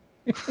are.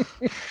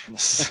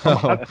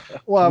 So,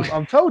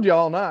 I've told you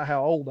all night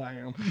how old I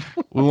am.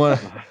 we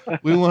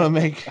want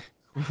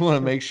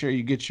to make sure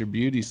you get your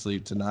beauty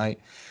sleep tonight.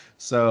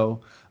 So,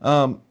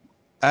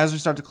 as we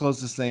start to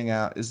close this thing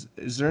out, is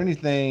there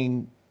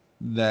anything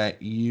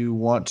that you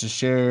want to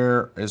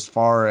share as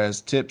far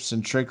as tips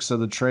and tricks of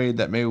the trade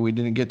that maybe we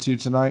didn't get to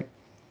tonight?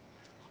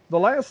 The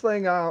last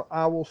thing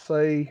I will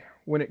say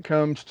when it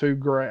comes to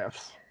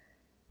graphs,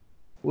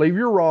 leave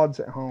your rods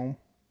at home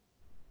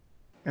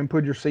and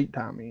put your seat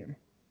time in.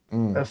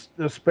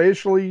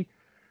 Especially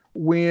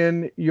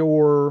when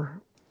your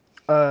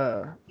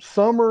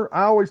summer,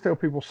 I always tell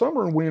people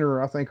summer and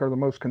winter, I think, are the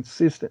most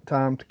consistent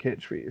time to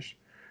catch fish.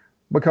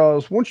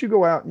 Because once you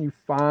go out and you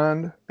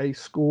find a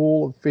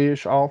school of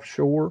fish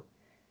offshore,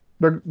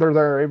 they're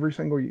there every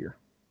single year,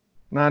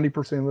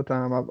 90% of the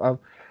time.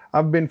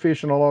 I've been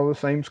fishing a lot of the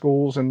same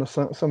schools and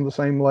some of the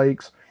same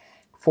lakes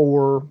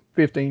for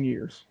 15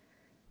 years,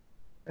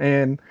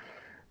 and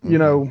you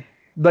know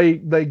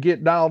they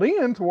get dialed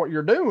in to what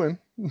you're doing,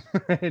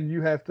 and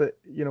you have to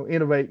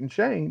innovate and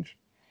change.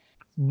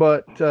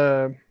 But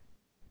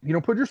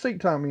put your seat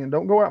time in.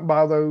 Don't go out and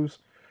buy those.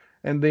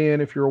 And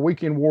then if you're a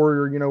weekend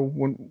warrior,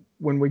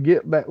 when we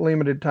get that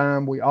limited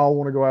time, we all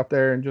want to go out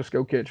there and just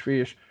go catch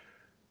fish.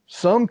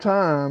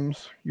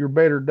 Sometimes your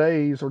better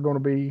days are going to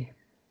be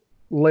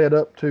led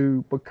up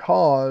to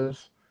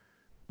because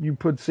you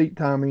put seat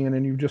time in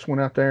and you just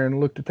went out there and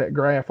looked at that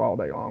graph all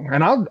day long.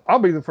 And I'll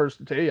be the first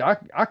to tell you,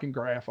 I can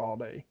graph all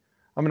day.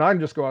 I mean, I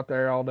can just go out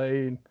there all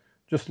day and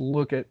just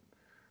look at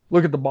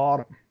the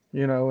bottom,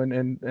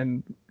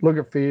 and look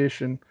at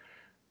fish. And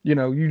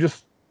you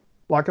just,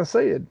 like I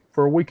said,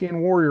 for a weekend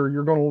warrior,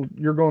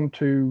 you're going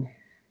to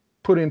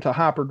put into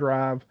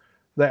hyperdrive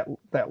that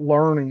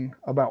learning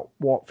about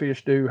what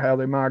fish do, how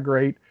they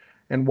migrate,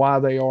 and why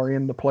they are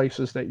in the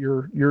places that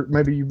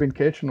maybe you've been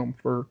catching them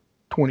for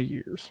 20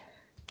 years.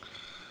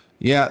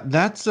 Yeah,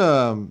 that's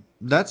a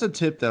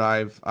tip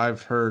that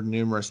I've heard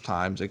numerous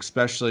times,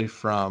 especially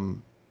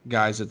from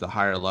guys at the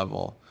higher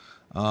level.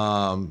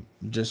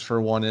 Just for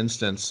one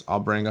instance,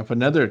 I'll bring up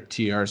another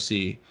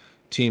TRC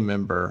team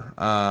member,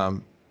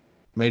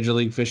 Major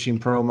League Fishing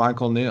pro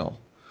Michael Neal.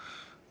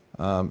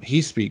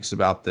 He speaks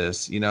about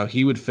this.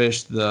 He would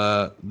fish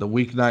the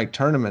weeknight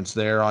tournaments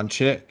there on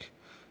Chick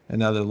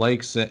and other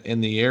lakes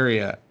in the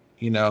area,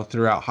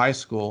 throughout high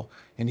school.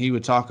 And he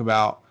would talk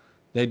about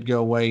they'd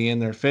go way in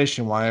there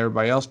fishing while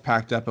everybody else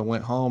packed up and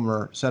went home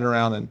or sat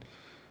around and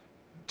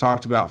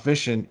talked about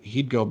fishing.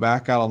 He'd go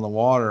back out on the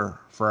water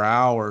for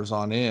hours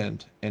on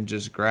end and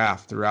just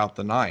graph throughout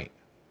the night.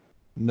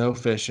 No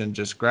fishing,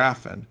 just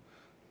graphing.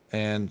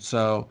 And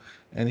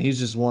he's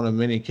just one of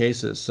many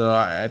cases. So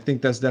I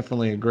think that's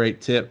definitely a great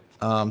tip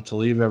to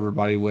leave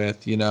everybody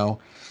with.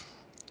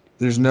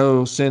 There's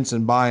no sense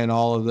in buying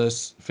all of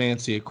this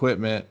fancy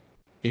equipment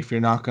if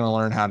you're not going to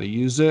learn how to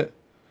use it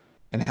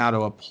and how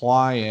to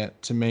apply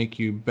it to make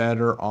you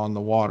better on the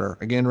water.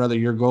 Again, whether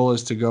your goal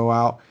is to go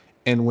out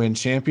and win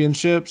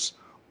championships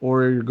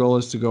or your goal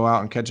is to go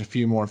out and catch a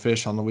few more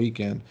fish on the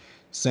weekend,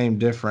 same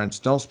difference.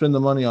 Don't spend the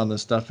money on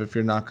this stuff if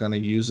you're not going to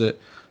use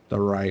it the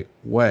right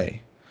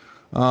way.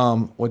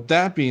 With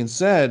that being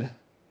said,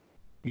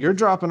 you're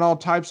dropping all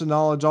types of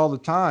knowledge all the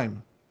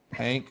time,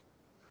 Hank.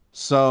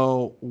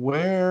 So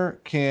where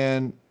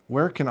can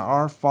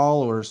our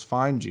followers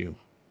find you?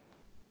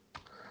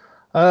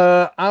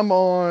 I'm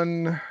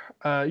on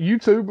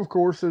YouTube, of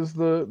course, is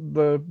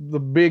the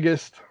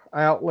biggest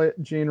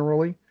outlet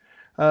generally.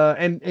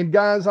 And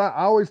guys, I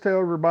always tell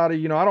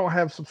everybody, I don't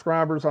have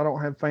subscribers, I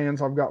don't have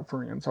fans, I've got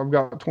friends. I've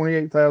got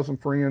 28,000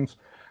 friends.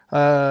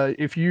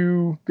 If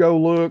you go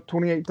look,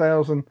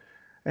 28,000,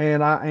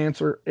 and I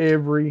answer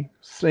every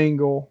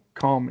single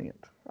comment.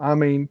 I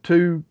mean,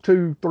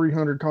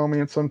 300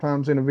 comments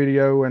sometimes in a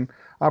video, and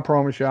I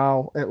promise you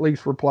I'll at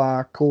least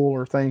reply cool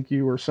or thank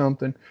you or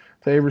something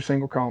to every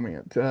single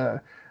comment. I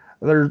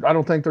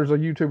don't think there's a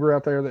YouTuber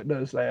out there that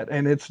does that.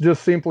 And it's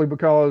just simply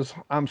because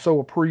I'm so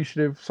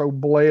appreciative, so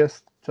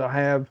blessed to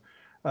have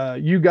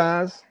you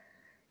guys,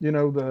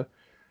 my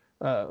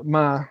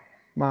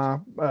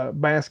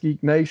Bass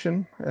Geek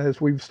Nation,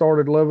 as we've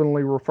started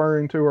lovingly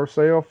referring to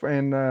ourselves.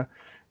 And,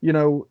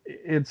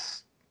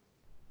 it's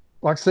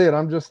like I said,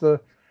 I'm just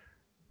a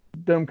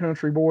dumb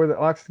country boy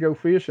that likes to go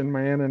fishing,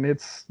 man. And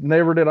it's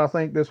never did I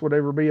think this would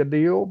ever be a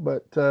deal,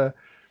 but,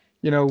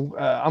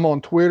 I'm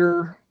on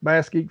Twitter,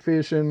 Bass Geek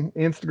Fishing,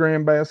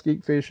 Instagram, Bass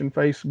Geek Fishing,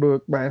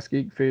 Facebook, Bass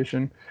Geek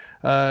Fishing.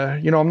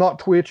 I'm not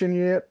twitching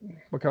yet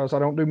because I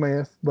don't do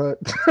meth, but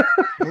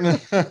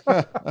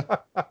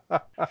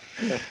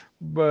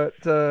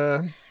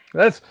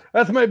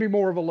that's maybe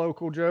more of a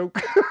local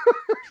joke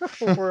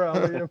where I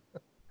live.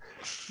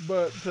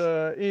 But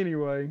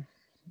anyway,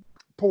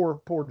 poor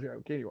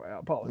joke. Anyway, I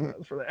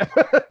apologize for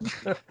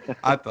that.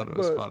 I thought it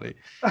was funny.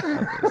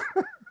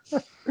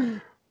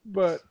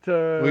 But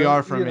we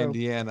are from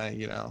Indiana,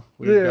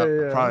 we've got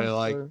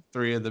probably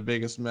three of the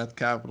biggest meth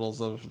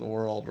capitals of the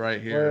world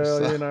right here.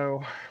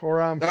 Well,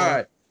 where I'm from. All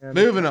right,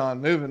 moving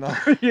on.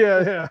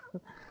 yeah.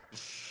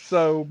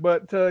 So,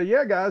 but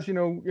guys,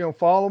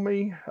 follow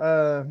me,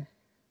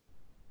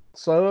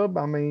 sub.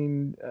 I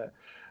mean,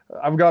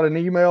 I've got an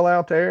email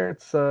out there.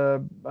 It's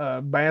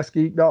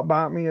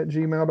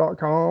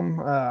bassgeek.biteme@gmail.com.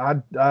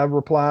 I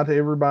reply to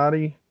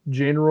everybody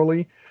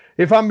generally.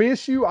 If I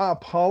miss you, I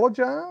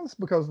apologize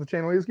because the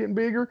channel is getting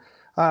bigger.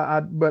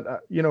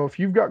 But if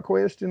you've got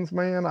questions,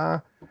 man, I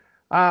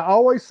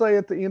always say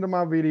at the end of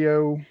my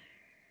video,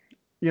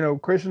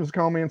 questions,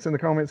 comments in the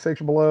comment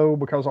section below,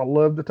 because I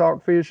love to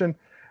talk fishing.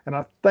 And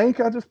I think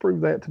I just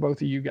proved that to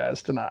both of you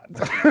guys tonight.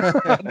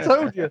 I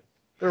told you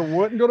there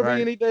wasn't going to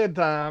be any dead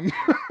time.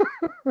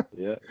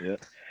 Yeah.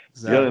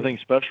 Exactly. You got anything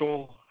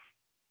special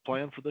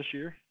planned for this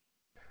year?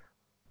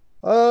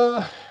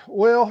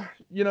 Well,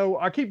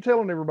 I keep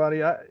telling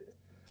everybody, I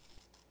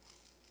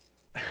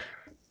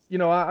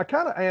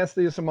kind of asked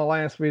this in my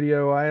last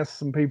video. I asked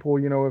some people,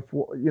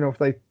 if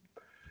they,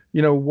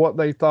 what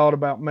they thought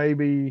about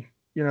maybe,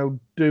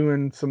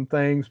 doing some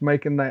things,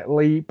 making that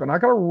leap. And I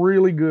got a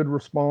really good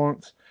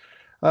response.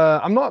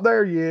 I'm not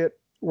there yet.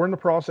 We're in the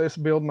process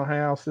of building a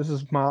house. This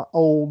is my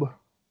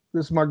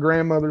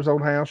grandmother's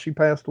old house. She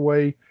passed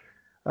away,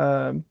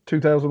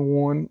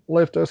 2001,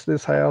 left us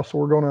this house.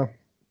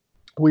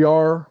 We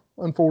are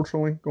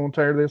unfortunately going to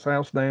tear this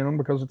house down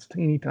because it's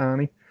teeny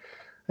tiny,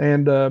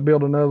 and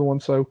build another one.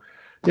 So,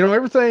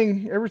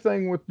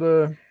 everything with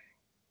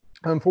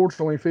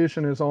unfortunately,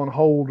 fishing is on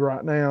hold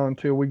right now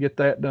until we get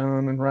that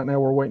done. And right now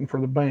we're waiting for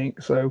the bank.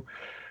 So,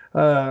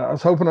 I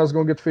was hoping I was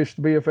going to get to fish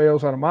the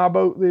BFLs out of my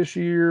boat this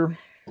year.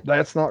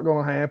 That's not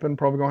going to happen.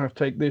 Probably going to have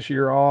to take this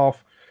year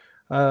off,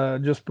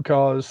 just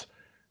because,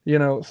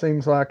 it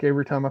seems like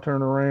every time I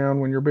turn around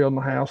when you're building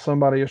a house,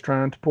 somebody is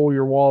trying to pull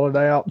your wallet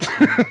out,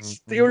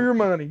 steal your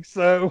money.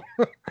 So,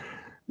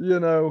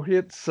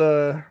 it's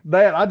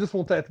that I just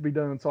want that to be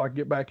done so I can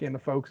get back into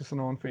focusing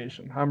on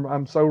fishing.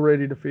 I'm so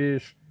ready to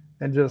fish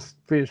and just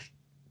fish,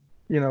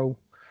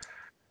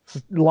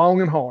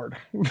 long and hard.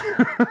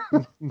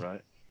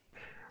 Right.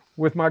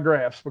 With my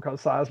graphs,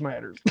 because size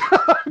matters. Been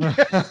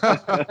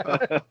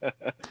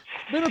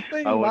a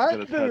thing. I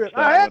had to do it.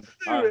 I had to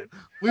do it.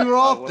 We were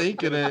all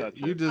thinking it.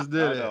 You just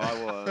did it.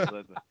 I was.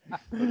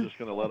 I'm just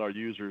going to let our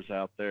users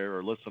out there,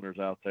 or listeners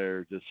out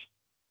there, just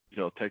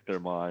take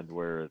their mind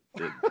where it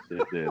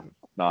did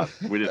not.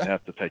 We didn't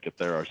have to take it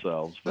there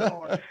ourselves.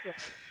 But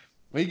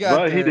we got.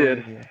 But he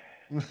did.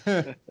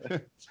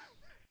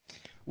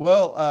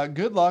 Well,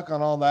 good luck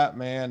on all that,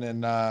 man.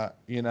 And I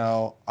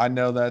know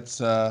that's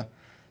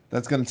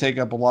going to take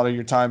up a lot of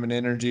your time and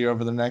energy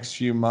over the next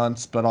few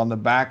months. But on the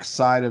back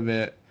side of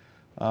it,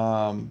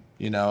 you'll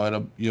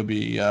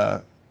be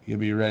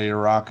ready to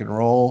rock and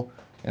roll.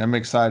 And I'm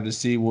excited to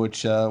see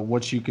what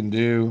you can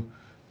do.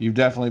 You've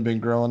definitely been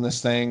growing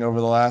this thing over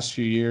the last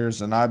few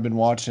years, and I've been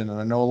watching, and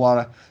I know a lot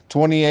of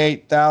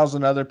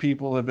 28,000 other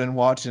people have been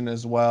watching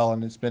as well,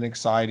 and it's been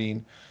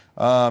exciting.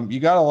 You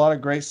got a lot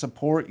of great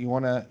support. You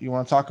wanna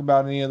talk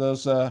about any of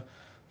those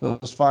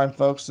fine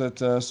folks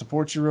that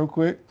support you real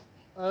quick?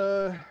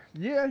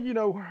 Yeah,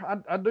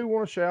 I do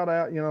want to shout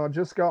out. I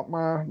just got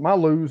my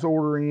Lew's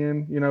order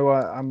in.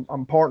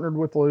 I'm partnered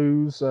with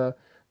Lew's,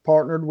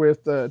 partnered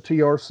with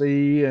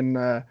TRC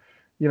and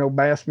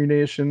Bass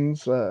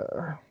Munitions,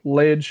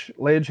 ledge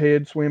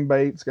head swim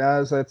baits,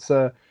 guys. That's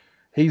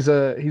he's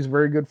a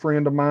very good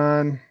friend of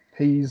mine.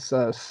 He's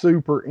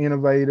super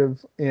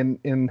innovative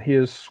in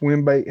his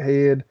swim bait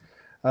head.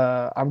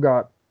 I've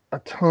got a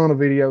ton of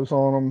videos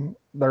on him.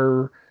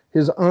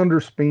 His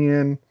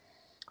underspin.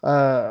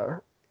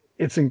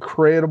 It's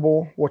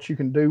incredible what you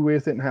can do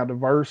with it and how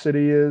diverse it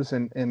is,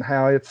 and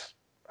how it's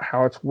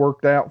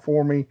worked out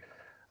for me,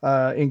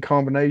 in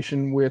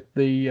combination with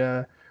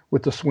the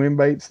swim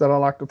baits that I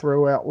like to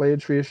throw out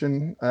ledge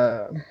fishing.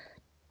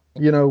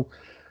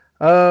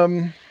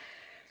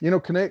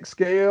 Connect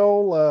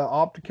Scale,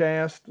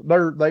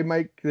 Opticast, they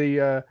make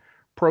the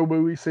Pro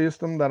Buoy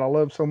system that I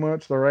love so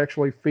much. They're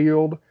actually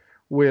filled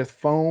with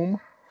foam.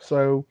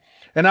 So,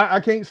 and I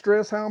can't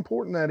stress how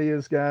important that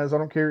is, guys. I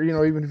don't care,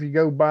 even if you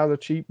go buy the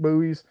cheap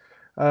buoys,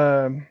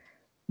 that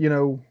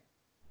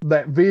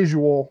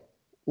visual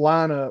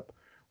lineup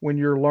when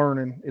you're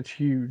learning, it's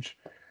huge.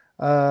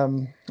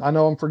 I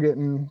know I'm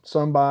forgetting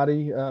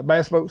somebody.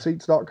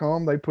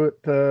 Bassboatseats.com, they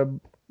put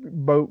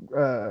boat,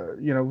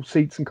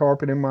 seats and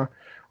carpet in my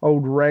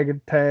old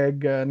Ragged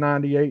Tag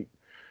 98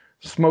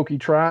 Smoky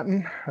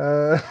Triton.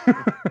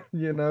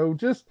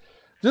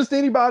 Just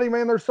anybody,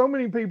 man. There's so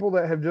many people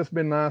that have just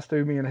been nice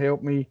to me and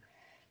helped me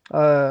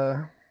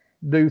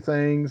do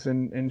things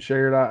and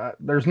share it.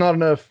 There's not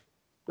enough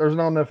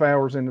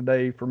hours in the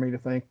day for me to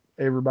thank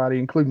everybody,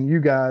 including you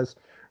guys,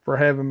 for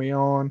having me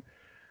on.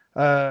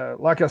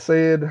 Like I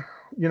said,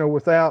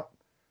 without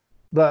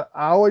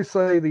I always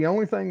say the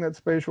only thing that's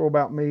special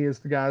about me is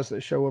the guys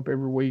that show up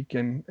every week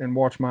and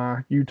watch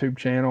my YouTube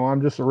channel.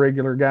 I'm just a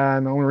regular guy,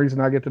 and the only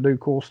reason I get to do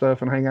cool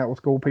stuff and hang out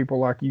with cool people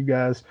like you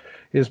guys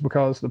is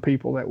because the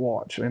people that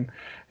watch. And,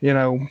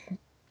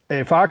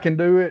 if I can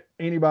do it,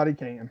 anybody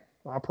can.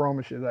 I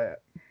promise you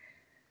that.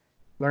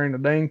 There ain't a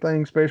dang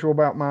thing special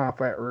about my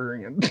fat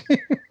rear end.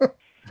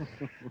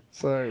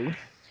 So.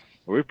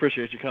 Well, we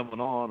appreciate you coming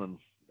on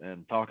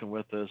and talking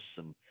with us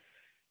and,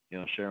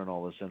 sharing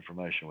all this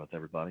information with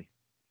everybody.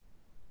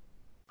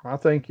 I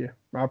thank you.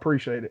 I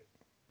appreciate it.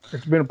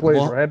 It's been a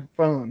pleasure. Well, I had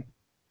fun.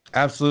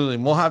 Absolutely.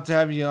 We'll have to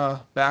have you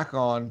back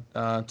on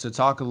to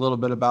talk a little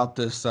bit about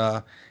this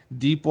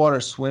deep water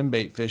swim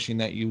bait fishing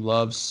that you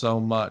love so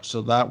much.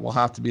 So that will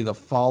have to be the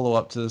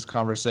follow-up to this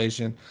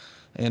conversation.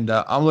 And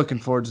I'm looking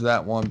forward to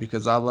that one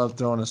because I love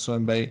throwing a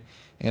swim bait.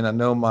 and I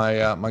know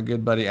my my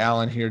good buddy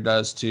Alan here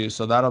does too.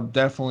 So that'll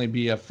definitely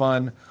be a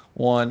fun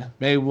one.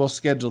 Maybe we'll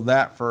schedule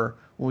that for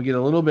when we get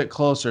a little bit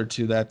closer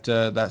to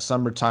that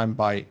summertime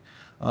bite.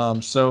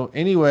 So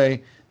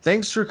anyway,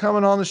 thanks for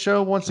coming on the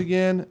show once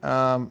again.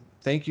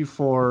 Thank you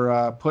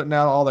for putting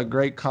out all the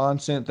great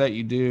content that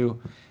you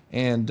do,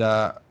 and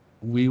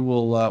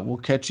we'll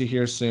catch you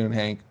here soon,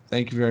 Hank.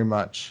 Thank you very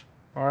much.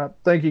 All right.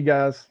 Thank you,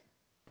 guys.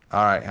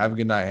 All right. Have a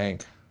good night,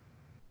 Hank.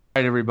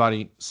 All right,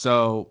 everybody.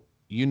 So,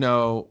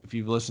 if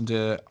you've listened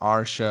to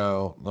our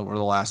show over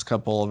the last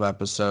couple of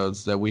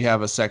episodes, that we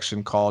have a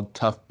section called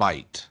Tough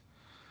Bite.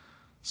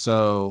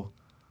 So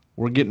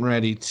we're getting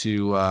ready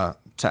to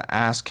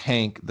ask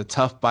Hank the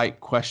tough bite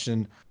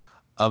question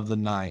of the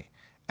night.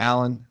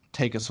 Alan,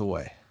 take us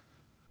away.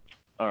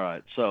 All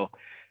right. So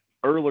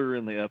earlier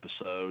in the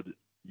episode,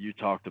 you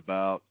talked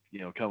about,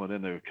 coming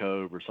into a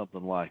cove or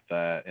something like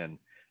that and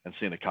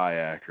seeing a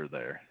kayaker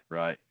there,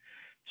 right?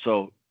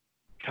 So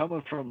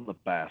coming from the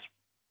bass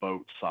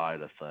boat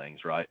side of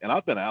things, right? And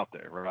I've been out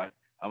there, right?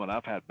 I mean,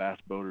 I've had bass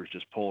boaters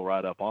just pull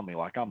right up on me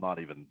like I'm not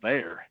even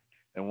there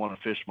and want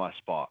to fish my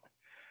spot.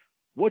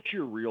 What's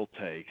your real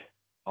take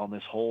on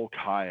this whole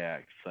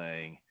kayak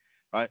thing,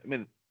 right? I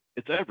mean,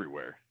 it's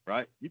everywhere,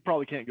 right? You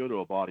probably can't go to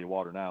a body of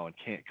water now and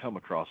can't come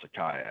across a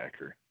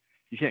kayaker.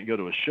 You can't go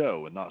to a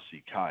show and not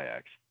see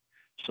kayaks.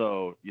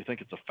 So you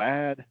think it's a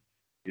fad?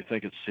 You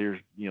think it's here,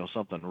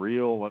 something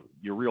real? What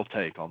your real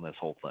take on this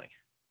whole thing?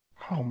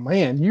 Oh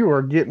man, you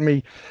are getting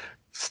me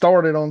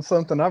started on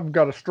something I've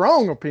got a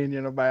strong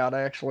opinion about,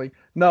 actually.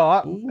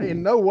 No,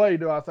 in no way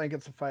do I think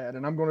it's a fad,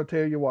 and I'm going to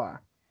tell you why.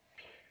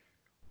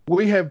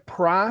 We have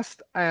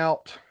priced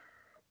out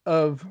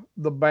of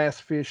the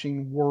bass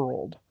fishing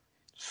world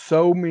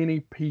so many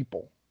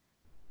people.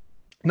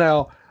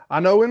 Now, I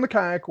know in the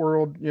kayak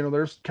world,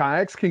 there's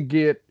kayaks can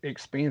get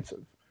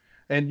expensive.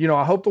 And,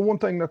 I hope the one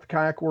thing that the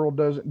kayak world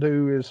doesn't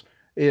do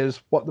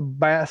is what the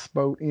bass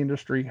boat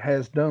industry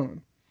has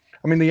done.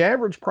 I mean, the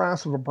average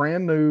price of a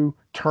brand new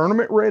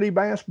tournament-ready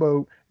bass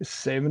boat is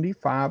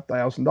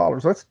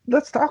 $75,000.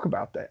 Let's talk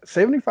about that.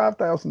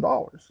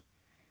 $75,000.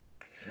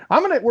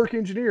 I'm a network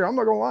engineer. I'm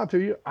not going to lie to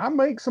you. I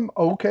make some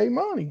okay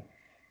money.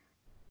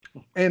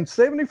 And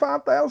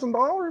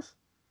 $75,000?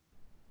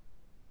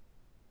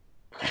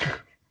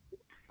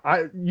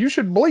 You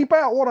should bleep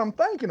out what I'm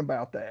thinking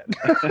about that.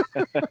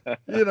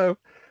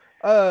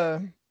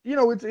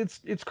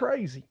 It's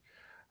crazy.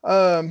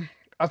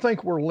 I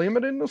think we're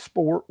limiting the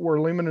sport. We're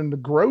limiting the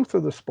growth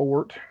of the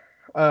sport.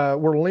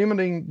 We're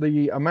limiting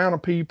the amount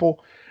of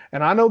people.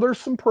 And I know there's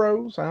some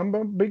pros. I'm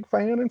a big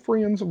fan and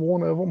friends of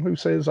one of them who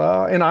says,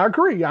 and I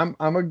agree. I'm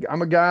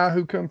a guy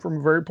who come from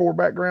a very poor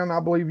background.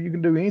 I believe you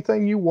can do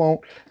anything you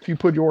want if you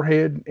put your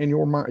head and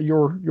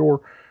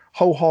your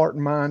whole heart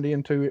and mind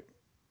into it.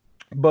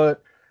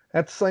 But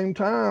at the same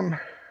time,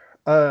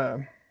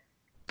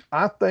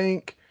 I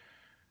think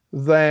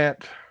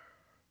that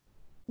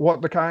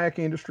what the kayak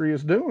industry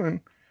is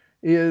doing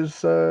is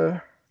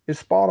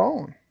spot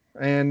on.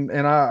 And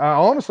I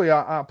honestly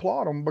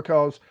applaud them,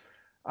 because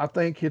I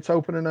think it's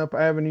opening up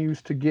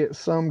avenues to get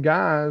some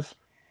guys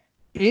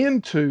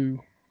into,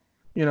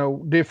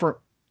 different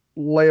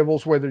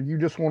levels, whether you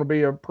just want to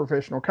be a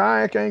professional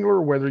kayak angler,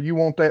 or whether you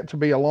want that to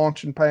be a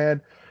launching pad,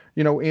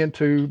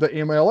 into the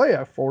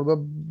MLF or the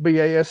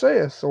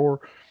BASS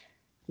or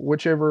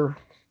whichever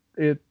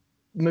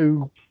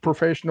new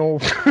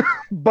professional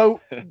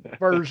boat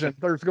version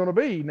there's going to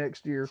be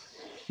next year.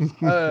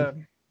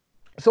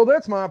 So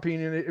that's my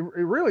opinion. It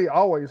really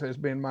always has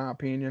been my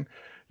opinion.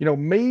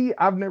 Me,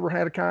 I've never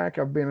had a kayak.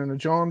 I've been in a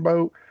John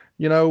boat.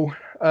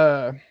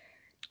 I'd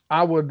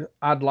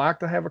like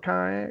to have a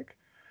kayak.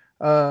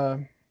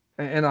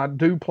 And I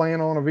do plan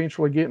on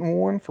eventually getting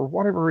one. For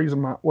whatever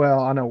reason,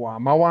 I know why.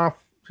 My wife,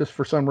 just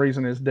for some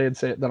reason, is dead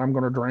set that I'm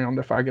going to drown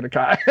if I get a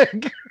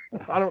kayak.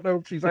 I don't know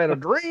if she's had a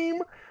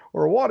dream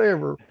or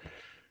whatever.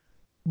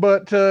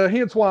 But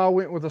hence why I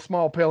went with a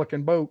small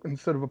Pelican boat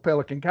instead of a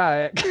Pelican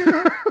kayak.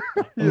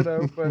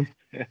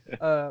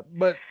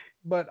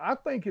 But I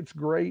think it's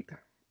great.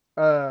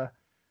 What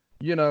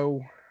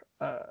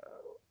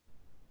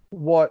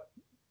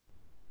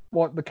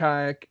the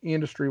kayak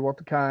industry, what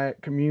the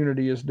kayak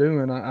community is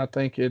doing. I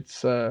think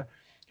it's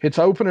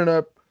opening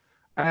up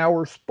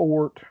our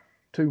sport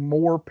to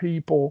more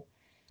people,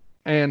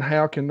 and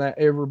how can that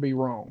ever be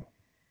wrong?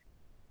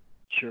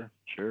 Sure.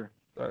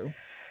 So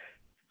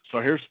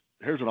here's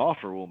an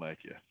offer we'll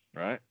make you,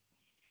 right?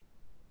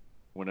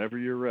 Whenever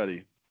you're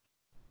ready,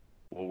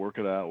 we'll work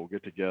it out. We'll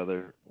get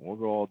together. We'll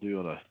go all do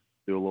a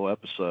little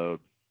episode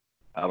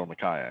out on the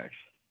kayaks.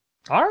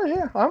 All right,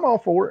 yeah, I'm all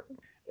for it.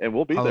 And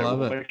we'll be there.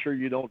 We'll make sure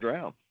you don't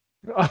drown.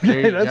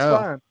 Okay, that's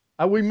fine.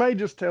 We may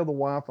just tell the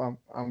wife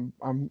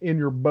I'm in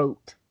your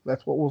boat.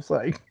 That's what we'll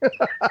say.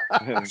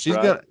 She's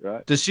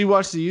right. Does she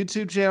watch the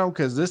YouTube channel?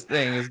 Because this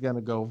thing is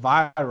gonna go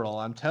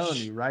viral. I'm telling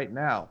you right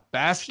now.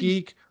 Bass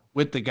Geek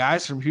with the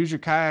guys from Hoosier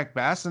Kayak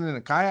Bassin in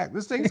a kayak.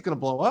 This thing's gonna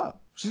blow up.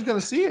 She's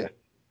gonna see it.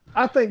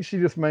 I think she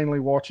just mainly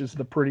watches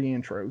the pretty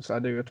intros I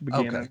do at the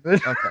beginning. Okay.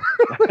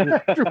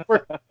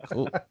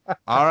 Cool.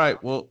 All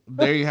right. Well,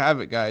 there you have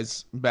it,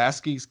 guys.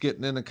 Bass Geek's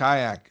getting in a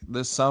kayak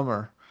this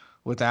summer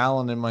with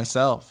Alan and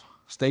myself.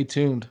 Stay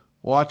tuned.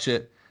 Watch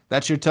it.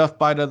 That's your tough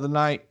bite of the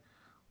night.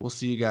 We'll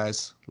see you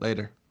guys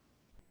later.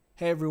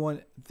 Hey,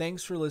 everyone.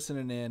 Thanks for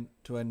listening in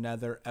to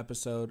another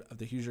episode of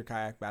the Hoosier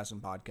Kayak Bassin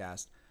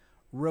Podcast.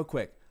 Real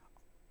quick,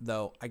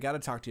 though, I got to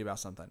talk to you about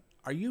something.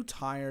 Are you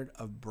tired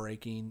of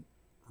breaking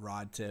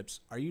rod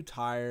tips? Are you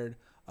tired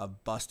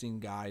of busting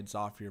guides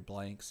off your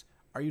blanks?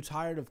 Are you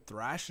tired of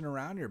thrashing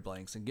around your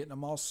blanks and getting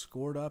them all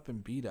scored up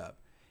and beat up?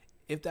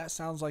 If that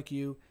sounds like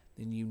you,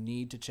 then you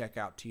need to check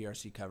out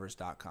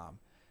TRCcovers.com.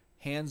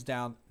 Hands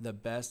down, the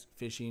best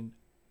fishing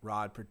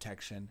rod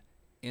protection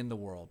in the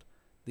world.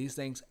 These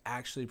things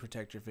actually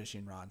protect your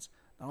fishing rods.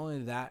 Not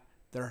only that,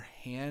 they're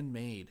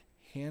handmade,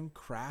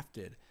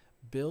 handcrafted,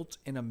 built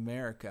in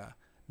America.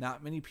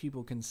 Not many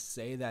people can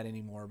say that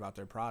anymore about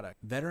their product.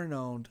 Veteran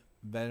owned,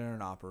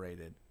 veteran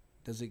operated.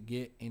 Does it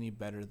get any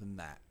better than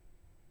that?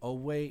 Oh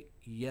wait,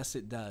 yes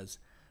it does.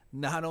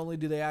 Not only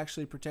do they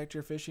actually protect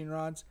your fishing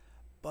rods,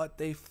 but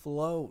they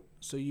float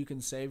so you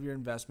can save your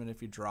investment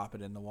if you drop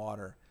it in the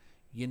water.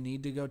 You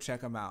need to go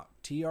check them out.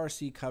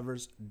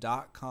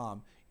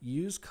 TRCcovers.com.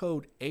 Use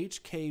code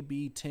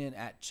HKB10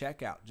 at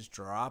checkout. Just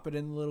drop it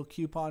in the little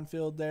coupon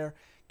field there.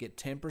 Get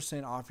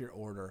 10% off your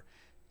order.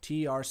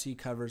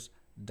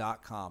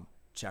 TRCcovers.com.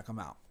 Check them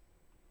out.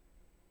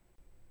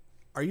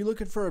 Are you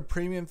looking for a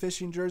premium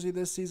fishing jersey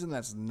this season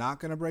that's not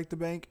going to break the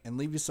bank and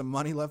leave you some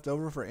money left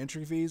over for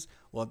entry fees?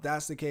 Well, if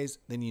that's the case,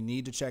 then you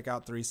need to check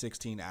out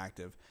 316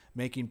 Active,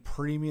 making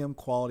premium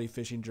quality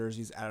fishing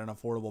jerseys at an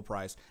affordable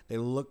price. They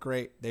look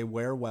great, they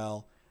wear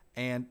well,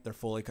 and they're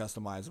fully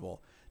customizable.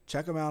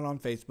 Check them out on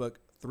Facebook,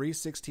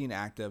 316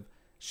 Active.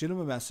 Shoot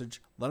them a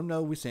message. Let them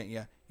know we sent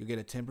you. You'll get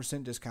a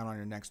 10% discount on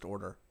your next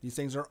order. These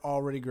things are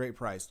already great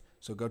priced,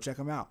 so go check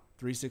them out.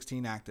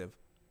 316 Active.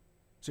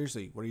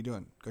 Seriously, what are you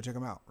doing? Go check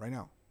them out right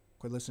now.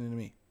 Quit listening to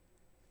me.